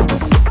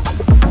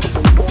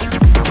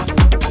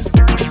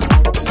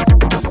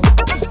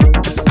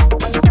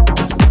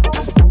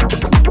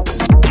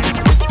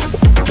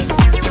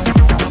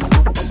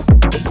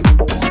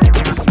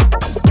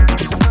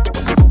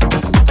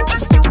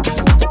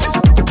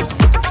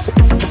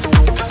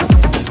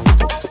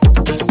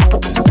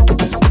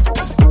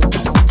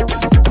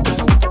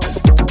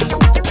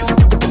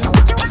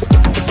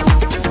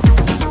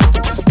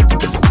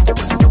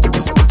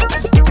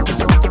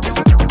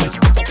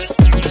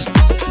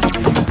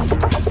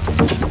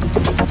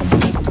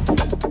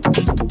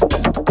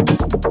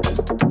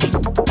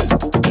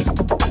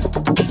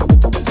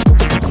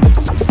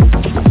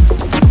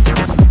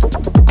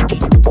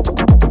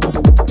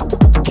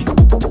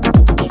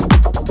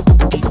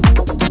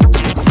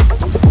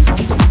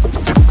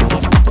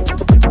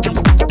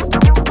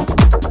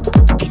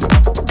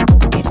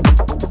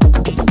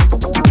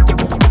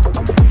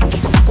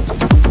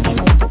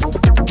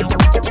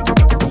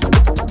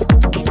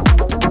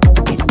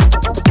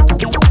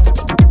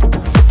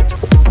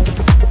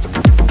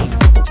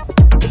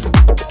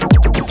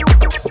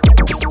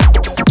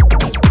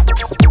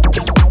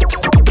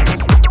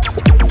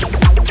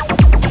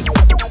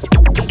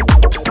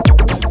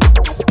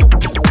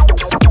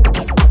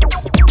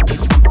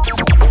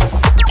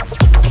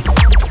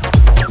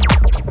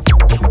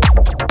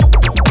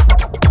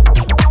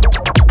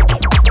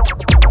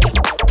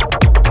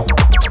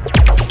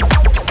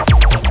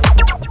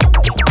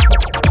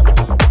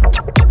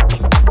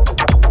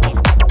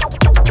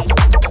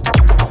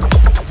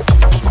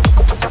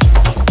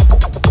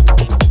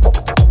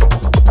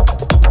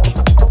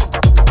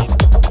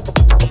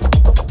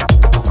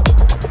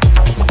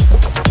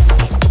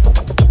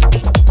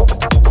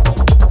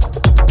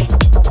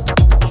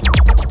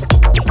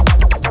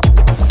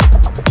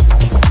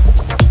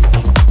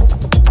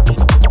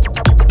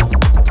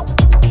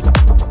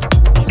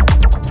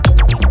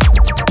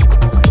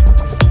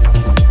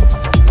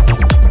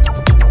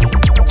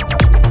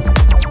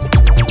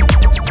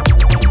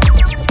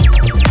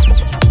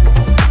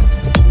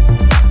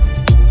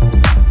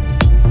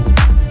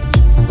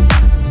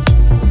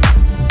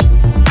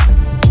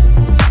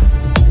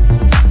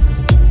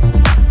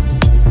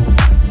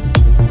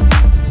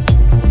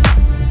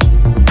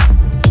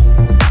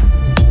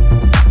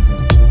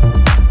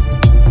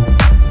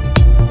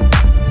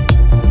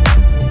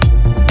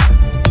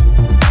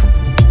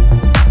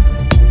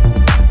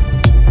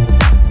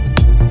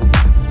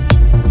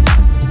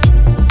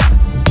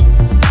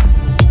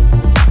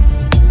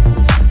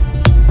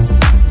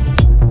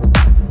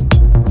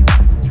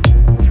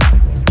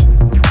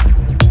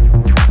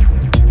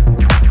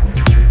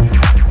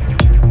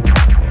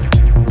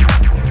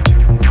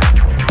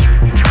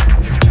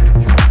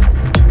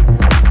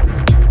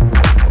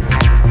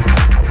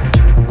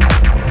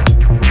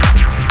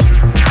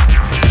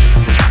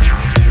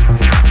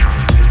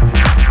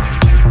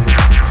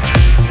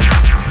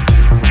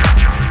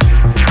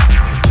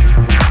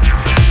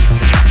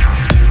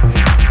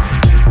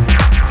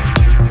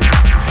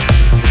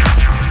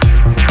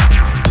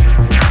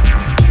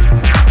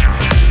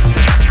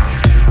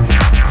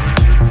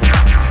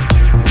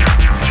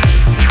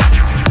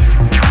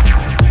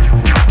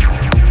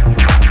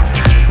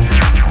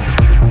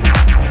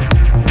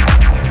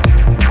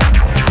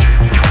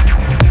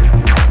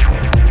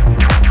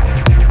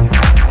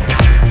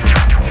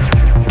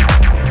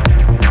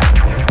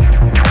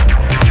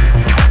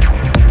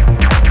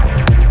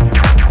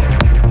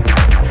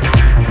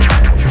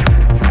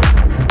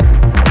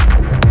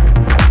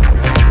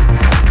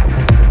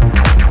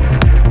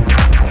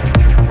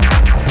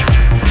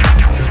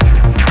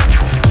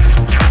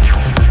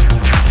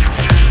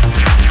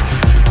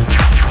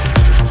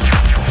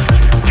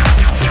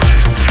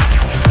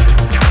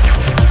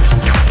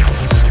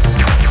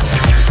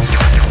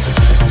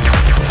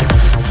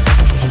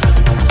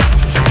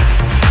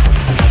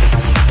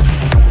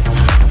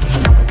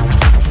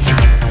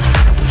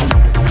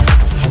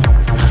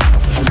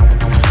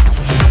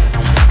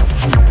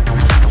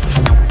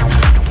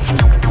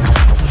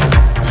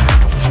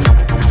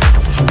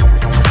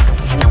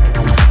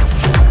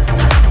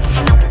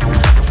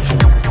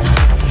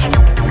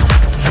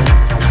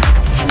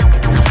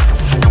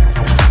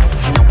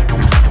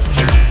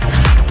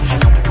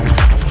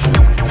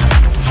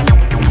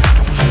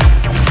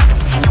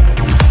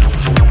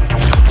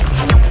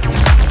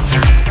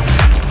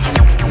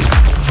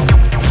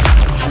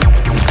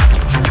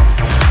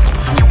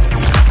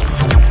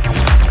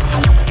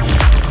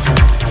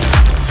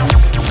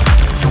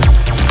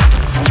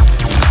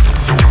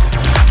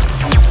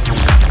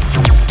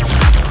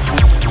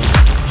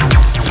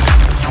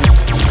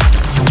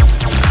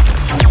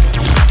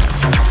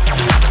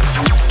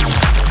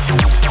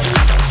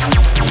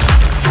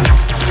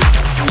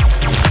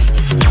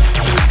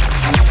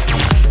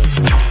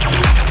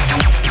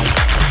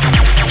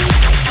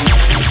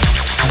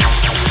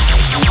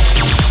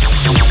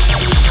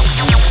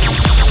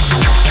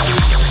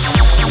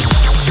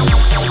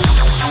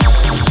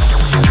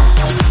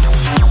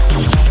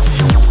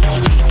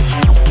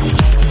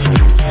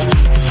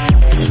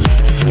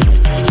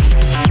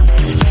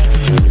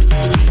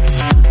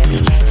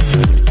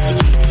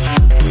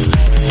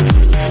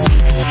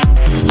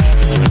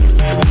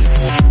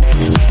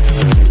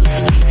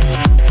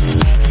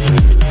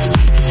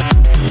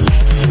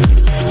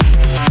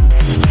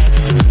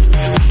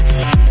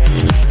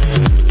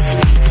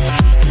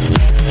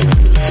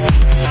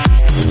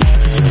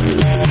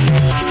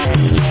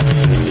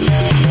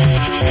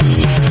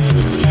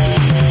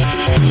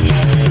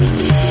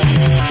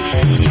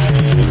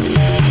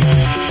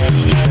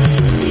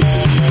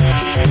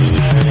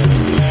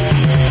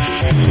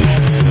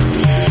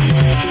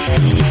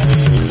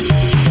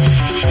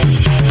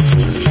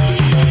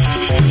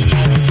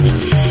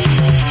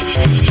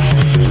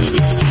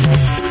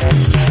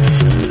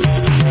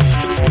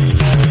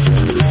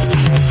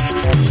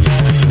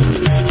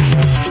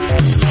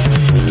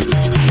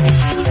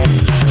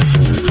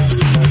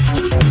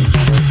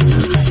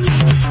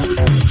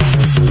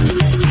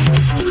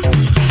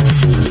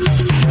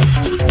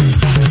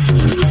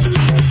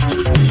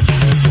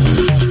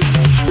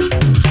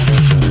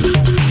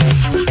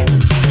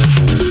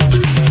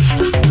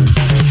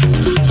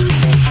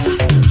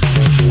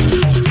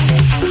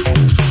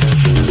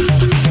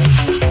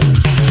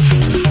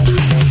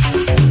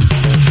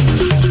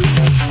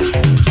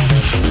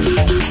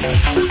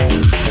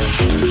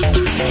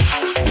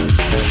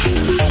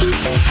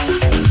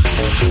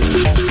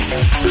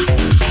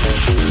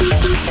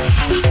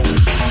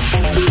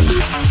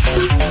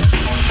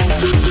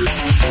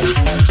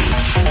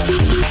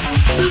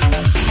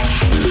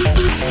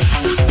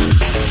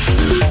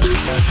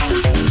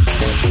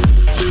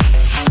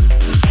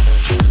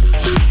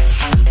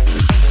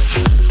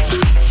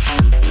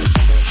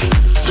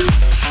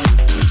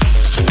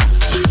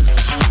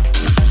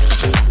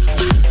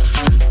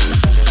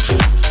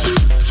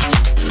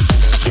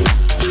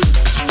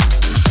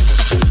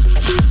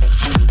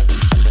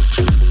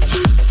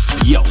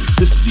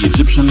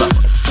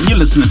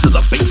 Listening to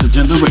the Bass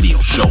Agenda Radio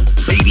Show,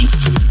 baby.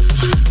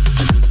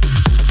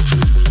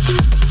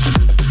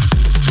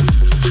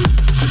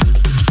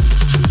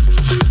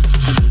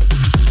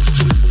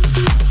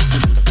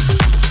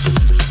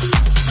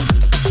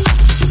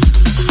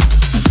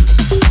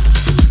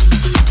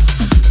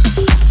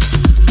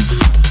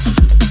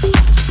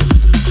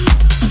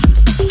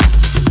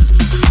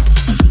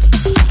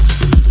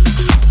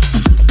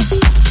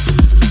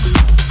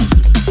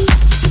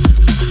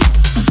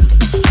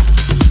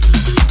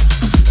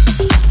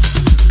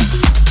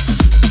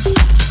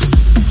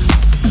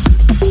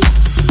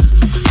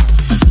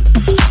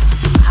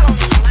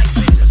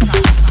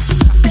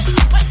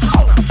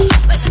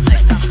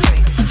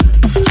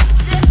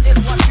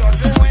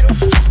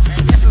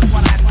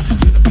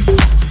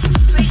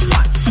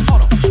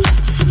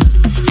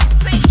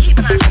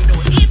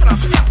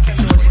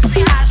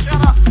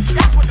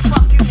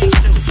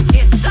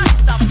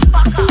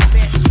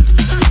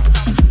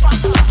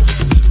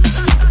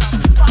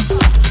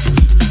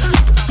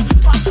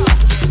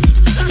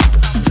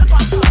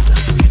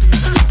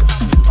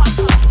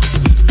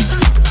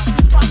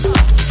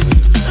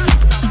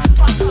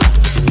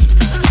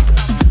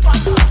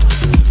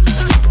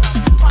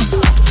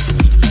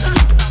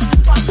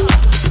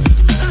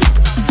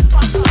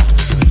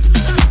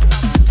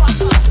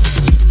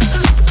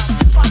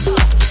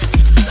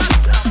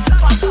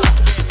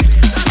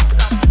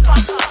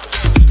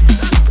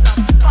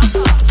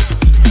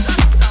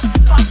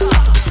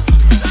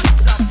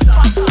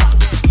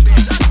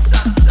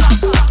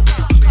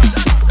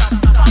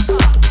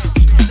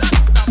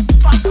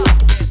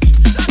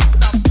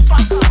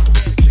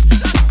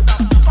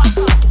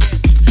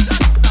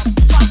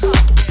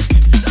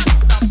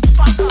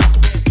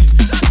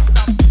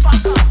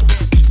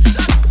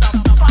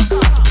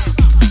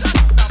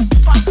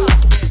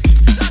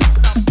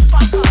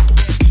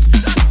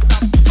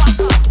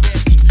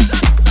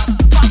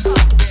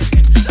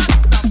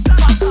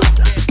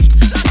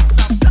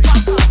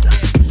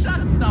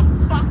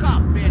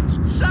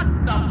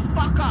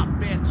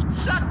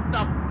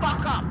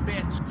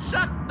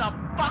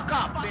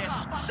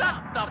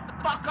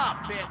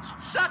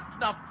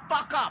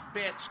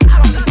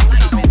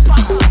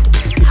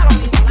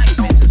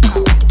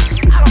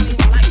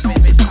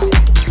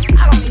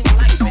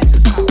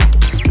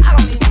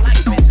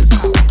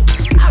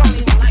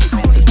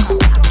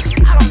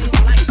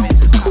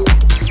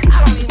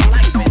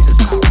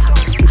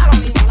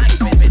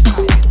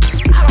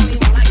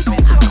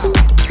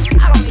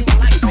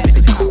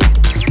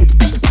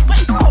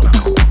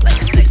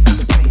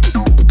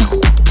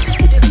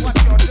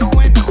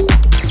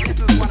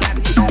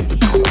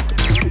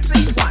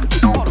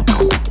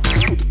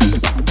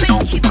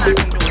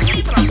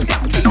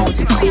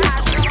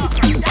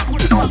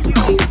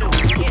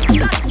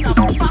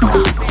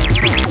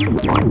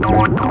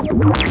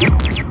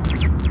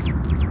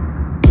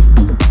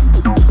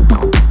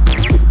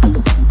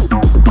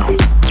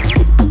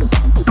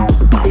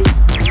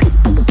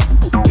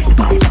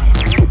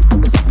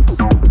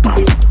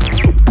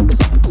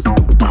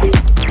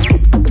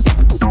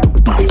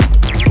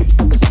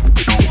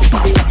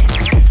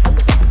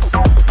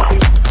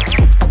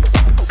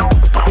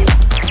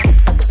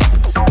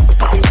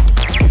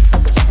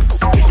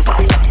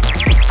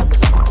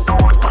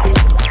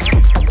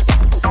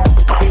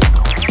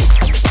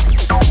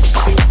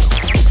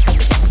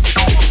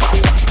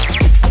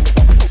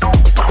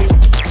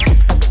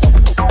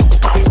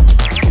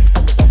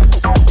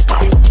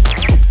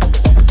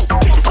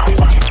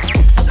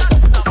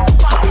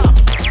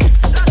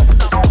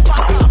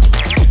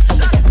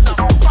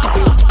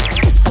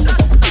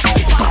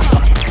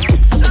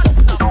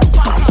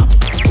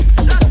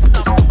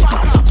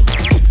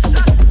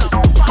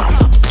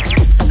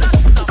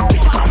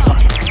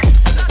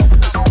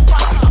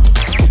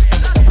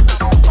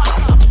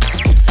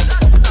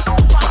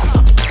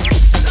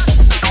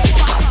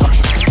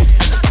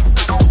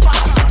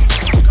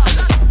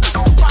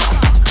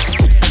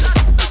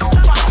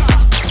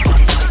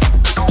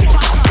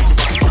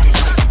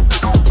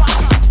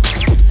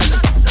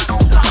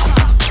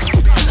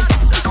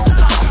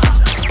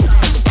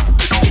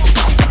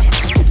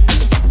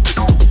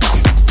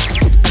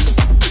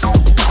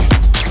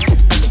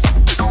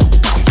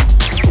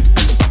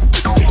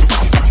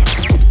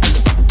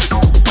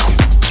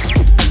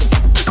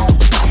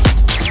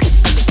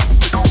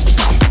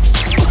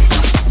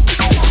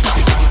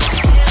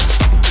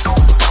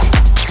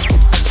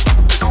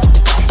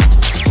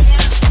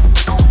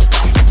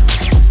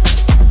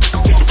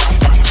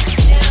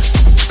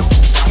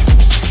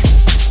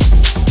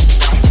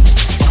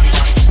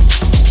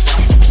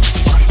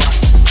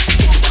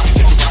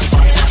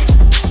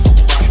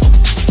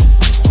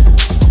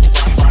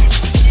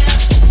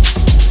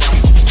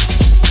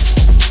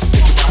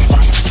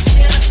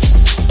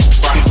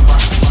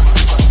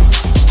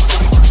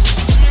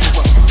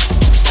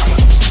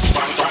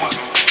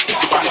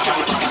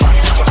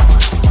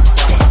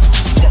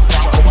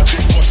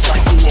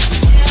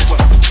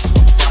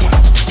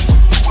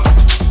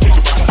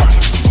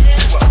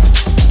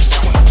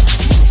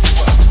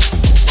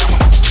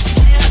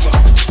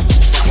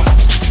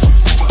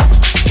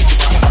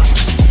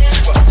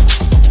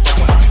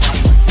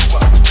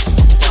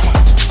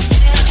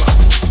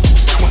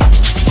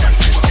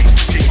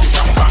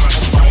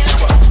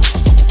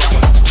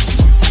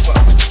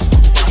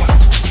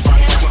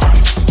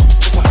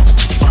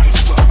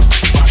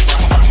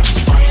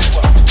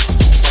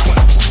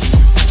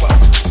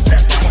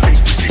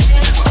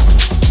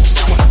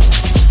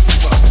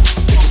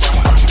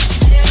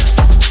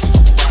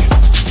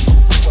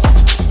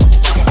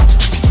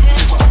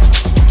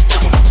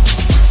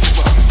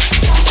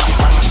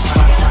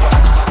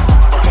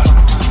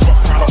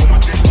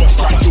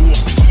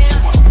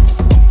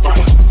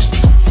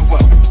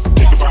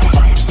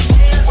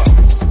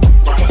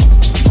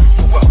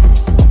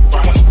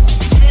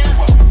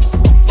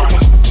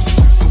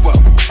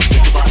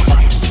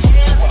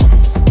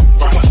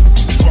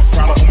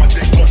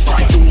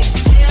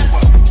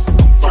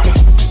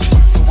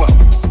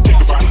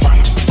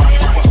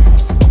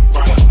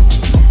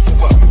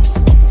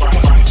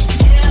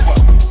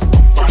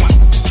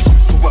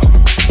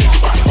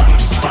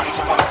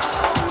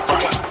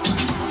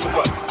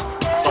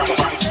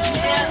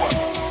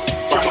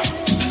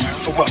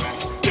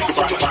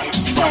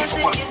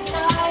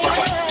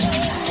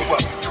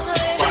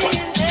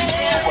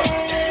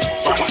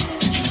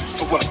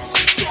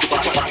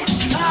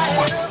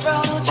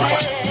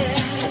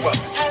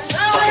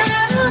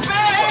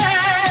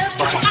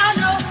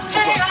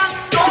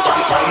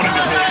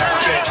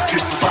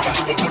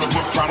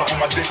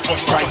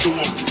 bust right through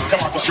them. Come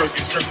out the shirt,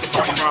 insert the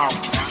party round.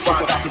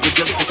 Find out the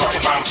legit, we'll talk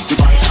about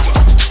it.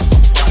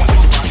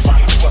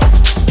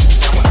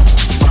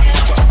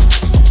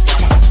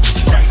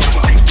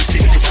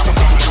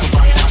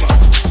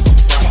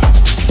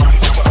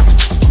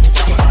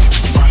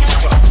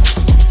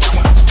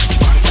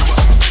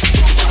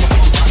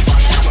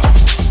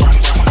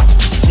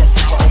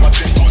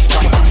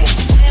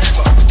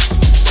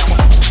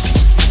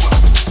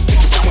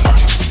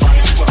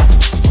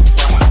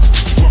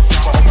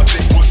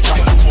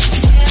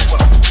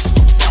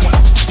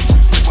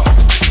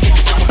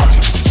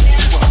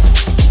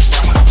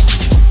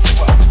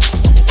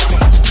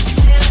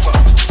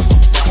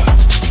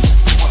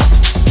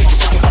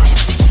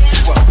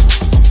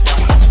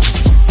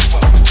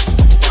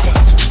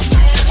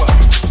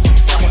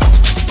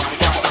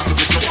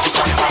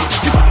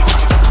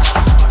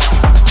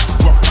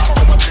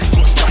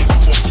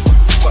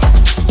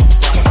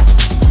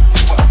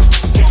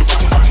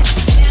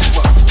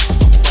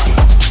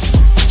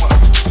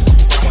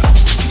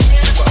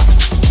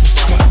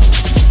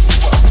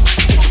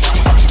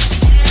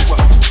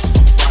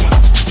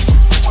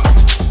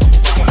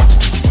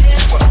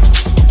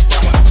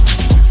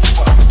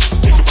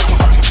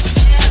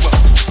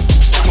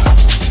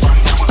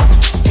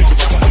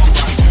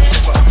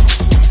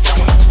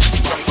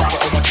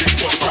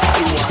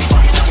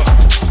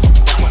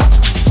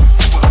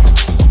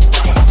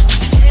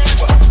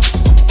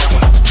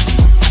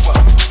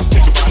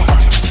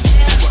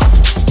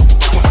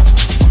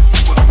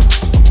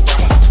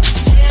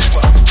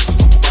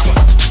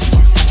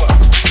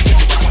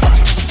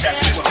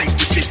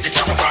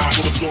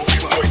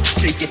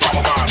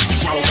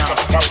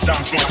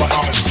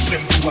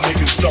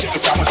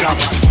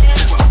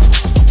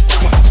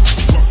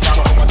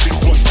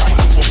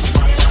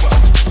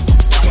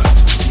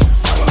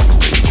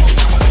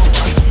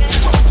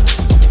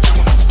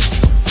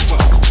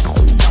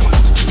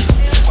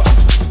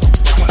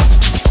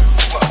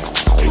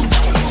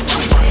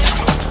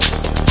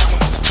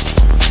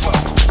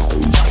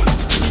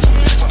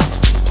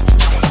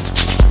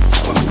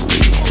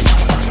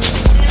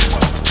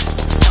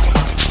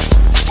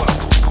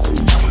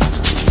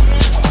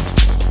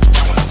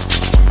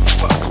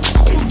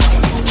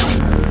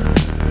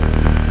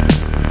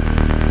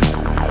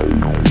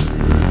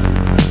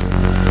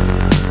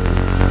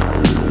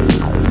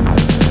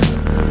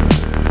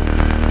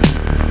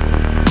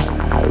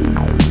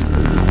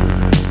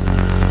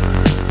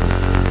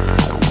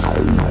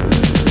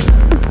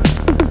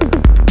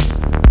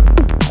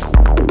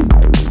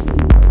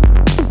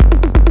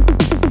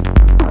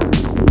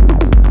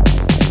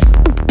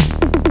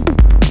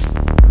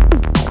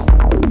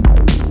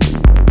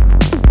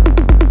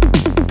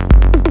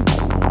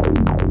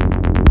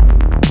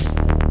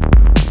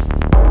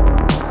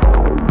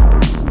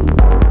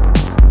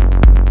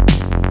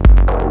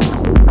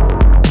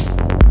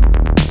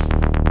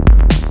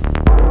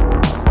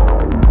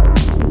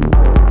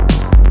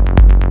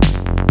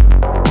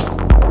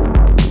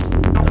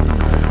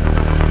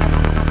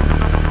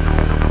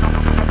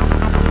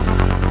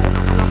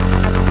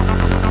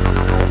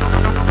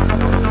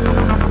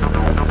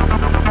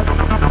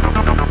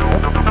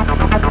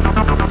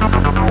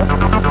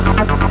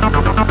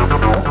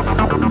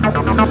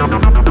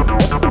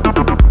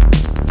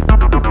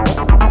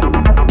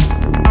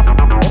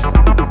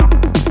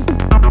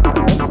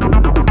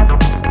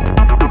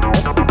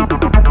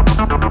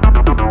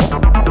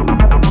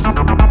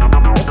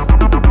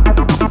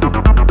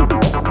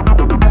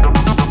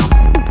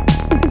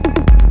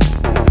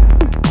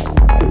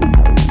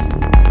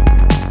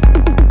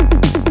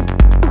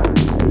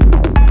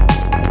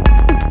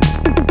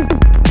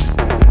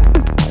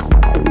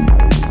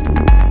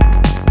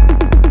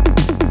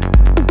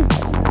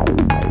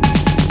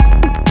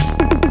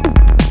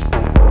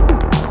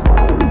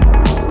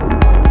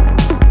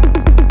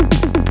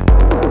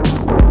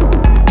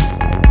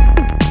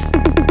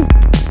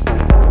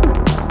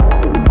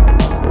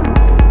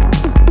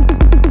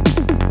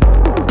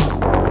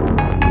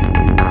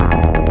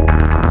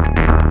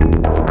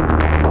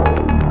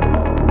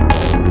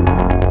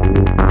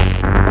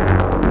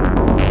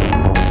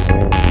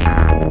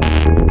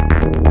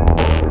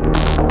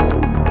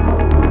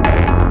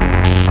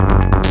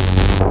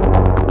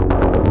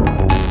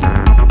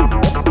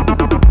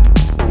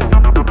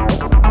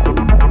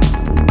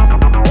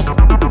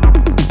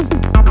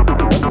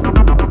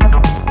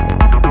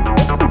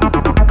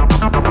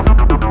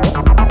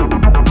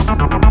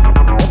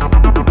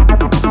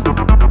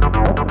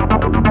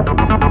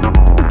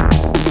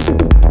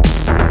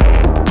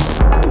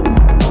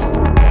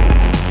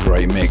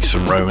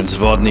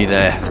 ZAWODNY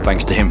there,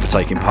 thanks to him for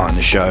taking part in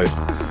the show.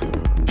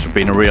 It's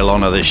been a real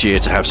honour this year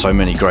to have so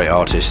many great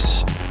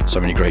artists, so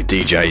many great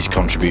DJs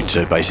contribute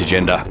to Bass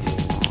Agenda,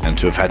 and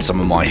to have had some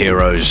of my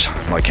heroes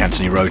like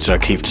Anthony Rota,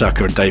 Keith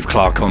Tucker and Dave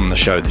Clark on the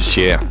show this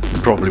year.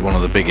 And probably one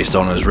of the biggest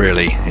honours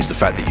really is the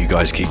fact that you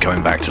guys keep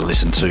coming back to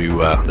listen to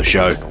the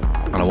show,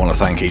 and I want to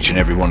thank each and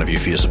every one of you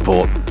for your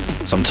support.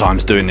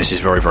 Sometimes doing this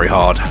is very, very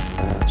hard,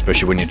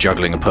 especially when you're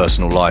juggling a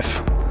personal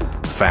life,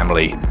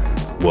 family,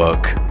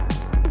 work,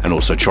 and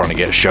also trying to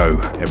get a show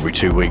every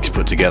 2 weeks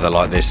put together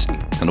like this.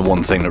 And the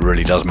one thing that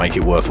really does make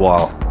it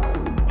worthwhile,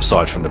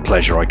 aside from the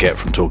pleasure I get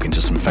from talking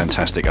to some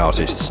fantastic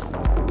artists,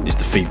 is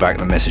the feedback,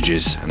 the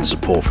messages, and the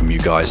support from you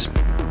guys.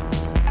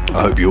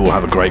 I hope you all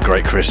have a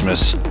great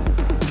Christmas,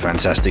 a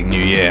fantastic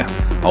New Year.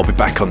 I'll be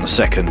back on the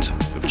 2nd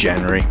of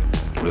January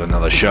with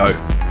another show,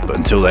 but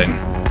until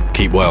then,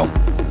 keep well,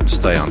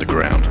 stay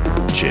underground.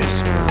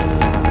 Cheers.